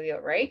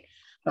sucedió, right?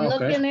 No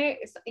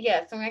tiene,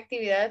 son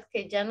actividades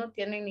que ya no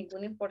tienen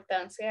ninguna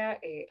importancia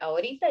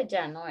ahorita,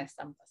 ya no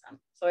están pasando.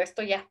 So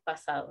esto ya es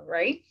pasado,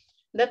 right?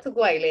 That's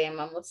why le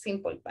llamamos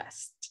simple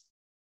past.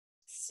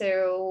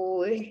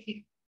 So,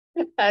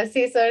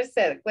 así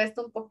said,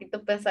 cuesta un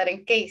poquito pensar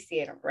en qué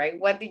hicieron, right?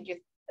 What did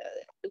you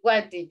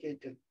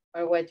do?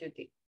 Or what you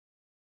did?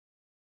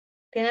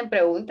 ¿Tienen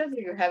preguntas?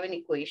 Do you have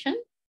any question?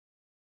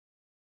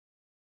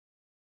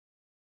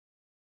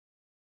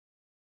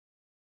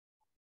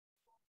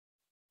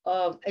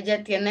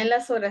 ¿Ya tienen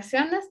las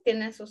oraciones?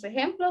 ¿Tienen sus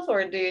ejemplos?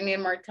 Or do you need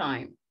more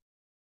time?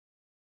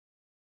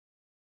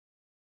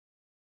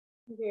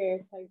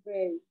 Yes, I'm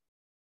ready.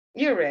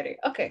 You're ready.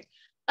 Okay.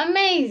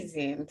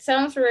 Amazing.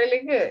 Sounds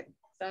really good.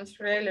 Sounds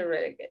really,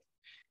 really good.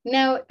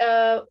 Now,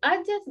 I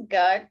just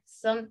got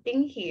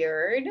something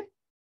here.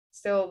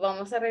 So,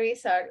 vamos a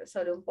revisar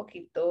sobre un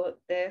poquito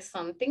de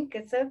something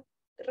que se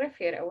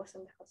refiere. I was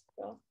in the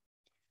hospital.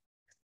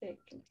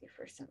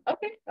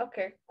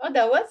 Okay. Oh,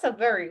 that was a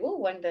very good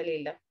one,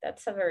 Dalila.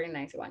 That's a very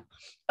nice one.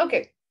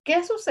 Okay,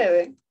 ¿qué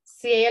sucede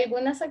si hay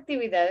algunas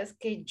actividades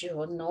que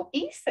yo no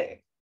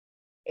hice?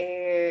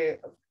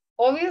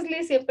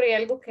 Obviously, siempre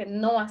hay algo que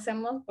no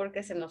hacemos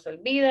porque se nos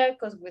olvida,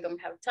 because we don't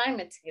have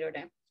time,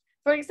 etc.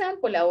 For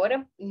example,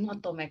 ahora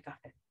no tomé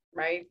café,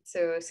 right?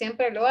 So,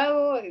 siempre lo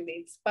hago,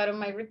 it's part of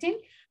my routine,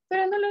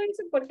 pero no lo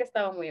hice porque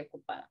estaba muy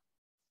ocupada.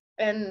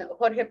 And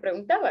Jorge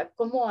preguntaba,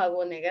 ¿cómo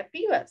hago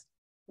negativas?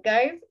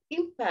 Guys,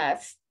 in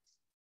past,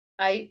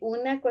 hay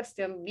una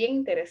cuestión bien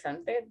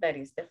interesante that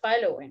is the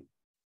following.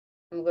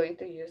 I'm going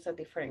to use a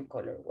different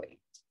color way.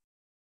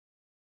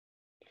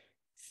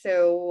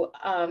 So,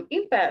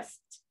 in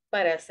past,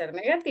 para hacer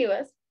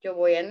negativas, yo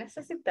voy a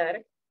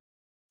necesitar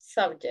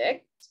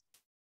subject,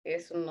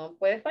 eso no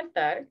puede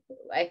faltar.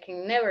 I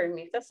can never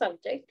miss a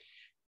subject.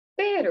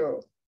 Pero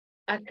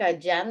acá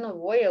ya no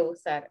voy a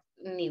usar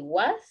ni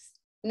was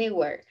ni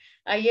were.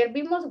 Ayer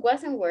vimos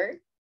was and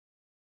were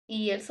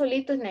y el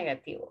solito es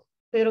negativo,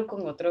 pero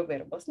con otros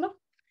verbos no.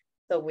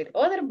 So with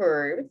other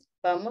verbs,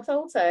 vamos a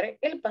usar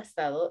el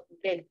pasado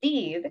de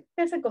did,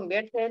 que se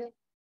convierte en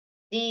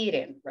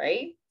didn't,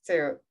 right?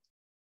 So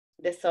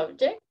the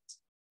subject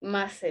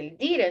más el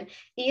didn't.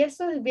 Y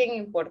eso es bien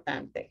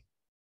importante.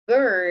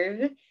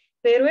 Verb,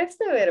 pero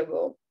este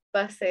verbo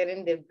va a ser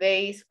en the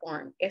base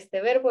form.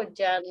 Este verbo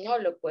ya no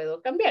lo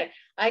puedo cambiar.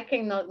 I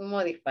cannot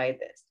modify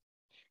this.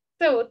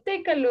 So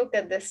take a look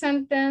at the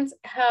sentence.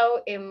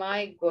 How am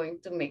I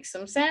going to make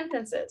some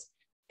sentences?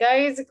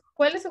 Guys,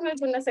 ¿cuáles son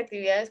algunas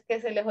actividades que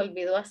se les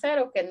olvidó hacer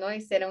o que no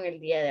hicieron el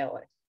día de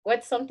ahora?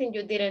 What's something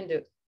you didn't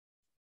do?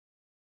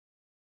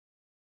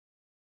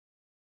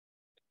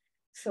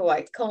 So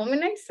I come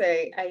and I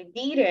say, I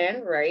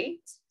didn't,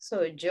 right?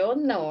 So yo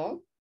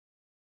no.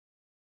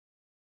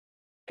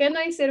 ¿Qué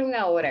no hicieron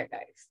ahora,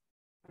 guys?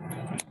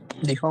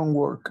 The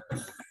homework.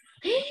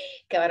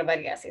 Qué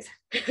barbaridad es esa.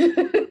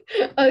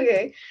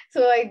 Okay,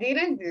 so I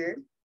didn't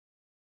do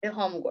the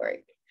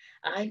homework.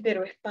 Ay,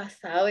 pero es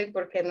pasado y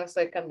 ¿por qué no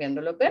estoy cambiando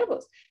los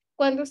verbos?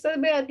 Cuando usted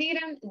vea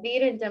didn't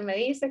ya me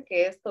dice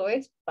que esto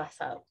es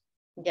pasado.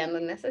 Ya no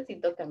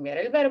necesito cambiar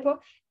el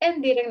verbo.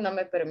 And didn't no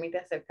me permite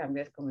hacer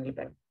cambios con el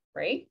verbo,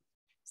 right?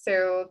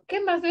 So,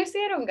 ¿qué más no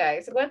hicieron,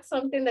 guys? What's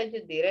something that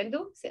you didn't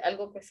do?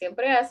 Algo que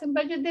siempre hacen,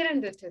 but you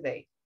didn't do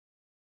today.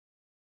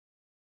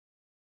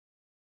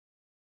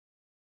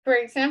 For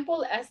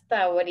example,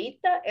 hasta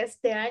ahorita,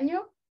 este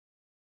año,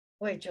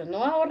 pues yo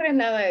no ahorré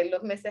nada de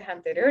los meses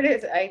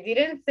anteriores. I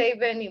didn't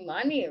save any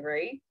money,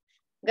 right?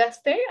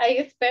 Gasté,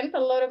 I spent a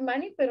lot of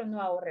money, pero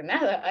no ahorré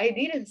nada. I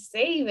didn't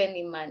save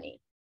any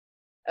money.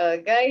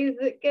 Guys,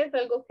 ¿qué es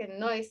algo que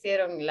no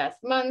hicieron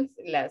last month,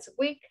 last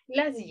week,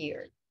 last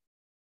year?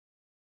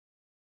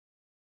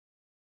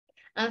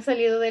 ¿Han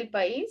salido del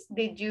país?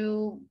 Did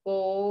you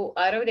go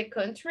out of the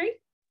country?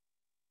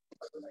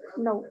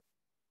 No.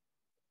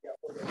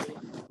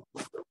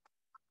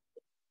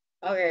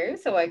 Okay,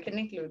 so I can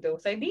include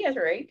those ideas,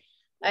 right?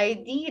 I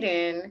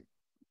didn't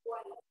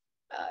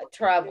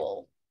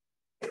travel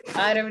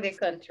out of the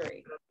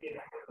country.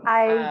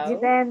 I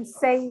didn't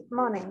save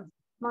money.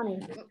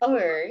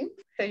 Okay,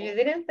 so you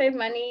didn't save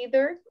money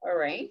either, all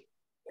right?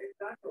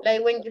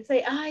 Like when you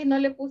say, ay, no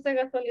le puse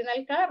gasolina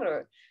al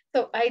carro.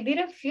 So I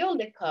didn't fuel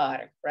the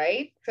car,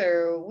 right?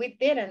 So we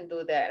didn't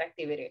do that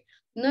activity.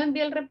 No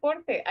envié el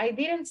reporte. I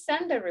didn't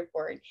send the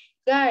report.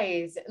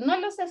 Guys, no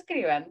los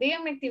escriban.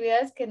 Díganme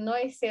actividades que no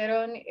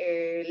hicieron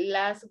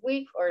last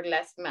week or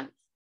last month.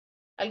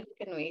 Algo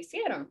que no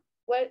hicieron.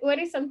 What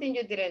is something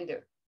you didn't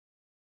do?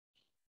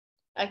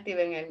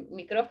 Activen el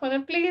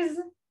micrófono, please.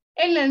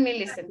 And let me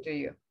listen to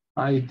you.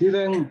 I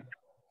didn't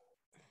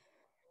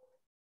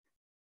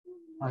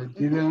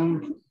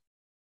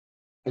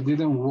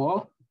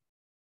walk.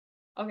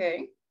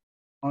 Okay.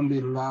 On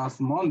the last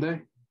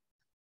Monday.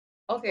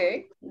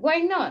 Okay. Why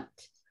not?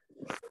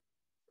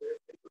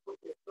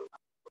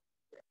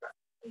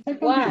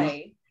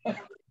 Why?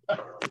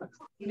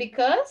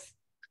 Because?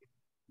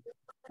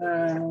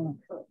 I'm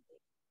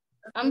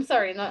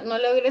sorry, no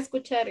logré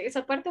escuchar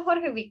esa parte,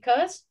 Jorge.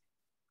 Because?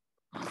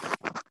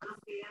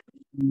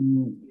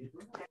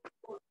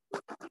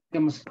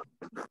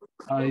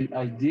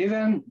 I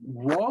didn't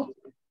walk.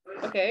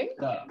 Okay.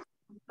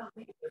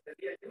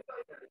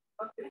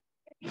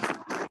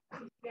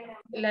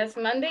 Last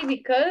Monday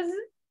because?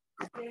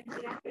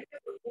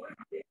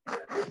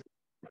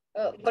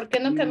 ¿Por qué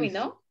no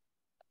caminó?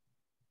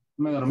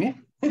 Me dormí.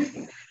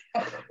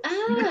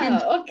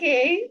 Ah, ok.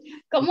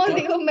 ¿Cómo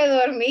digo me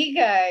dormí,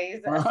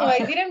 guys? So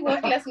I didn't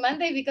work last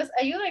Monday because,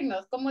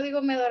 ayúdennos, ¿cómo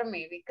digo me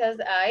dormí?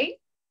 Because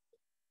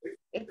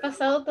es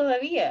pasado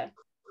todavía.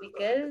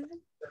 Because,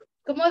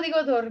 ¿cómo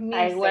digo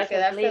dormirse?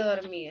 Quedarse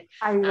dormir.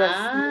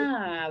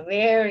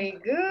 Very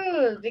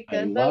good.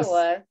 Because I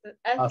was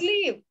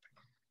asleep.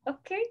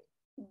 Okay,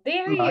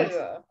 there you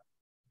go.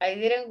 I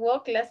didn't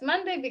walk last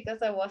Monday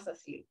because I was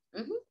asleep.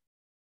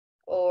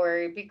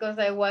 Or because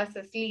I was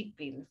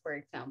sleeping, for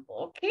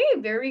example. Okay,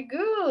 very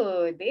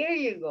good. There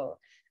you go.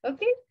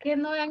 Okay, ¿qué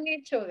no han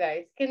hecho,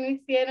 guys? ¿Qué no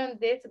hicieron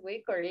this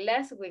week or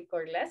last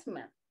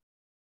month?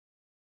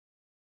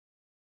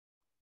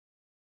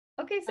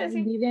 Okay,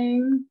 Ceci.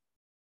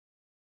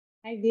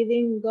 I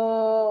didn't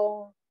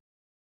go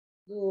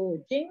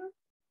to gym.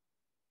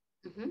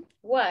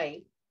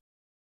 Why?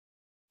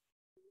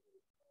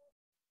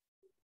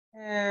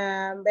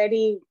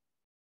 Very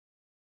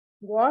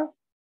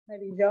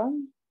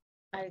young.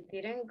 I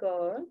didn't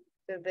go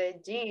to the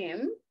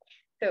gym.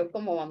 So,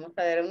 como vamos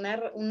a dar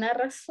una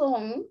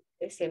razón,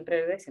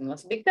 siempre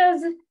decimos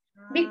because.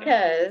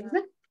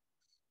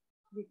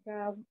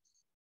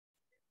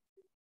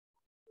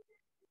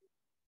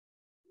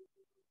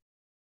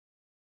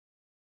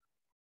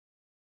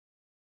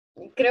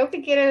 Creo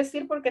que quiere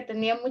decir porque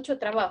tenía mucho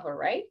trabajo,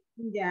 right?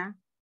 Yeah.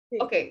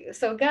 Ok,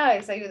 so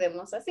guys,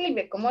 ayudemos a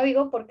Silvia. Como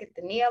digo, porque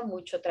tenía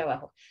mucho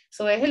trabajo.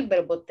 So es el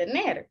verbo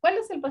tener. ¿Cuál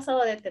es el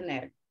pasado de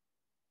tener?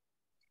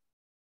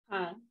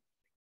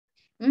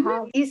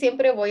 Y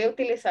siempre voy a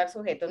utilizar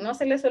sujeto. No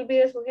se les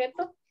olvide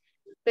sujeto,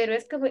 pero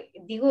es que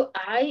digo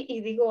I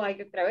y digo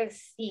I otra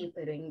vez. Sí,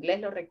 pero en inglés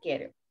lo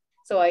requiere.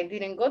 So I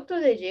didn't go to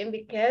the gym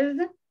because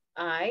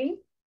I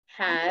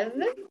had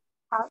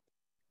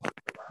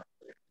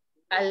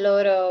a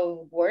lot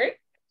of work,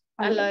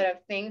 a lot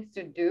of things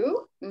to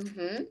do,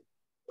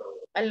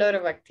 a lot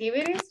of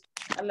activities,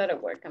 a lot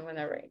of work. I'm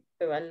gonna write.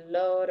 So a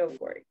lot of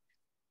work.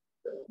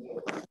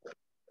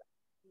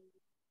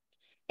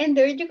 And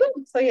there you go.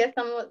 So ya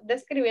estamos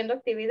describiendo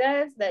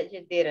actividades that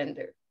you didn't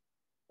do.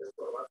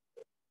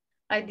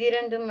 I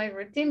didn't do my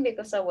routine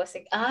because I was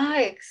sick.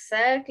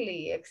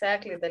 Exactly,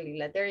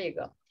 Dalila. There you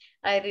go.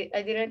 I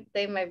didn't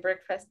take my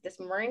breakfast this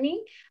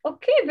morning.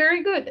 Okay,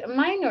 very good.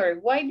 Minor,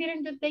 why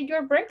didn't you take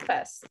your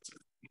breakfast?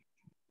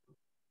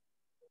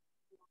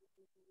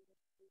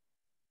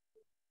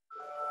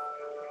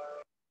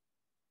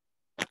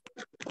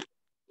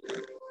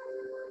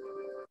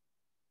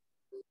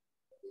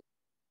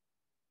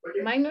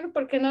 Minor,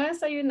 ¿por qué no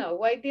desayunó?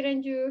 Why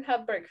didn't you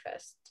have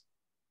breakfast?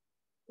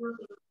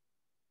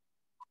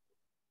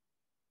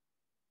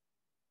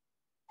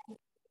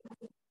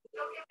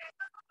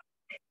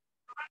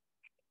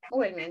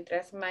 Well,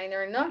 mientras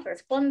Minor nos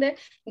responde,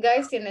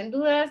 guys, ¿tienen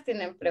dudas?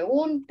 ¿Tienen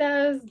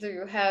preguntas? Do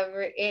you have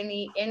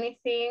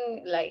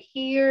anything like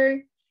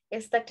here?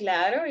 ¿Está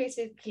claro? Is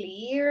it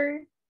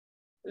clear?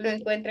 ¿Lo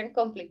encuentran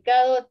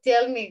complicado?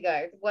 Tell me,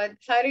 guys,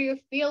 how do you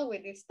feel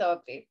with this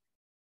topic?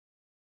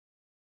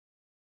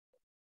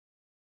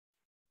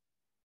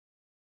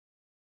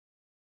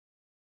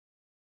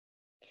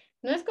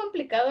 No es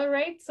complicado,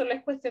 right? Solo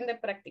es cuestión de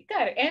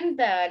practicar. And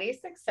that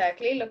is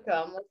exactly lo que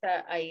vamos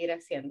a ir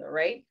haciendo,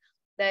 right?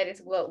 That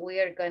is what we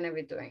are going to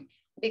be doing.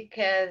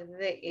 Because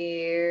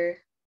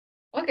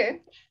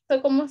okay.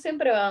 So como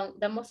siempre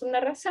damos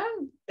una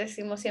razón.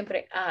 Decimos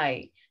siempre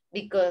I.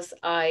 Because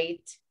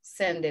I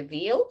send the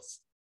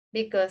bills.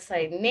 Because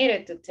I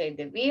needed to take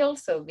the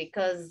bills. So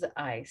because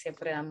I.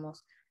 Siempre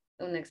damos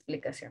una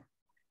explicación.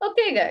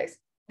 Okay, guys.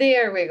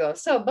 There we go.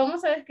 So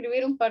vamos a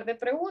describir un par de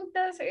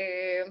preguntas.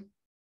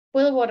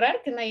 ¿Puedo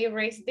borrar? Can I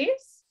erase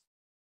this?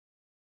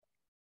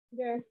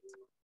 Yes.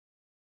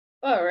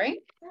 All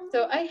right.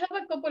 So I have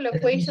a couple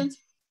of questions.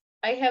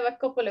 I have a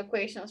couple of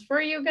questions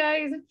for you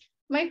guys.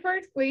 My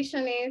first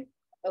question is,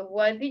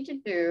 what did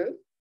you do?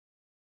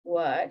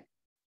 What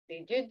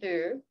did you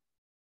do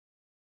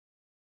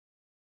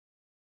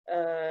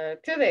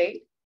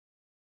today?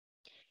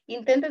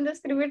 Intenten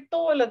describir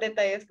todos los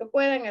detalles que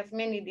puedan, as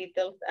many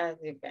details as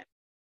you can.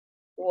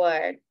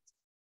 What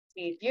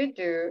did you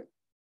do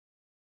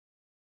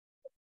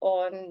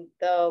on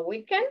the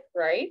weekend,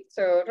 right?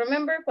 So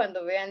remember,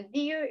 cuando vean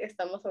did,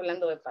 estamos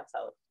hablando de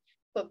pasado.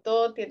 So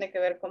todo tiene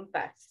que ver con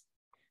past.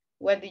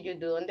 What did you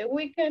do on the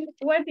weekend?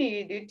 What did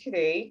you do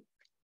today?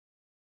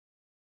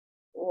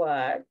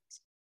 What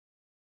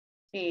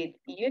did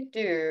you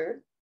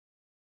do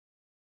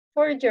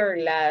for your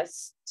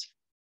last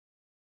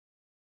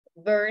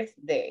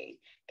birthday?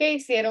 ¿Qué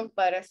hicieron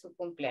para su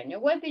cumpleaños?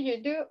 What did you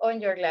do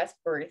on your last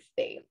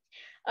birthday?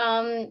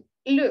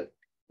 Look,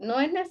 no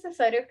es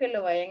necesario que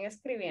lo vayan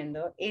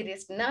escribiendo. It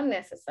is not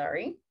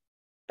necessary,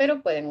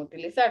 pero pueden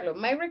utilizarlo.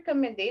 My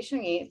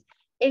recommendation is,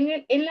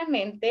 en la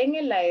mente, en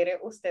el aire,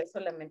 usted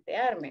solamente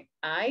arme.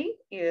 I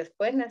y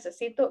después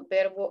necesito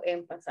verbo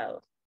en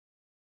pasado.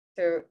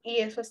 So, y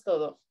eso es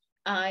todo.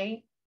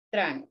 I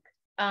drank.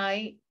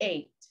 I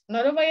ate.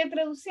 No lo vaya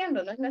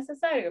traduciendo, no es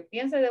necesario.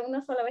 Piense de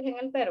una sola vez en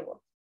el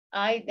verbo.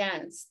 I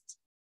danced.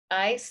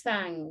 I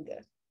sang.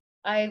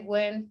 I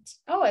went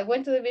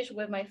to the beach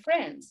with my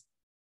friends.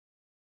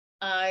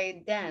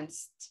 I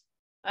danced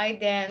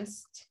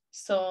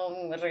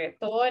some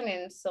reggaeton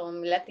and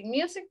some Latin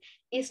music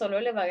y solo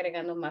le va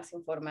agregando más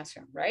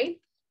información,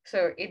 right?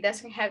 So it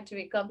doesn't have to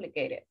be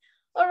complicated.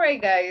 All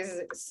right,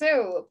 guys.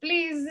 So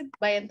please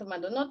vayan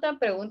tomando nota,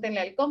 pregúntenle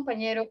al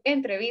compañero,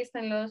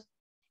 entrevístenlos,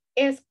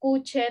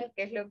 escuchen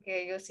qué es lo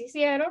que ellos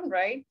hicieron,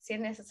 right? Si es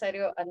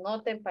necesario,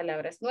 anoten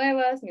palabras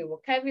nuevas, new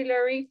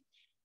vocabulary.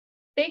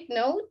 Take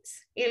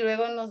notes y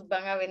luego nos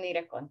van a venir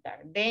a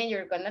contar. Then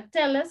you're gonna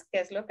tell us qué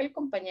es lo que el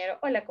compañero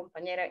o la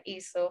compañera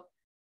hizo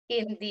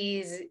in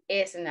these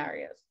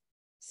scenarios.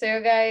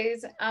 So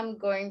guys, I'm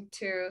going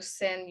to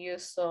send you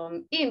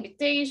some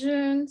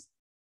invitations.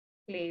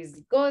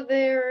 Please go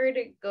there,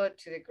 go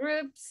to the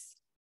groups.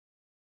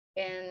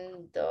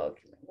 And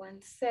give me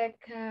 1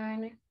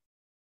 second.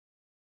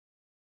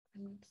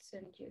 I'm gonna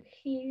send you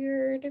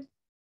here. It's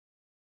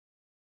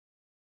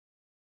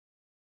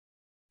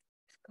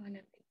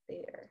gonna be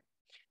there.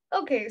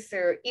 Okay,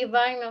 so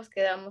Iván, nos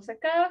quedamos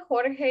acá.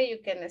 Jorge, you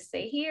can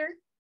stay here.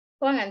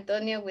 Juan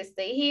Antonio, we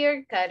stay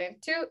here. Karen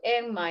too,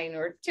 and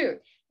Minor too.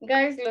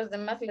 Guys, los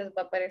demás les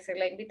va a aparecer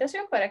la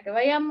invitación para que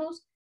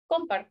vayamos,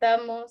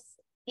 compartamos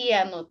y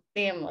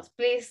anotemos.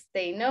 Please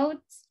take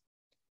notes.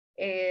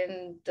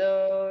 And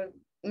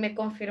me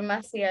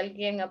confirma si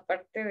alguien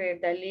aparte de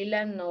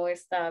Dalila no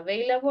está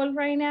available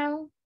right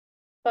now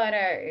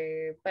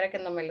para que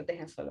no me lo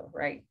dejen solo,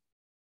 right?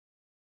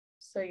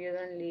 So you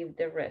don't leave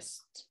the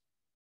rest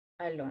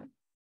alone.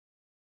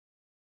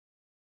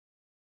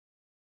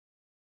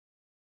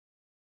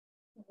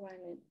 One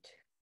and two.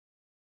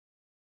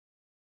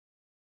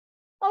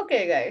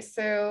 Okay, guys,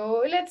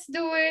 so let's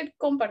do it.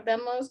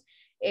 Compartamos.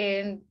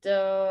 And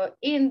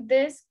in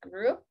this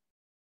group,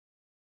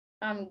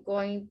 I'm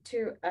going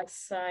to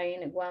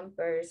assign one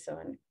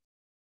person.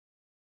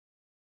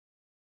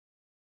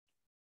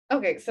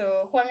 Okay,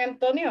 so Juan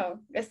Antonio,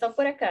 ¿está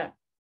por acá?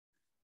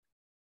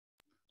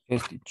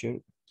 Yes,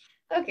 teacher.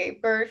 Okay,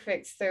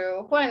 perfect.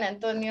 So Juan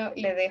Antonio,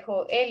 le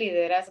dejo el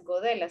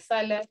liderazgo de la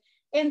sala.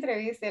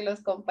 Entreviste a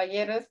los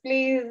compañeros,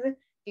 please.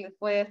 Si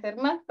puede hacer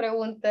más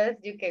preguntas,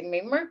 you can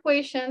make more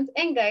questions.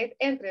 And guys,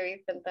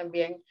 entrevisten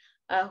también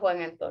a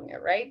Juan Antonio,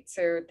 right?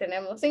 So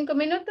tenemos 5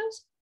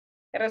 minutos.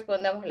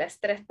 Respondamos las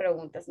 3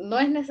 preguntas. No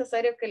es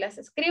necesario que las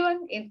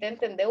escriban.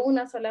 Intenten de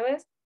una sola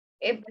vez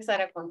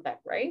empezar a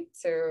contar, right?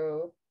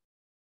 So,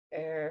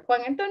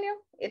 Juan Antonio,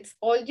 it's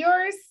all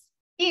yours.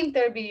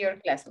 Interview your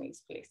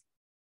classmates, please.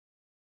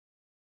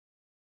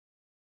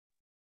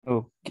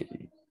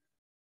 Okay.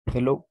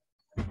 Hello.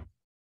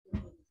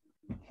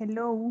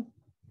 Hello.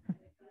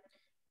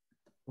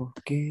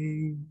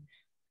 Okay.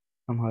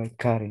 Vamos a ver,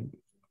 Karen.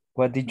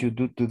 What did you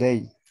do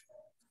today?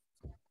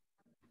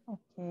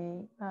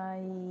 Okay,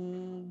 I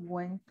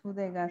went to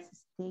the gas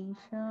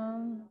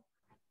station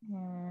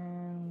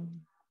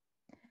and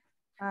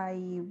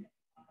I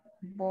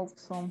bought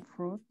some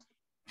fruit.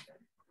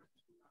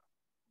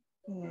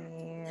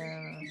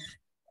 And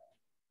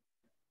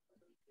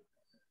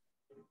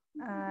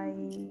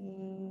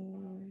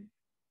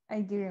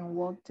I didn't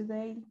work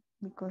today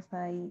because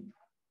I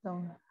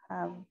don't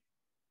have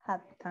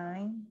had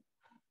time.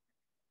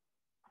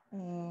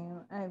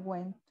 And I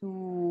went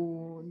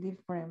to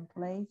different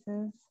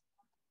places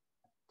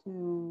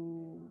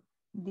to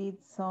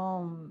did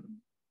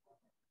some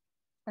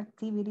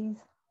activities.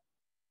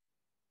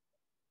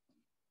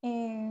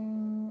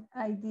 And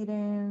I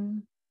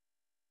didn't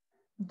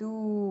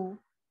do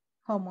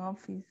home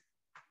office.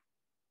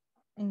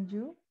 And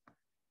you?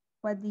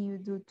 What do you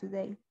do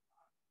today?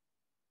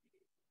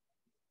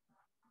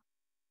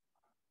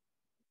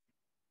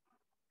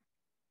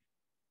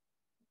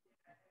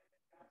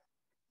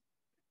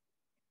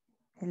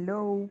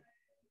 Hello.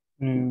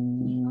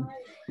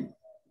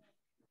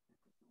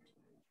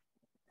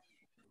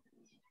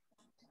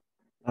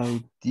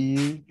 I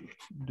did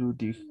do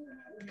the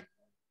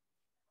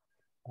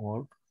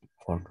work.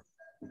 Okay.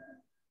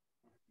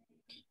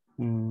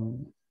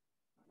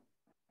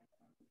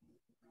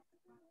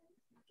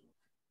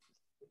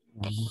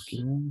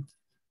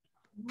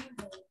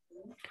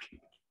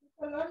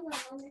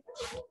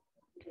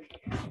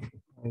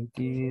 I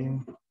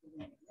did.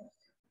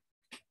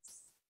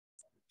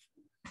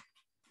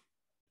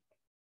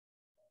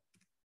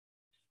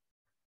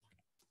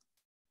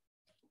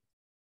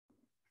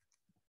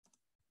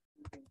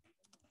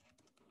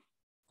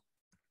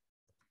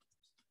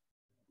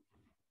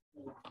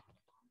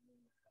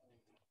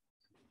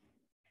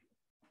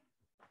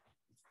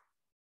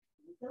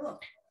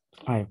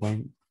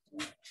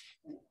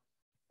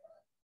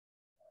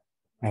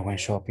 I went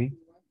shopping.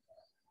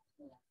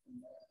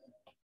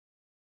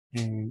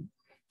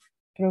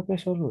 Creo que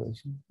solo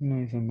eso,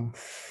 no hice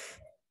más.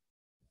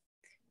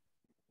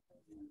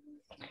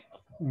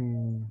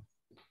 And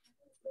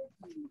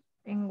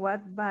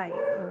what buy?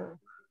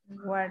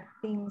 What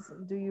things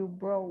do you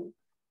brought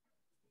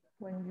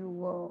when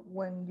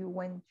you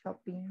went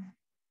shopping?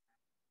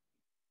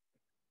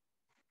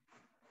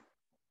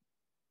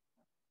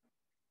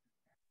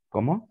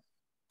 ¿Cómo?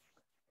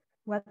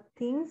 What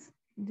things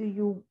do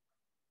you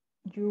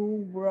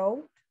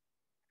brought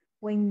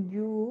when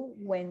you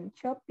went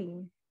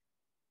shopping?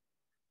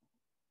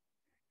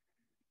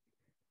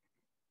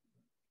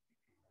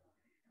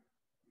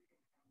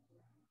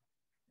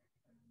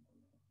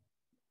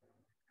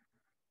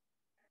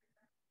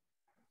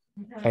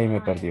 Ahí me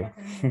perdió.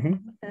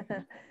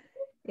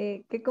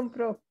 ¿Qué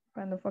compró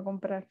cuando fue a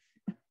comprar?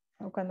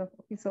 O cuando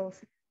hizo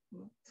sus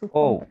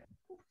Oh. compras.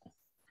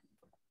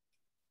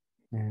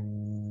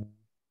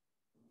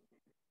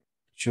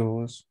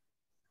 Shoes.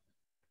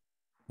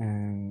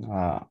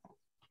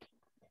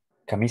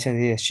 Camisa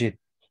de sheet.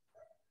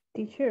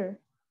 T-shirt.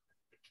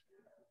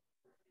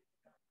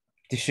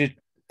 T-shirt.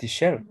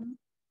 T-shirt.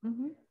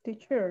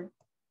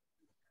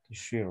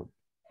 T-shirt.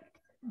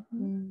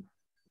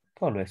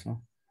 Todo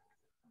eso.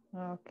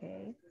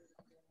 Okay.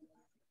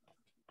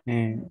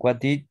 And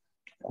what did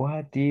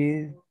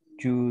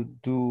you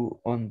do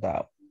on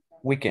the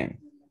weekend?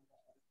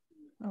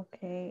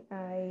 Okay,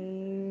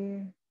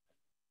 I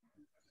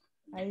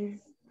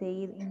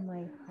stayed in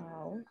my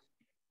house,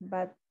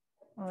 but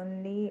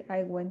only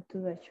I went to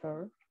the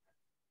church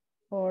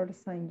for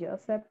St.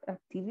 Joseph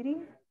activity.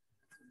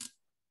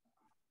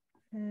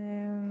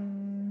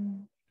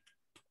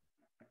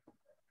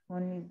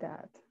 Only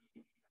that.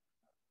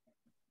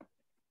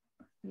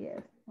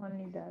 Yes,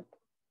 only that.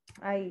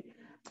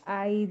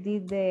 I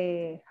did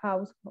the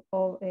house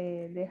of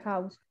the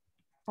house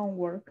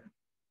homework.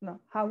 No,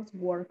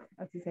 housework,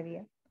 así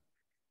sería.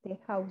 The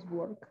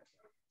housework.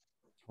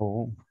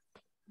 Oh,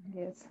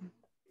 Yes.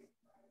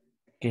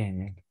 qué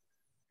genial.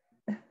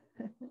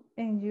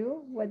 And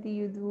you, what do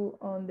you do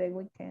on the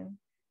weekend?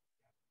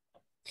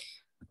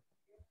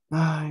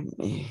 Ay,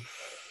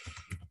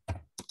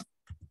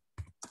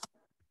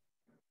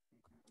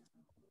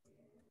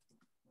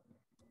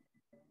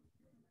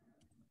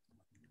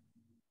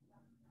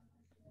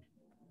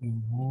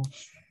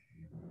 vamos.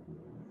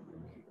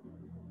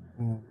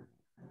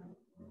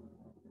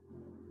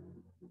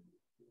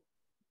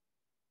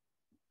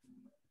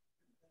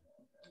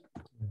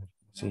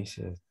 ¿Se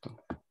dice esto?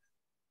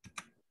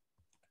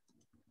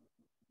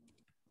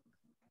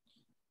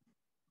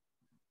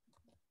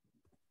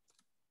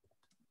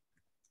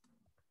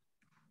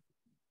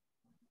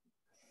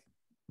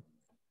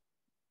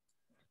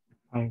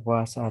 I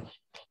was at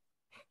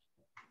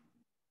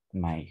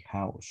my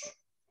house.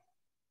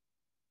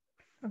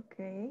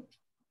 Okay.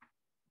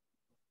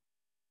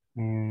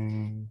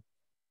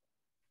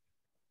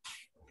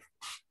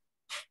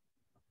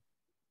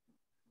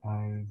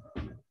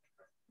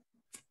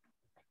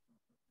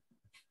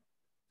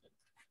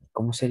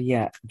 ¿Cómo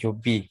sería? Yo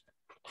vi.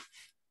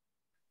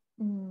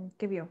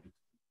 ¿Qué vio?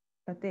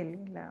 La tele,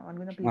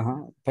 alguna película.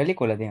 Ajá,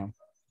 película, digamos.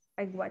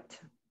 I watch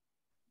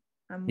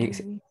a Y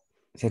movie.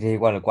 sería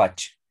igual,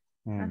 watch.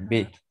 Ajá,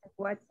 Vi. I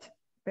watch,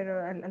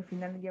 pero al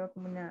final lleva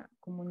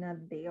como una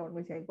D o algo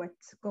así. I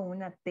watch, como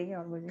una T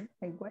o algo así.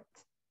 I watch.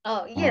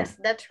 Oh, yes,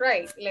 that's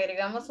right. Le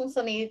agregamos un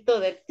sonidito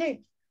de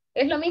T.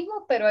 Es lo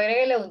mismo, pero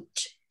agrégale un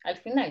ch al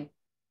final.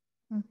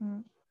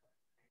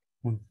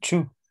 Un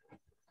chu.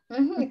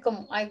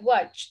 Como I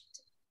watched.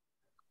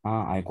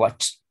 Ah, I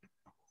watched.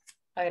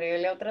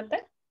 Agrégale otra T.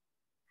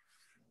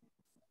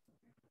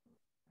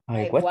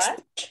 I watched.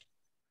 Watch.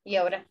 Y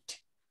ahora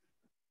ch.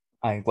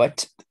 I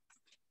watched.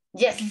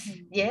 Yes,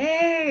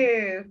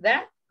 yes,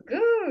 that's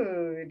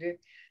good.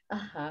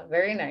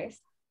 Very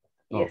nice.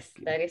 Yes,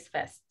 Okay. that is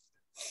fast.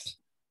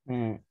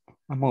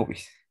 A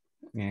movies.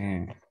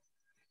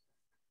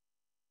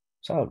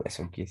 Solo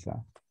eso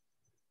quizá.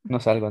 No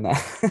salgo nada.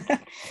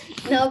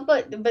 No,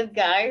 but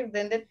guys,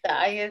 then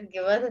detalles,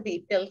 give us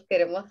details.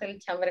 Queremos el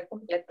chambre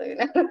completo. You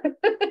know?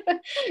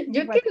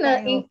 You What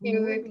cannot kind of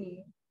include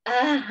movie?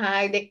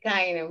 the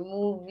kind of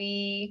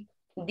movie.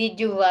 Did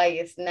you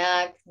buy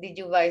snacks? Did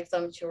you buy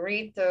some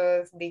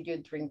churritos? Did you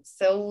drink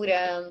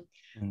soda?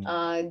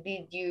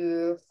 Did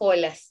you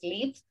fall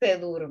asleep? ¿Se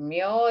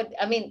durmió?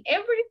 I mean,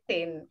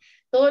 everything.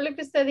 Todo lo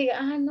que usted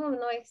diga, no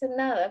hice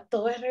nada.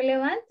 Todo es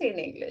relevante en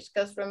English.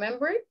 Because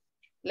remember,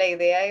 la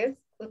idea es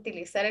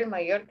utilizar el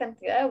mayor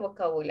cantidad de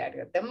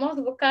vocabulario. The most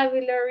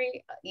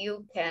vocabulary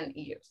you can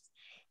use.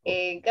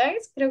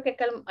 Guys, creo que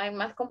acá hay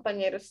más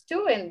compañeros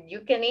too, and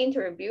you can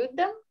interview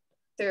them.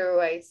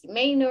 So I see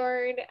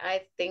Maynard,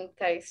 I think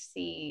I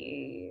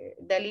see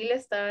Dalila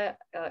está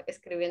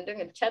escribiendo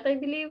en el chat, I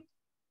believe.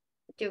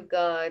 You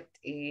got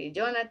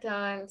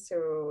Jonathan,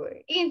 so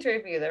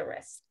interview the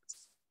rest.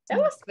 That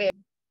was very.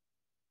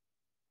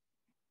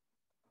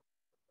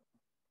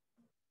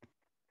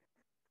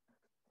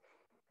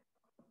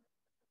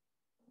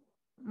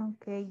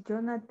 Okay,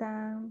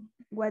 Jonathan,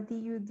 what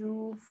did you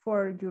do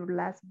for your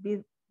last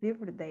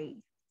birthday?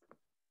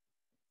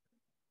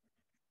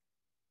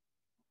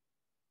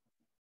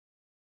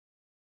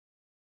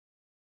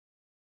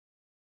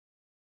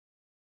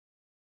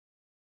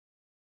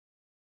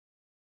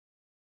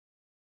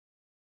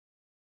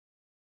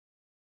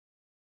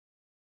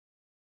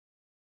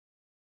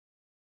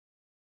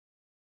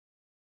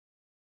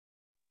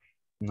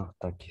 No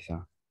está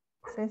quizá.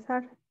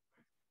 César.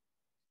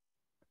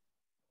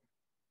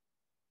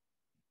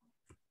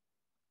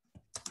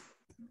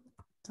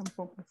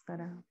 Tampoco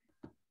estará.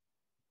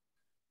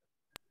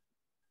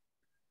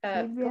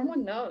 ¿Cómo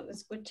no?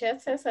 Escuché a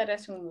César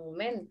hace un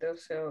momento,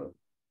 so.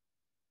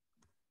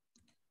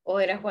 O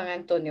era Juan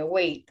Antonio,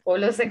 wait. O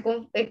los he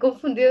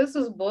confundido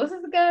sus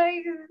voces,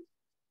 guys.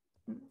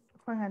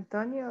 Juan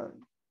Antonio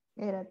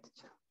era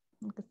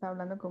el que estaba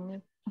hablando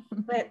conmigo.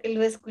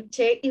 Lo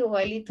escuché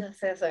igualito a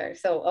César,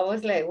 so I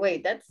was like,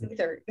 wait, that's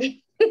César.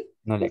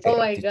 No le creo, Oh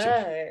my teacher.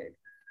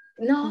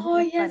 God. No,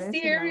 Sí, yeah, parece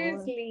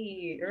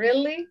seriously.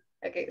 Really?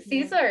 Okay,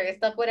 César,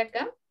 ¿está por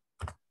acá?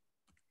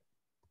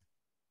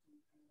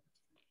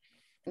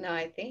 No,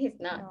 I think he's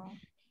not. No.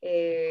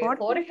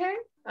 Jorge?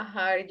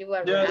 Are you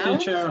around? Yeah,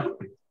 teacher.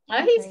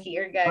 He's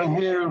here, guys. I'm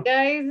here.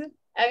 Guys,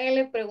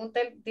 háganle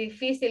preguntas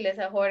difíciles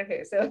a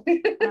Jorge. So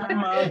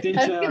Come on, ask him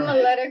teacher. a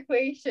lot of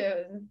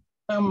questions.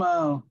 Come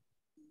on.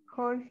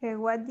 Jorge,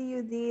 what do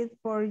you did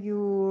for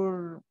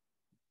your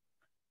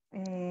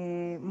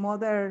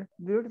mother's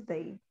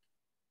birthday?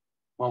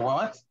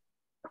 What?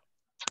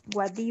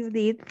 What do you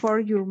did for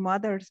your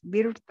mother's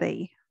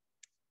birthday?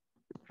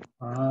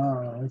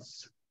 I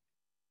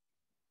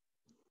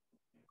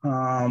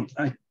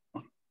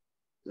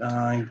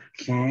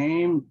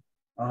came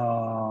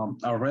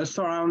a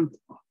restaurant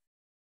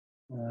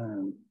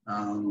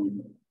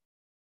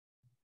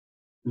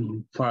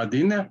for a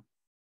dinner.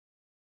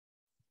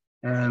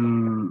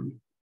 and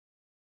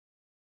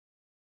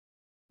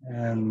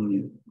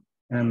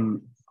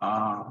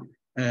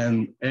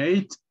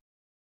ate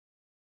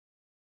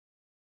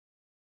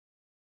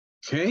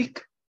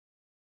cake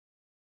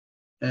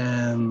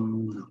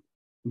and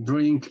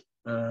drink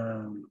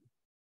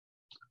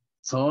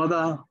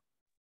soda.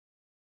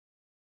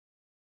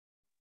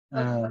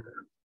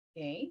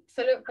 Okay,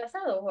 solo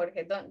pasado,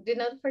 Jorge. Do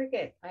not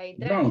forget. I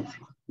Drunk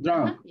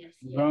Yes,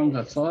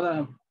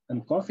 soda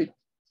and coffee.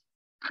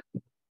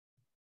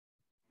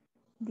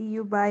 Do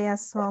you buy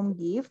some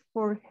gift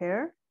for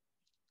her?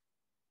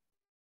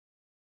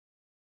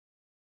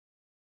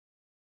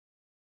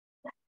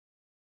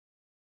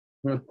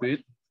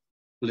 Repeat,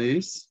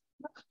 please.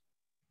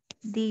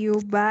 Do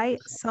you buy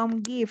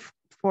some gift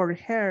for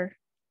her?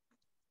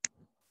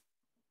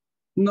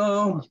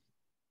 No,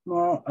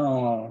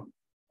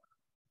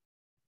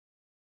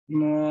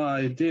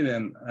 I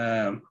didn't.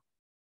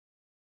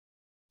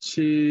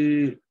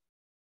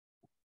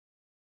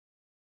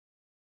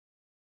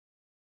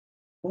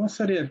 ¿Cómo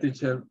sería,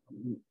 teacher?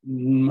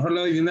 Mejor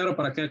le doy dinero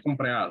para que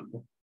compre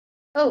algo.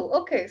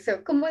 Oh, okay.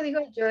 So, ¿cómo digo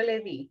yo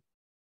le di?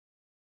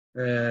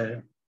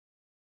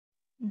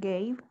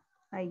 Gave.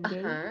 I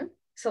gave.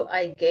 So,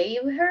 I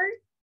gave her.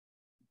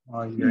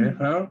 I gave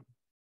her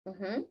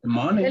the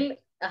money.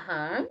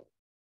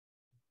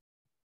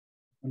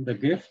 And the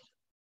gift.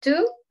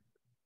 To.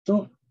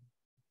 To.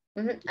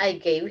 I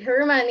gave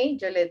her money.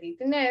 Yo le di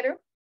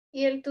dinero.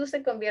 Y el to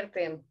se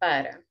convierte en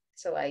para.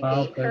 So, I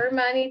gave her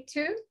money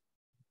to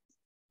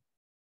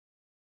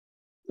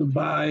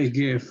buy a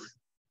gift.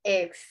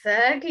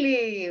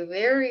 Exactly.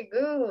 Very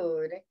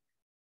good.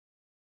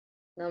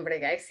 No, hombre,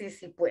 guys,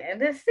 sí pueden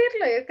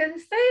decirlo. You can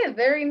say it.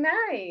 Very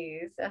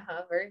nice.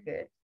 Very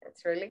good.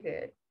 That's really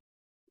good.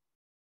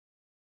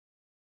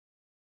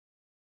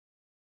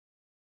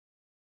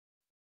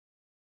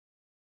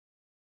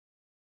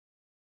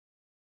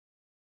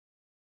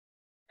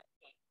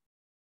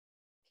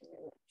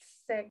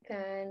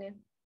 Second.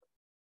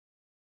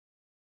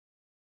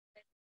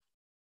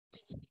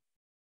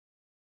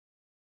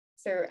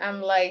 So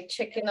I'm like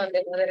checking on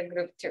the other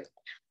group too.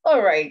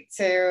 All right,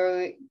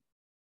 so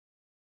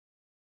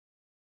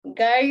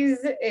guys,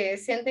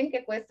 ¿sienten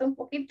que cuesta un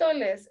poquito?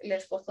 ¿Les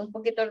cuesta un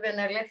poquito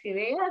ordenar las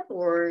ideas?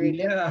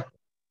 Yeah,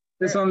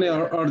 it's only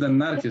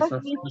ordenar, so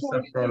it's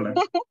a problem.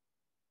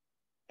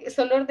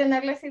 ¿Solo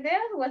ordenar las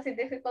ideas? Was it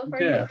difficult for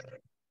you?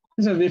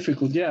 It's a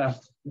difficult, yeah.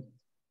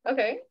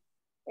 Okay.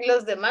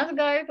 Los demás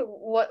guys,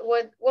 what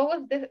was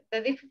the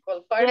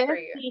difficult part for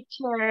you?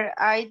 Teacher,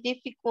 I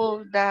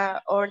difficult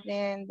the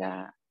orden,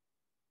 the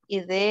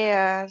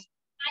ideas.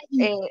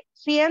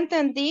 Sí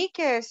entendí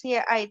que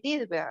decía I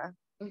did, ¿verdad?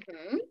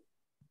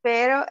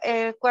 Pero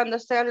cuando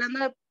estoy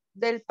hablando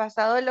del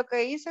pasado de lo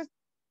que hice,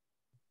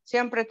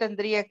 siempre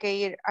tendría que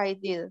ir I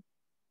did.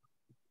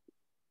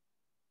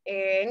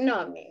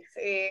 No, miss.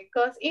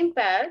 Because in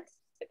past,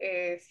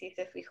 si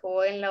se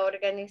fijó en la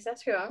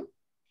organización,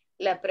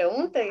 la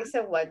pregunta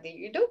dice, what did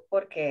you do?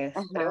 Porque es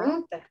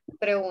pregunta.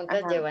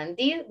 Preguntas llevan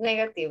did,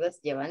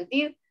 negativas llevan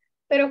did.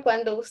 Pero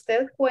cuando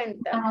usted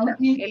cuenta,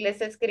 él les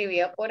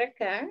escribía por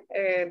acá,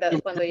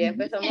 cuando ya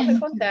empezamos a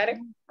contar,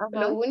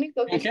 lo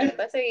único que usted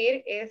va a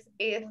seguir es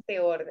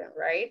este orden,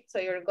 right? So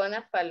you're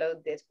gonna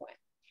follow this one.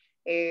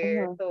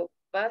 So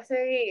va a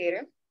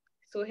seguir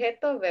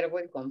sujeto, verbo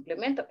y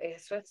complemento.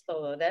 Eso es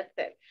todo, that's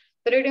it.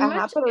 Pretty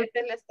much, esta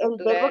es la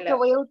estructura. ¿El verbo que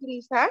voy a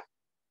utilizar?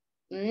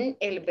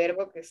 El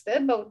verbo que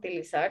usted va a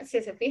utilizar,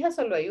 si se fija,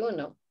 solo hay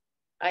uno.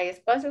 Hay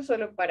espacio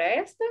solo para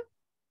esto.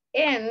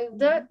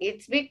 And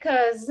it's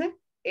because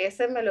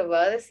ese me lo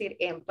va a decir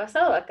en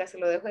pasado. Acá se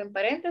lo dejo en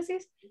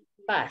paréntesis.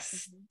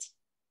 Past.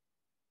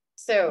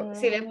 So,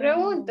 si le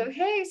pregunto,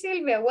 hey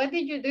Silvia, what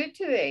did you do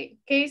today?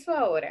 ¿Qué hizo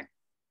ahora?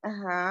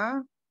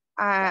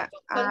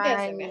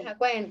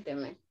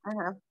 Cuénteme.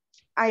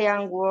 I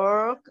am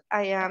work,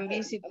 I am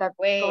visit a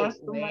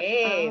customer.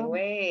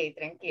 Wait,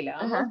 tranquila.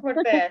 Vamos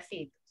por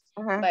pedacitos.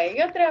 Vale,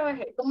 yo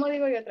trabajé, ¿cómo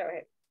digo yo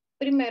trabajé?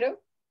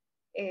 Primero,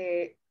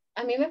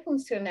 a mí me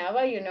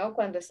funcionaba,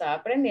 cuando estaba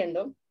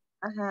aprendiendo,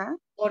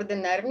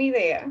 ordenar mi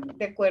idea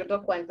de acuerdo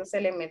a cuántos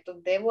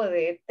elementos debo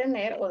de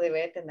tener o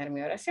debe de tener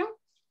mi oración.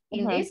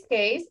 In this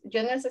case,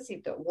 yo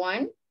necesito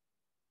 1,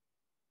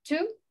 2,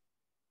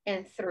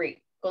 and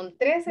 3. Con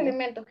 3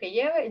 elementos que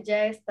lleve,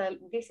 ya está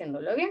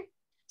diciéndolo bien.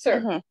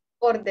 Sir,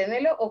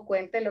 ordénelo o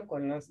cuéntelo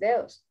con los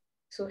dedos.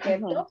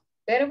 Sujeto,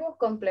 verbo,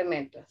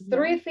 complemento.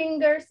 3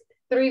 fingers,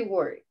 3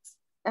 words.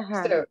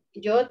 So,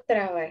 yo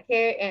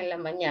trabajé en la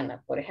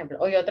mañana, por ejemplo,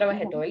 o yo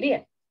trabajé todo el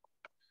día.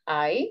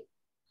 I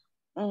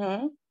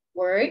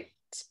worked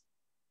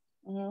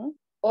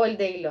all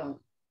day long.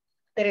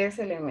 3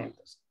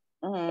 elementos.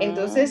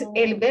 Entonces,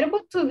 el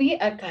verbo to be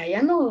acá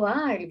ya no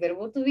va. El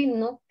verbo to be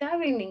no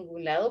cabe en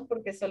ningún lado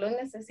porque solo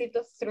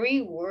necesito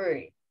 3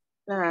 words.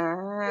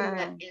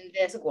 In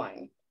this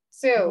one.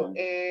 So,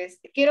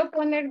 quiero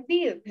poner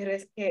did, pero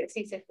es que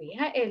si se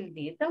fija, el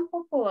did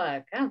tampoco va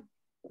acá.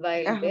 Va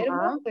el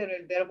verbo, pero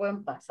el verbo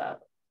en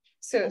pasado.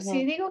 So,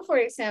 si digo, for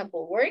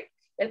example, work,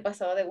 el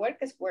pasado de work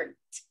es worked.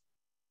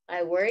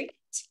 I worked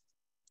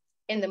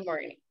In the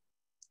morning.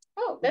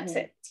 Oh, that's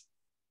it.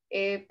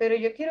 Pero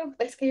yo quiero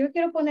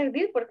poner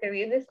did porque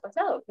did es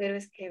pasado, pero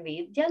es que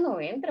did ya no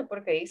entra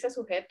porque dice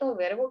sujeto,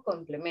 verbo,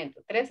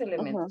 complemento, 3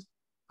 elementos.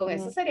 Con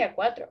eso sería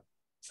 4.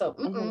 So,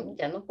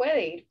 ya no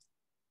puede ir.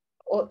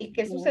 ¿Y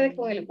qué sucede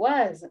con el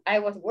was? I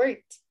was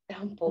worked.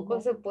 Tampoco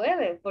se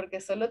puede porque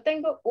solo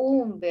tengo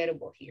un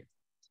verbo here.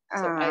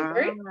 So I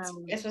worked,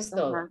 eso es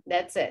todo.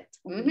 That's it.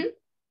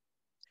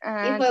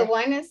 If I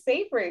want to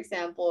say, for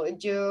example,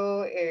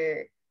 yo,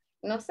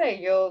 no sé,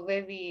 yo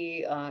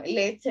bebí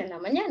leche en la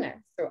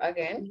mañana. So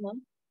again,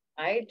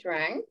 I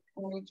drank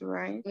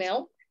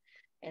milk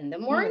in the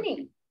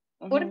morning.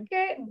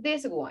 Porque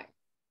this one,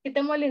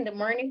 quitémosle in the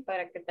morning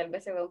para que tal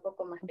vez se vea un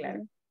poco más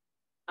claro.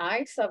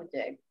 I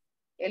subject,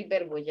 el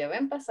verbo lleva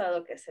en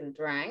pasado que es el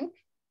drank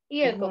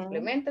y el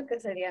complemento que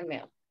sería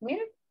milk.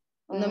 Miren,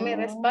 no me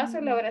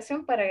despaso la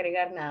oración para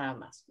agregar nada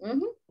más.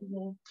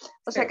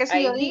 O sea que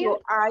si yo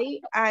digo,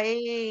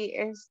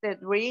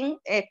 drink,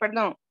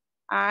 perdón,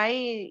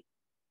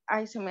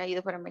 se me ha ido,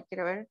 espérame,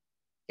 quiero ver,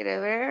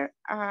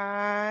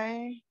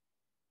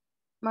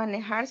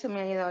 manejar se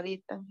me ha ido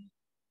ahorita.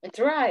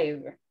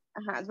 Drive.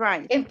 Ajá,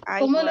 drive.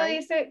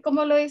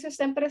 ¿Cómo lo dice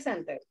usted en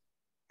presente?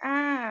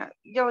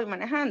 Yo voy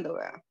manejando,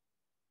 ¿verdad?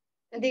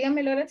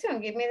 Dígame la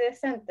oración, give me the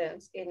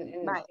sentence in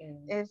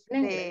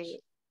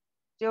English.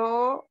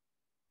 Yo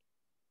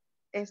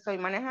estoy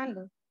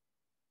manejando.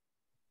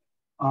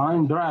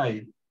 I'm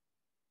drive.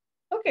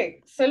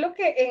 Ok, solo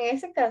que en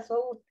ese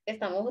caso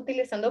estamos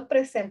utilizando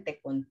presente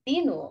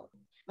continuo.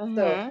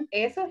 So,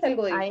 eso es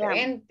algo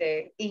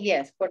diferente. Y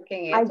yes,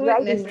 porque en eso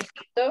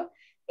necesito,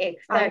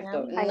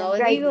 exacto, no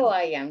digo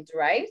I am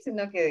drive,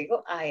 sino que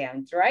digo I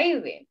am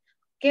driving.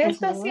 ¿Qué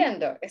está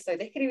haciendo? Estoy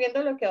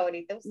describiendo lo que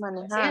ahorita está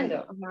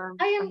haciendo.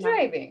 I am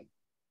driving.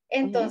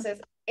 Entonces,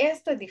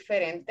 esto es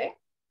diferente.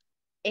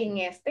 En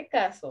este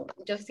caso,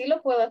 yo sí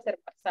lo puedo hacer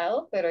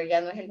pasado, pero ya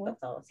no es el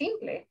pasado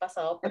simple, es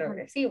pasado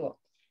progresivo.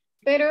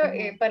 Pero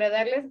para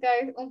darles,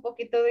 guys, un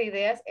poquito de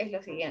ideas, es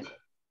lo siguiente.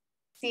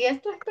 Si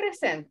esto es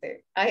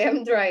presente, I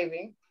am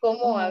driving,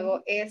 ¿cómo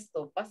hago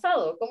esto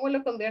pasado? ¿Cómo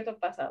lo convierto en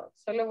pasado?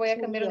 Solo voy a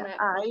cambiar una...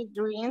 I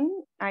dream.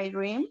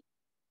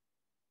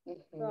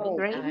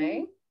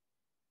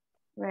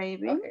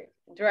 Driving. Okay.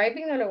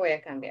 Driving no lo voy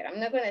a cambiar. I'm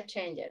not going to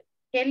change it.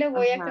 ¿Qué le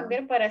voy a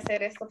cambiar para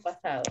hacer esto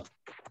pasado?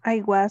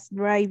 I was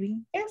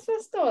driving. Eso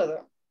es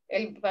todo.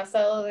 El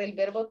pasado del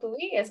verbo to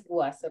be es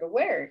was or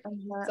were.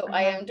 So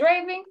I am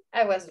driving,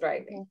 I was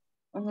driving.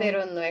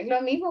 Pero no es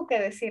lo mismo que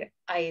decir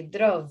I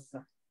drove.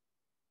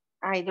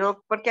 I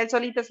drove, porque el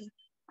solito es...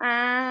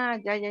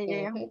 ya.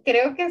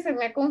 Creo que se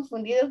me ha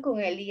confundido con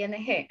el ing.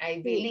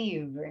 I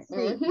believe.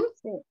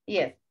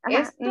 Yes.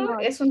 Esto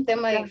es un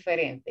tema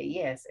diferente.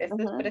 Yes. Esto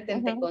es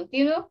presente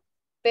continuo,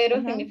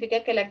 pero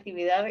significa que la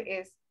actividad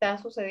está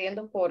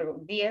sucediendo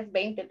por 10,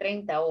 20,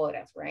 30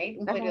 horas, right?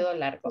 Un periodo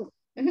largo.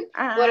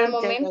 Por el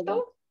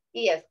momento,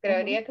 yes,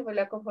 creería que me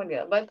lo he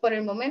confundido. Por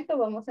el momento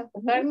vamos a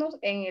enfocarnos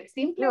en el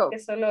simple, que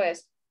solo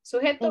es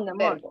sujeto,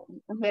 verbo.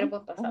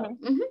 Verbo pasado.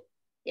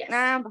 Yes.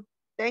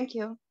 Thank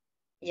you.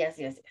 Yes.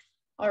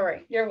 All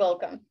right, you're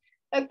welcome.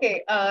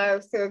 Okay,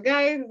 so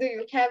guys, do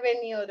you have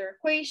any other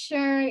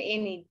question,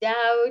 any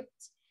doubt?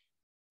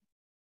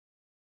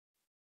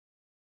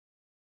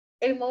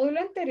 El módulo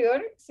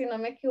anterior, si no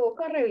me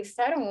equivoco,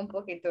 revisaron un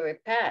poquito de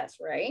past,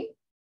 right?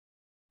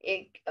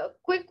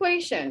 Quick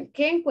question,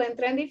 ¿qué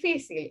encuentran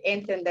difícil?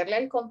 ¿Entenderle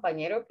al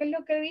compañero qué es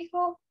lo que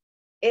dijo?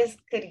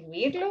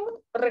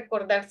 ¿Escribirlo?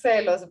 ¿Recordarse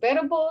de los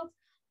verbos?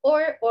 ¿O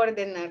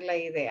ordenar la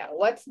idea?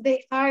 What's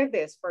the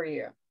hardest for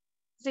you?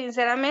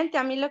 Sinceramente,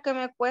 a mí lo que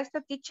me cuesta,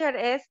 teacher,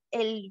 es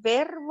el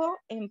verbo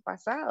en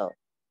pasado.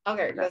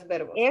 Okay, los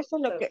verbos. Eso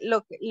es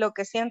lo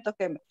que siento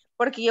que...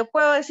 Porque yo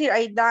puedo decir,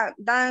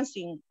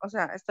 dancing, o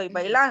sea, estoy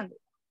bailando.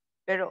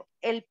 Pero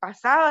el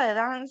pasado de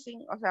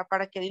dancing, o sea,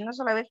 para que de una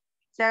sola vez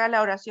se haga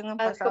la oración en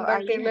pasado.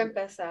 Convertirlo en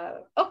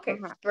pasado. Okay,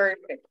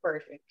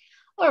 perfect.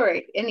 All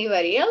right,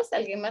 anybody else?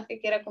 ¿Alguien más que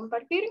quiera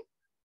compartir?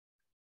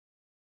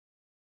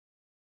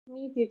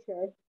 Mi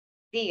teacher.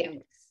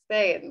 Dígame,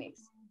 say it,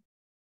 miss.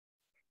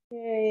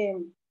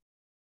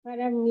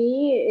 Para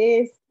mí,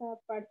 esta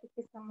parte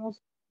que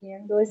estamos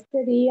viendo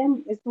este día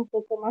es un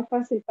poco más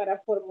fácil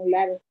para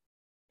formular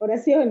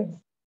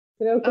oraciones.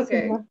 Creo que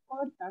son más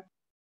cortas.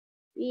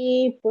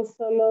 Y pues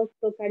solo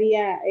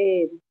tocaría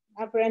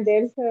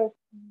aprenderse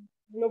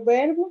los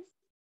verbos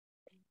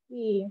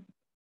y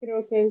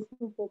creo que es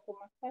un poco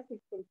más fácil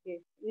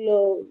porque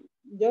yo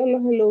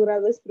los he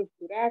logrado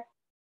estructurar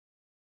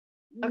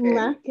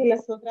más que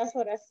las otras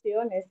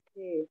oraciones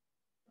que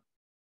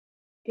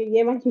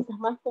llevan quizás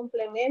más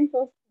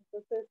complementos,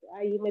 entonces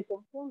ahí me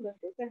confundo.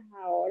 Entonces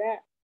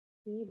ahora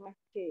sí, más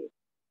que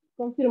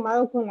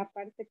confirmado con la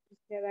parte que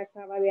usted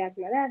acaba de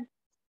aclarar.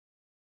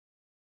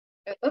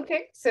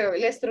 Okay, so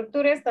la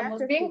estructura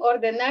estamos bien,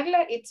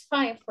 ordenarla, it's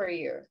fine for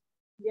you.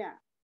 Yeah.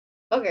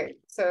 Okay,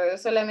 so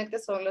solamente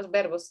son los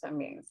verbos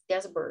también,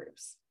 just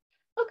verbs.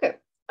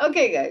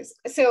 Okay, guys,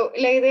 so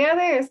la idea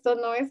de esto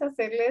no es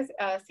hacerles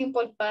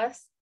simple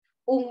past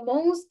un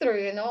monstruo,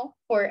 you know,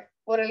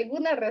 por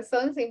alguna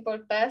razón simple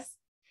past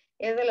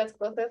es de las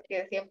cosas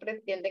que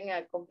siempre tienden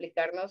a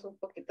complicarnos un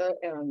poquito,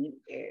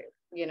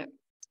 you know,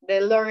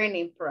 the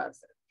learning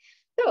process.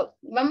 So,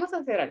 vamos a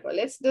hacer algo.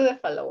 Let's do the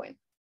following.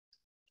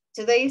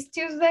 Today is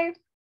Tuesday.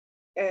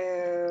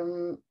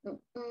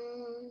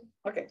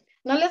 Ok,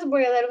 no les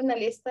voy a dar una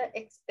lista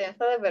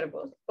extensa de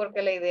verbos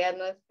porque la idea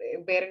no es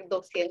ver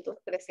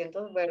 200,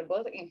 300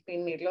 verbos,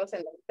 imprimirlos en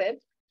el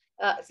set,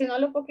 sino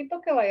lo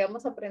poquito que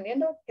vayamos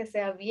aprendiendo, que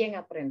sea bien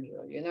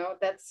aprendido. You know,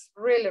 that's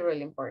really,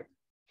 really important.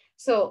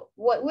 So,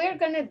 what we're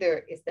going to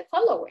do is the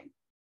following.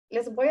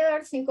 Les voy a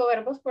dar 5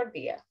 verbos por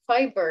día,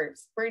 5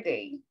 verbs per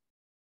day,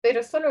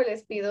 pero solo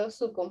les pido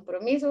su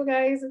compromiso,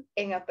 guys,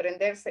 en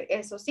aprenderse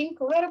esos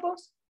 5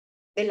 verbos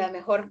de la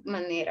mejor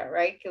manera,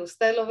 right? Que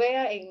usted lo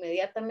vea e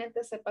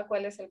inmediatamente sepa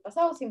cuál es el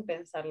pasado sin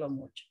pensarlo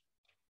mucho.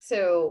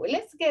 So,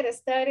 let's get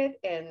started.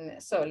 And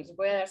so, les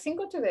voy a dar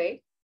 5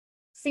 today,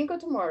 5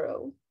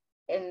 tomorrow,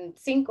 en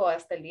 5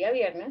 hasta el día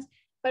viernes.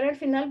 Para el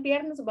final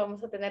viernes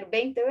vamos a tener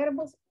 20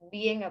 verbos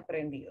bien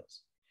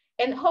aprendidos.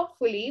 And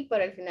hopefully,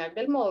 para el final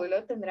del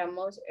módulo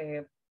tendremos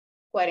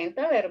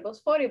 40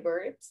 verbos, 40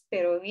 verbs,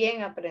 pero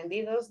bien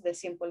aprendidos de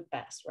simple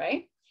past,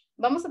 right?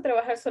 Vamos a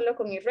trabajar solo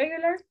con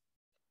irregular.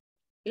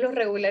 Los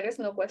regulares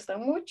no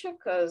cuestan mucho,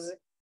 because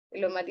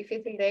lo más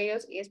difícil de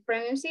ellos es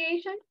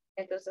pronunciation.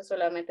 Entonces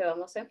solamente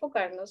vamos a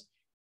enfocarnos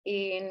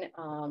en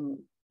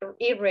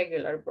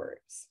irregular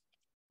verbs.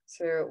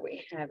 So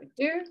we have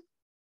do,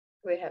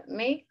 we have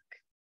make,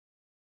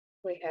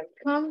 we have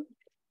come,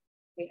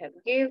 we have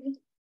give,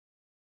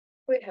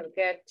 we have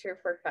get, 2,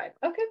 4, 5.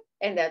 Okay,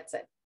 and that's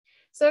it.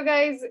 So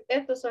guys,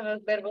 estos son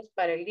los verbos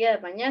para el día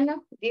de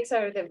mañana. These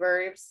are the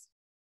verbs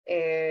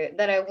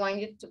that I want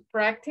you to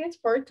practice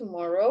for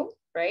tomorrow,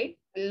 right?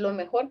 Lo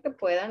mejor que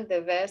puedan,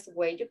 the best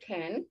way you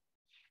can.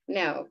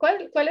 Now,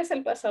 ¿cuál es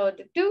el pasado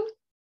de do?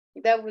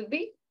 That will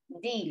be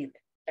did,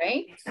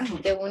 right?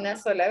 De una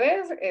sola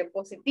vez,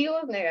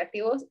 positivos,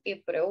 negativos y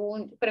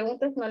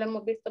preguntas no le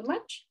hemos visto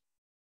much.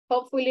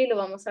 Hopefully lo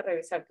vamos a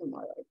revisar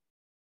tomorrow.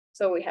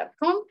 So we have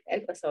come,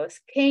 el pasado es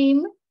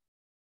came.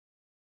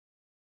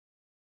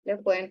 Le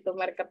pueden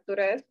tomar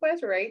captura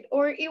después, right?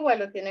 O igual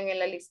lo tienen en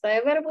la lista de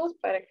verbos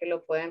para que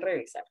lo puedan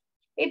revisar.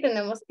 Y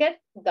tenemos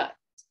get, got.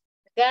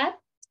 Got,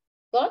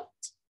 got,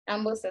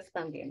 ambos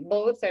están bien.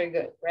 Both are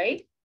good,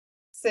 right?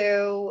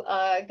 So,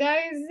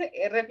 guys,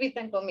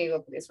 repitan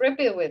conmigo, please.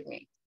 Repeat with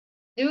me.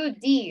 Do,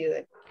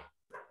 did.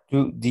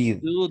 Do,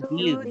 did. Do,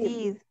 Do, did.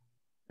 did.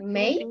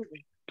 Make,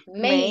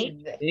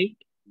 made.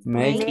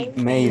 Make,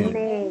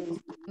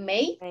 made.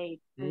 Make,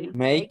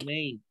 Make,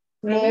 Made.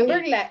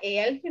 remember la E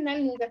al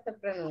final nunca se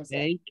pronuncia.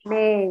 Make.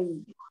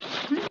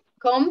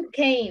 Come,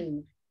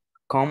 came.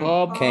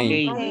 come,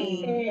 came.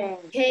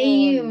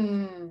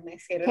 Came. Me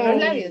cierro los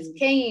labios.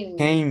 Came.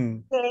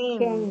 Came.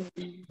 Game.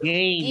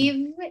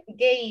 Give,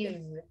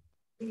 gave.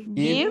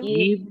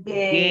 Give.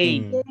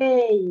 Game.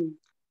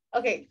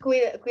 Ok,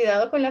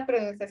 cuidado con la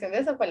pronunciación de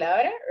esa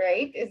palabra,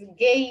 right? Es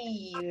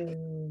gave.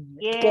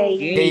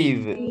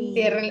 Gave.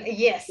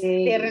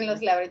 Cierren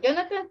los labios.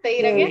 Jonathan, say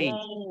it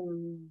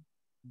again.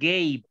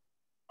 Gabe.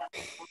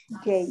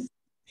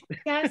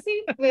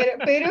 Casi,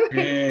 pero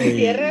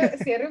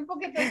cierre un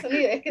poquito el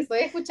sonido. Es que estoy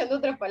escuchando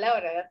otra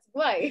palabra, that's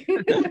why.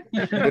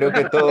 Creo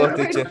que todos,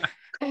 teacher.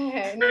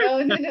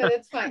 No,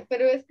 that's fine.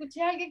 Pero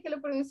escuché a alguien que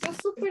lo pronunció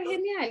súper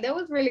genial. That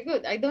was really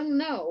good. I don't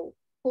know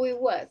who it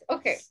was.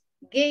 Okay.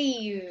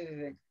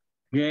 Gave.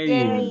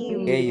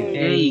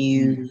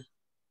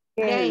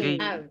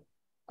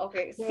 Ok,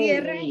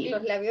 cierren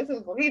los labios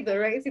un poquito,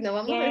 right? Si no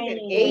vamos a decir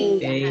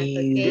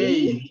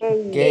gave.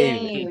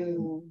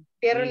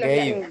 Cierren los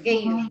labios.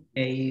 Gave.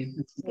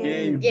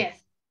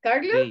 Yes.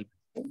 Carlos,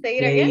 say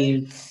it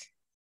again.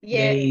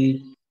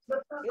 Yes.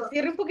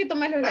 Cierre un poquito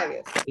más los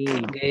labios.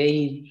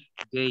 Gave.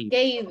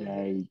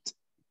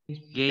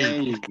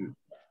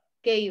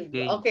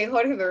 Okay,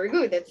 Jorge, very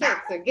good. That's it.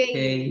 So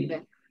gave.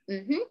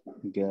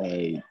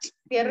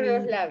 Cierre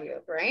los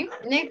labios, right?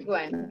 Next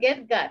one.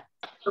 Get got.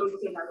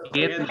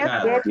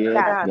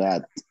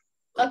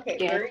 Okay,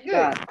 very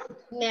good.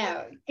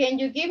 Now, can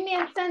you give me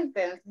a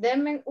sentence?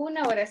 Denme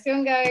una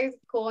oración, guys,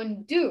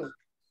 con do.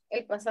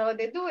 El pasado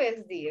de do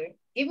es did.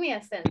 Give me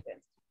a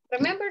sentence.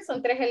 Remember,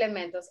 son 3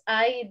 elementos.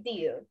 I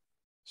did.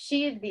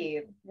 She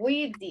did.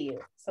 We did.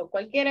 So,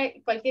 cualquier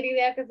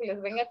idea que se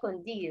les venga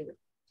con did.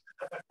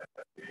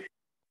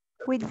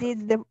 We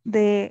did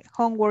the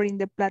homework in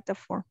the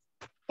platform.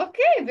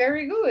 Okay,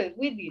 very good.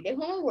 We did the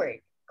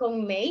homework.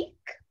 Con make.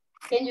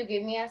 Can you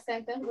give me a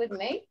sentence with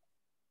make?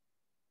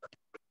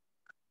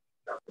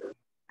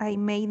 I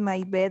made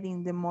my bed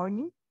in the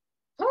morning.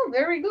 Oh,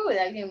 very good.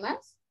 ¿Alguien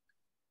más?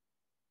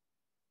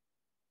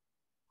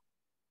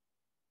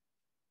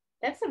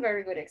 That's a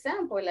very good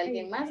example.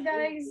 ¿Alguien más,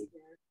 guys?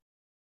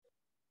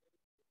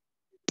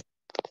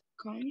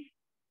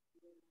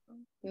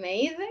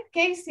 Made.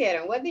 ¿Qué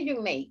hicieron? What did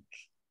you make?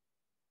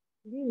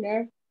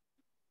 Dinner.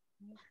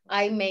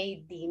 I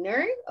made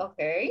dinner.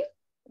 Okay.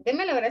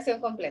 Deme la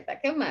oración completa.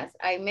 ¿Qué más?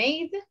 I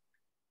made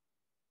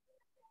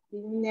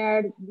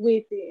Dinner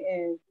with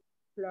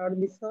flor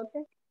de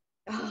sote.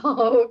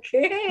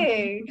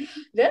 Okay,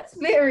 that's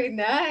very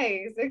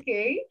nice.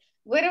 Okay,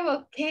 what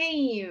about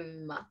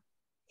came?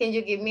 Can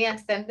you give me a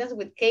sentence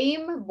with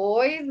came?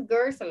 Boys,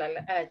 girls,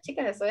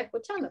 chicas, estoy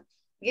escuchando.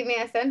 Give me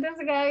a sentence,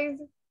 guys.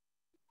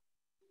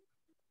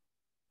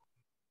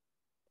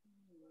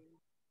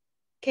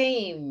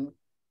 Came.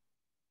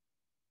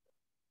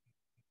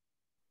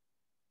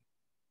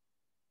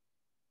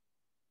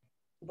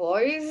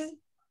 Boys,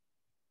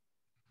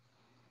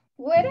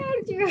 where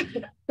are you?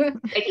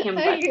 I came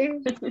back.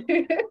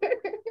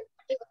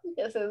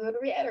 Ya se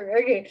durmieron.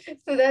 Okay,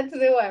 so that's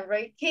the one,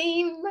 right?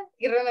 Came,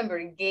 y remember,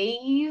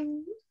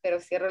 gave, pero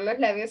cierro los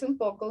labios un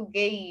poco,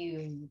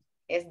 gave,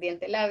 es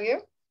diente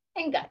labio,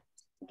 and got,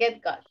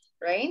 get,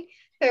 right?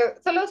 So,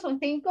 solo son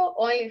 5,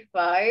 only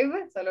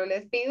 5, solo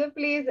les pido,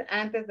 please,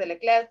 antes de la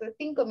clase,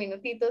 5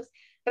 minutitos,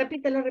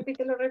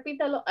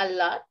 repítelo, a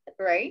lot,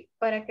 right?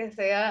 Para que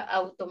sea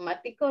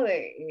automático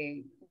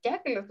de,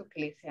 ya que los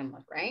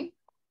utilicemos, right?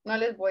 No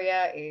les voy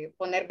a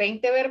poner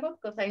 20 verbos,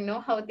 because I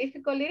know how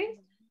difficult it is,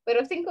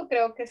 pero 5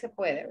 creo que se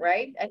puede,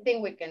 right? I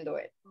think we can do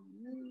it.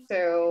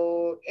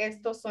 So,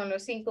 estos son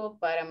los 5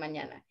 para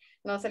mañana.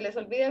 No se les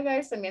olvide,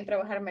 guys, también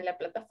trabajarme en la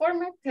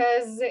plataforma,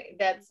 because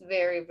that's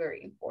very,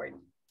 very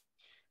important.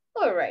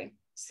 All right.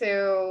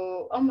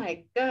 So, oh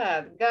my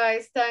God,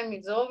 guys, time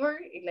is over.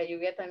 Y la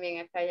lluvia también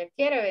acá ya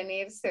quiere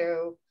venir.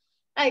 So,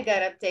 I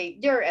gotta take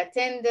your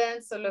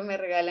attendance. Solo me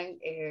regalan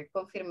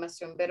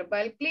confirmación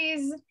verbal,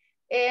 please.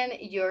 And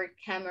your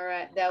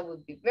camera, that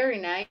would be very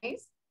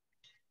nice.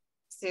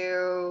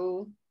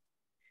 So,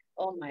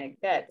 oh my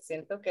God,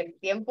 siento que el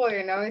tiempo,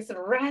 you know, is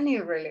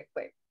running really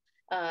quick.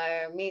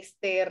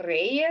 Mr.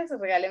 Reyes,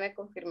 regáleme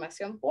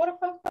confirmación, por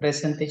favor.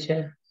 Present,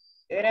 teacher.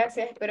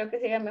 Gracias, espero que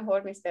siga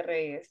mejor, Mr.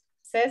 Reyes.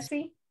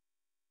 Ceci.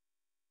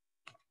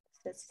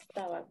 Ceci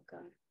estaba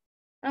acá.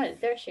 Ah,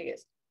 there she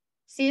is.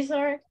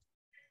 Cesar.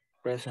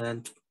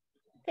 Present.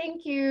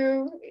 Thank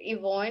you.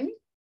 Yvonne.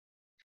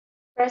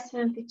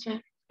 Present,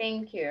 teacher.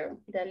 Thank you.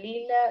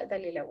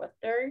 Dalila was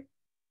there.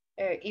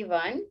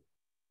 Ivan.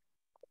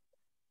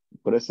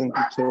 Present,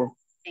 teacher.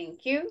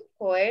 Thank you.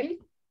 Joel.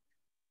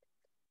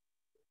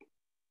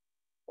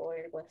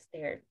 Joel was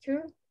there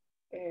too.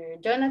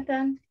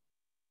 Jonathan.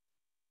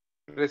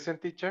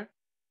 Present, teacher.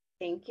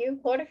 Thank you.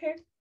 Jorge.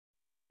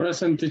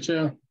 Present,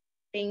 teacher.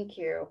 Thank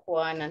you.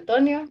 Juan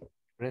Antonio.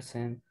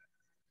 Present.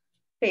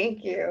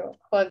 Thank you.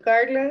 Juan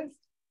Carlos.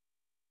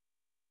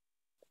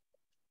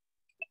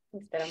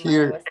 Mr.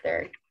 Here. was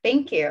there.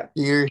 Thank you.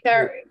 Here.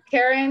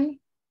 Karen.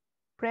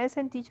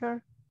 Present,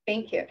 teacher.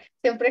 Thank you.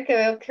 Siempre que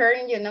veo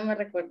Karen, yo no me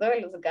recuerdo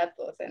de los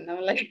gatos. And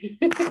I'm like,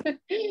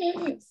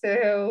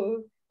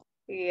 so,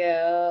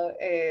 yeah,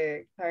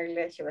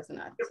 Carla, she was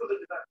not.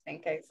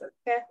 Thank you. So,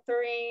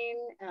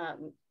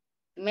 Catherine,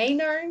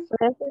 Maynard.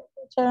 Present,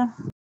 teacher.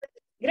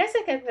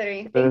 Gracias,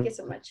 Catherine. Thank you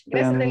so much.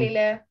 Gracias,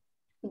 Dalila.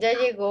 ¿Ya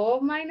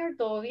llegó Maynard?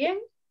 ¿Todo bien?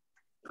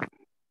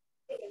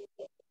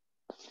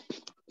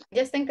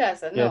 ¿Ya está en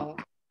casa? No.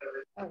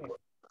 Okay.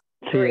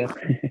 Great.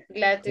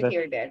 Glad to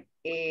hear that.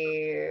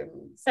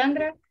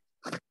 Sandra.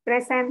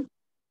 Present.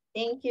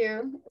 Thank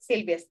you.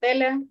 Silvia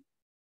Estela.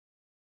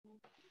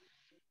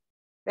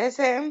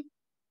 Present.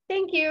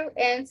 Thank you.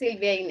 And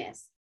Silvia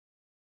Inés.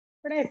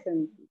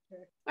 Present.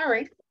 All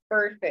right.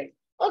 Perfect.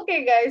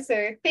 Okay, guys.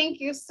 So thank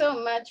you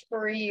so much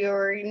for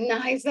your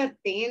nice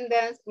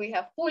attendance. We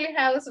have full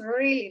house.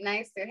 Really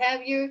nice to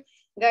have you.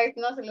 Guys,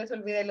 no se les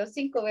olvide los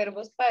 5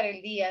 verbos para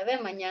el día de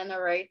mañana,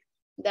 right?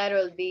 That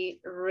will be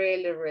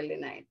really, really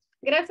nice.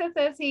 Gracias,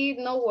 Ceci.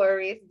 No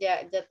worries.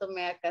 Ya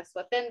tomé acá su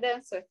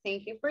attendance. So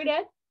thank you for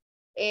that.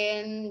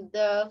 And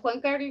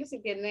Juan Carlos, si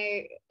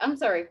tiene,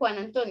 Juan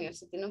Antonio,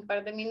 si tiene un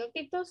par de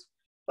minutitos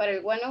para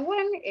el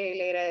one-on-one,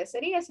 le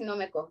agradecería si no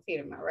me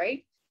confirma,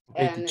 right?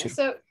 And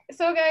so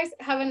guys,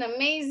 have an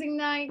amazing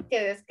night, que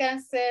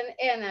descansen,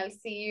 and I'll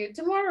see you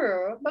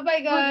tomorrow. Bye-bye,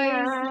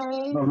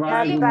 guys.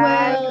 Bye-bye. Sleep Bye.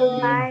 well.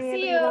 Good night,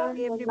 See you.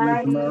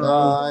 everyone.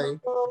 Bye.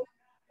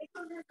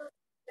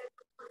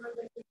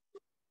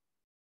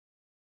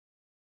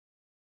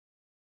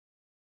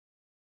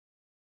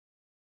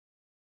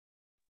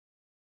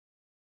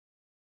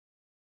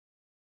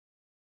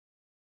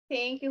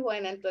 Thank you,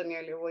 Juan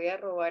Antonio. Le voy a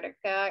robar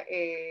acá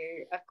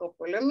a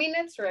couple of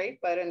minutes, right,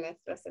 para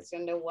nuestra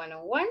sesión de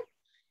one-on-one.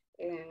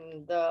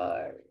 And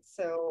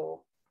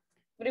so,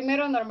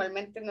 primero,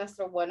 normalmente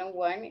nuestro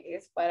one-on-one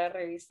es para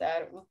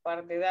revisar un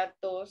par de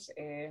datos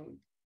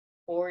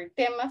por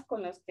temas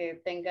con los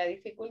que tenga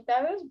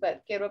dificultades, pero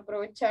quiero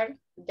aprovechar,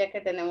 ya que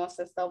tenemos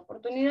esta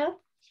oportunidad,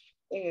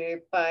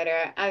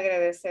 para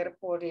agradecer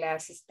por la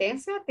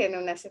asistencia. Tiene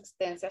una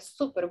asistencia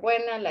súper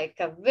buena,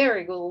 like a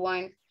very good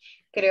one.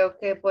 Creo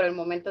que por el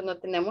momento no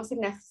tenemos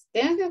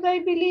inasistencias, I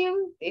believe,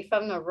 if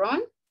I'm not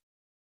wrong.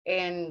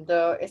 And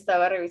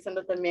estaba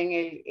revisando también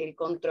el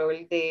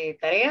control de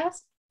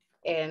tareas.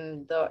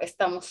 And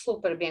estamos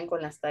súper bien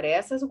con las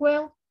tareas as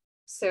well.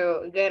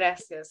 So,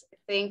 gracias.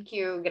 Thank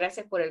you.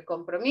 Gracias por el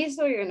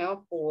compromiso, you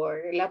know,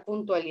 por la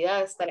puntualidad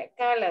de estar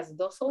acá, las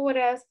 2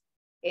 horas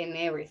and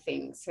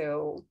everything.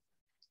 So,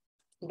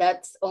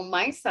 that's on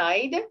my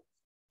side.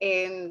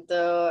 And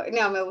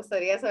no, me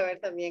gustaría saber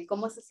también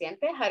cómo se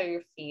siente, how do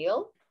you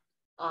feel?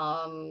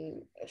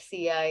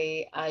 Si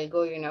hay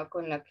algo, you know,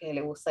 con lo que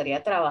le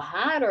gustaría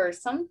trabajar or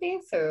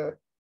something, so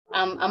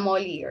I'm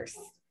all ears.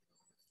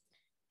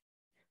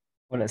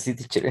 Hola, sí,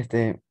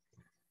 teacher,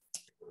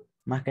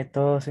 más que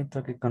todo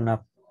siento que con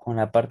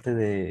la parte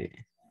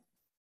del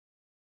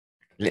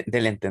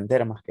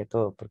entender más que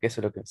todo, porque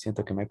eso es lo que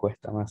siento que me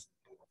cuesta más.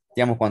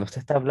 Digamos, cuando usted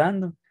está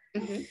hablando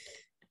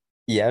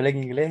y habla en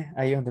inglés,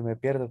 ahí es donde me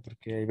pierdo,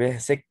 porque hay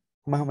veces sé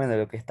más o menos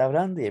lo que está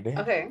hablando y hay veces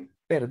Okay.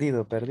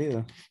 perdido.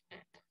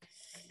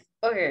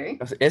 Okay.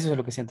 Entonces, eso es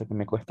lo que siento que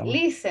me cuesta más.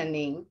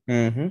 Listening.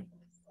 Ujú.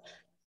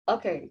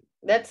 Okay,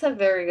 that's a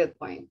very good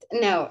point.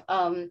 Now,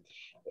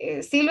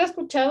 sí lo he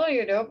escuchado,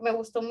 yo creo, me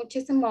gustó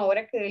muchísimo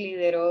ahora que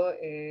lideró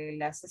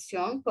la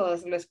sesión,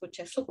 pues lo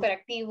escuché súper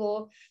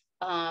activo.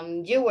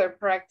 You were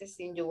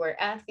practicing, you were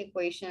asking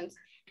questions.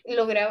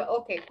 Lograba,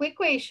 okay, quick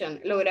question,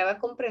 ¿lograba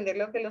comprender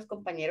lo que los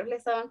compañeros le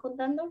estaban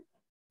contando?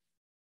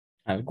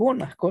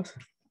 Algunas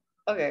cosas.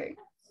 Okay.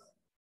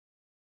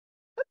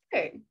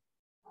 Okay.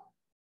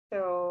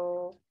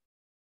 So,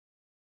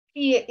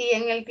 y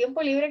en el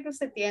tiempo libre que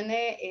usted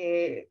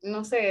tiene,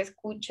 no sé,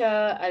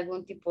 escucha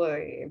algún tipo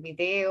de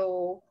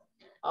video,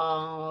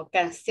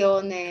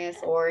 canciones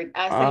o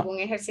hace algún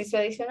ejercicio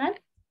adicional.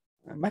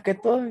 Más que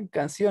todo en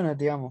canciones,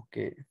 digamos,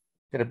 que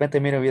de repente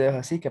miro videos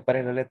así que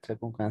aparece la letra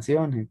con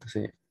canciones,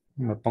 entonces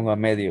me pongo a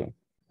medio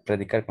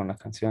predicar con las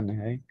canciones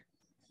ahí.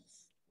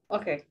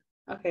 Okay,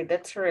 okay,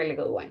 that's a really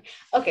good one.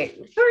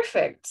 Okay,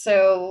 perfect.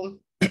 So,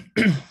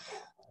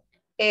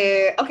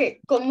 ok,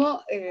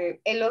 como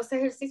en los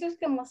ejercicios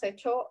que hemos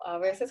hecho a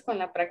veces con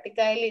la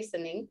práctica de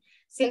listening,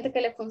 ¿siente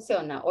que le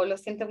funciona o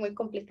los siente muy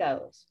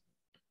complicados?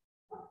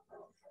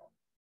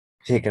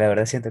 Sí, que la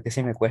verdad siento que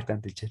sí me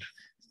cuestan, teacher.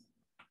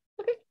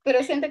 Okay,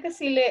 pero siente que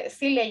sí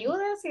le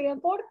ayuda, sí le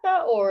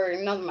aporta o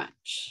not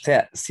much. O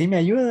sea, sí me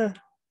ayuda,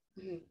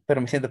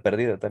 pero me siento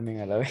perdido también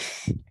a la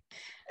vez.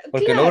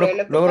 Porque Claro, lo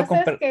que logro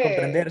pasa es que...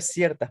 comprender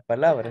ciertas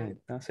palabras,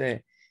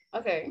 entonces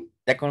Okay.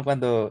 ya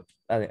cuando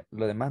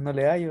lo demás no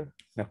le hallo,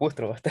 me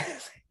frustro bastante.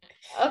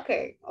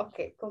 Ok,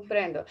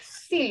 comprendo.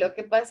 Sí, lo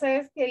que pasa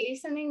es que el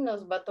listening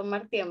nos va a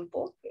tomar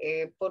tiempo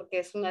porque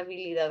es una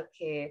habilidad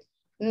que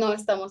no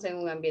estamos en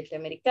un ambiente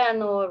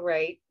americano,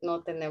 right?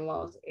 No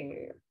tenemos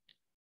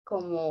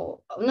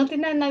no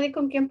tiene nadie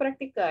con quien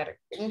practicar,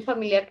 un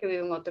familiar que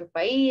vive en otro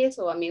país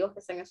o amigos que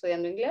están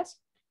estudiando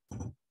inglés.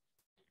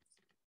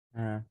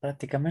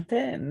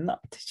 Prácticamente no,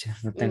 teacher,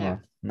 no tengo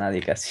No.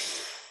 nadie casi.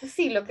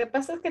 Sí, lo que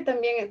pasa es que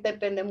también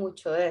depende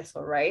mucho de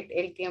eso, right?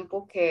 El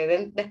tiempo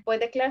que después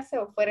de clase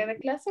o fuera de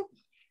clase,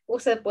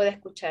 usted puede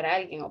escuchar a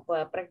alguien o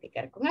pueda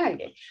practicar con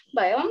alguien.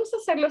 Vale, vamos a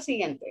hacer lo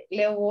siguiente.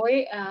 Le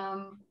voy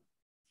a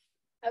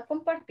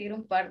compartir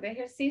un par de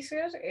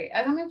ejercicios.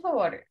 Hágame un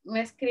favor,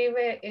 me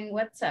escribe en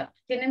WhatsApp.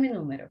 ¿Tiene mi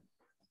número?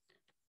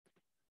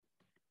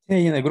 Sí,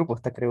 ahí en el grupo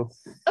está, creo.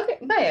 Ok,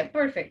 vaya,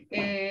 perfecto.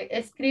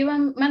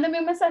 Escriban, mándame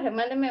un mensaje,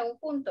 mándame un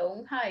punto,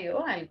 un hi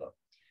o algo.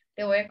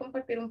 Te voy a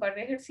compartir un par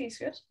de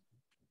ejercicios.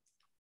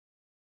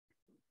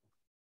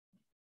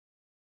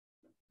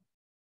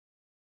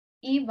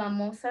 Y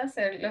vamos a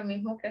hacer lo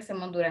mismo que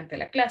hacemos durante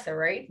la clase,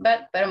 right?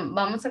 Pero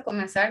vamos a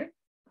comenzar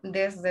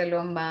desde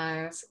lo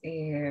más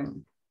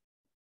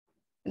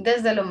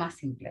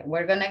simple.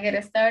 We're gonna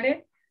get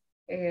started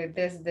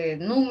desde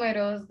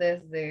números,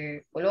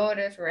 desde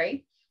colores,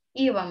 right?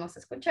 Y vamos a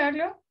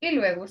escucharlo y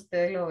luego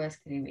usted lo va a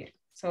escribir.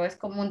 So es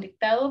como un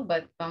dictado,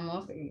 but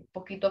vamos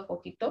poquito a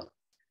poquito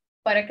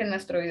para que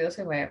nuestro oído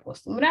se vaya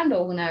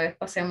acostumbrando. Una vez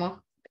pasemos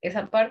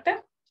esa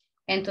parte,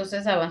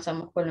 entonces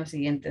avanzamos con los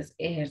siguientes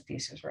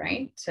ejercicios,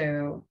 right?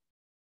 So,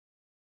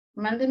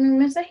 mándeme un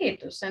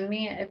mensajito, send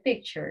me a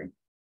picture,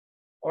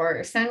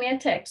 or send me a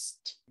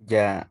text.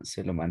 Ya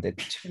se lo mandé,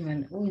 teacher.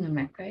 Uy, no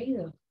me ha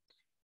caído.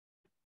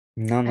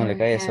 No, no le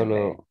cae,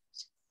 solo...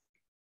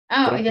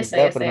 Ah, ya está,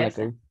 ya está, pero no ya le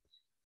está. cae.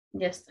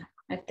 Ya está.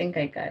 I think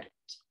I got it.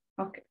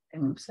 Ok,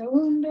 denme un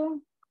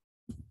segundo.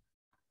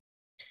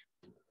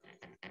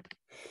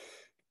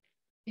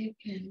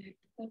 Okay,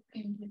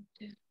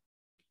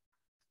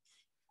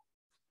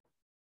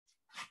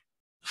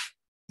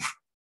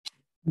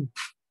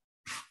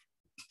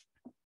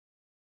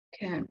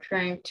 I'm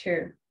trying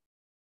to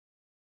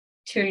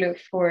look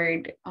for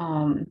it,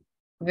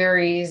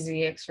 very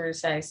easy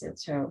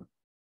exercises. So,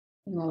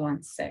 no,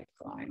 1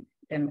 second.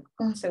 Denme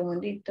un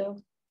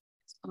segundito.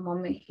 A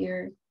moment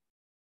here.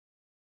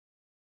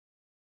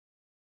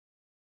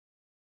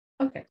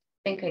 Okay, I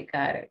think I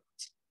got it.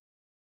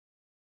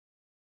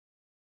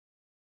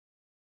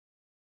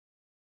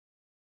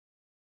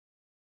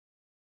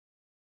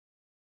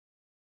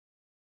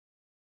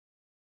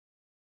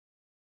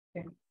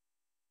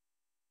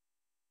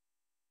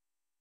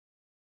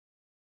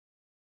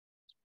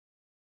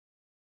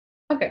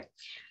 Okay.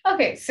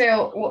 Okay,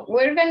 so what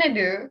we're gonna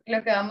do,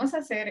 lo que vamos a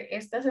hacer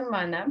esta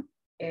semana,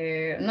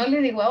 no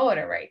le digo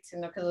ahora, right,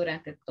 sino que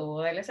durante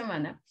toda la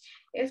semana,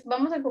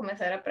 vamos a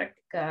comenzar a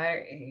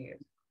practicar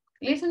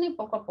listening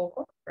poco a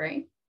poco,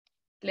 right.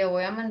 Le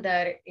voy a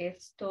mandar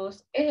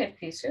estos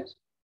ejercicios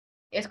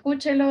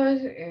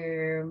escúchelos,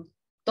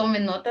 tome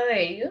nota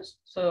de ellos,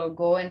 so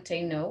go and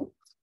take note.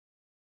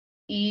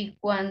 Y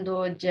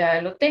cuando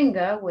ya lo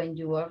tenga, when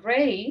you are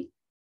ready,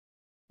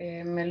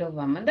 me lo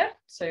va a mandar.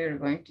 So you're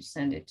going to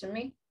send it to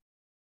me.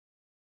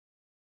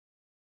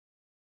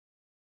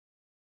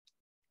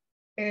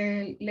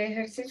 El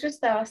ejercicio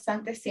está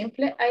bastante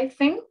simple, I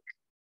think.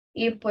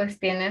 Y pues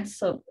tienen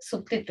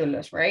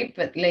subtítulos, right?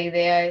 But la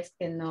idea es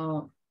que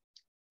no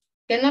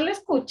lo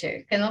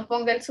escuche, que no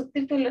ponga el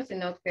subtítulo,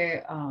 sino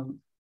que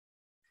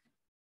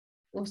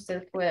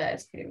usted pueda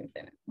escribir.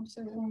 Un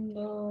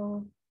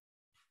segundo.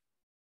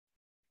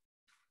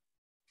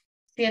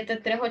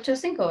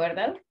 7385,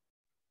 ¿verdad?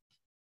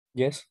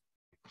 Yes.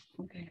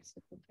 Ok,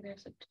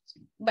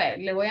 7385. Bueno,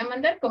 le voy a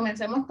mandar,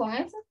 comencemos con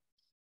eso.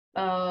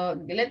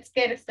 Let's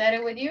get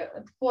started with you.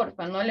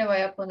 Porfa, no le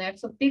voy a poner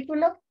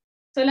subtítulo.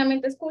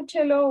 Solamente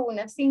escúchelo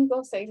unas 5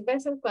 o 6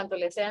 veces cuanto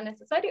le sea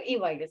necesario y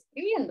vaya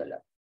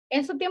escribiéndolo.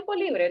 En su tiempo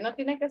libre, no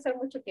tiene que hacer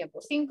mucho tiempo.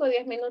 5 o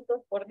 10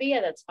 minutos por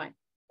día, that's fine.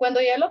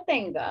 Cuando ya lo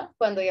tenga,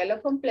 cuando ya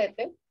lo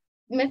complete,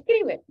 me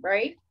escribe,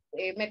 right?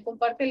 Me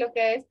comparte lo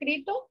que ha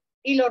escrito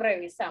y lo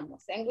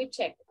revisamos. And we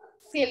check.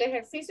 Si el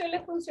ejercicio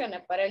le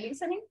funciona para el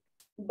listening,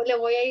 le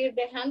voy a ir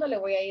dejando, le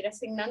voy a ir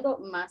asignando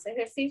más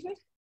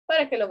ejercicios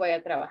para que lo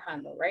vaya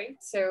trabajando, right?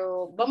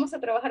 So, vamos a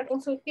trabajar con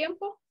su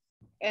tiempo.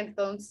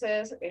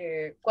 Entonces,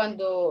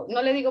 cuando,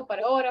 no le digo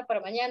para ahora, para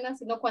mañana,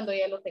 sino cuando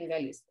ya lo tenga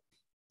listo.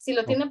 Si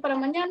lo tiene para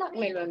mañana,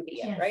 me lo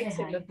envía, right?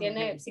 Si lo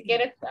tiene, si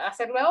quiere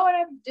hacerlo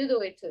ahora, you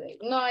do it today.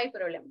 No hay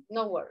problema,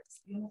 no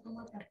worries.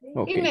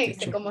 Okay, Y me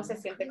dice teacher. cómo se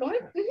siente con él.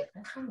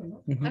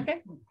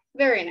 Okay,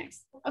 very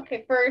nice.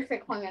 Okay,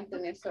 perfect, Juan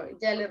Antonio. So,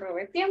 ya le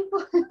robé tiempo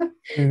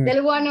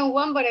del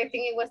one-on-one, but I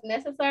think it was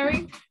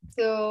necessary.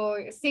 So,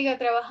 siga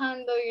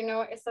trabajando, you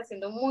know, está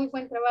haciendo muy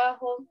buen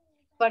trabajo.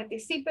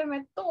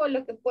 Particípeme todo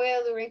lo que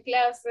pueda durante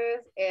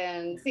clases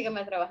y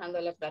sígueme trabajando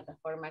en la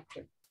plataforma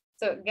too.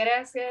 So,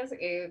 gracias,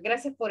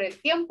 gracias por el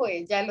tiempo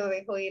y ya lo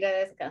dejo ir a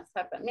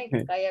descansar también, que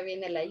acá ya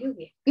viene la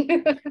lluvia.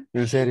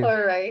 ¿En serio?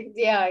 All right,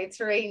 yeah, it's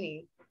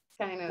raining,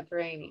 kind of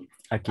raining.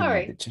 Aquí All no,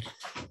 right. teacher.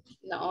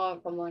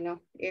 No, como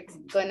no,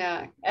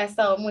 ha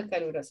estado muy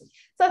caluroso.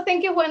 So,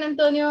 thank you, Juan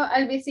Antonio.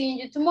 I'll be seeing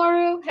you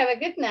tomorrow. Have a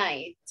good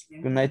night.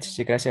 Good night,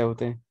 teacher. Gracias a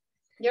usted.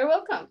 You're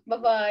welcome.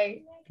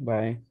 Bye-bye.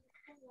 Bye.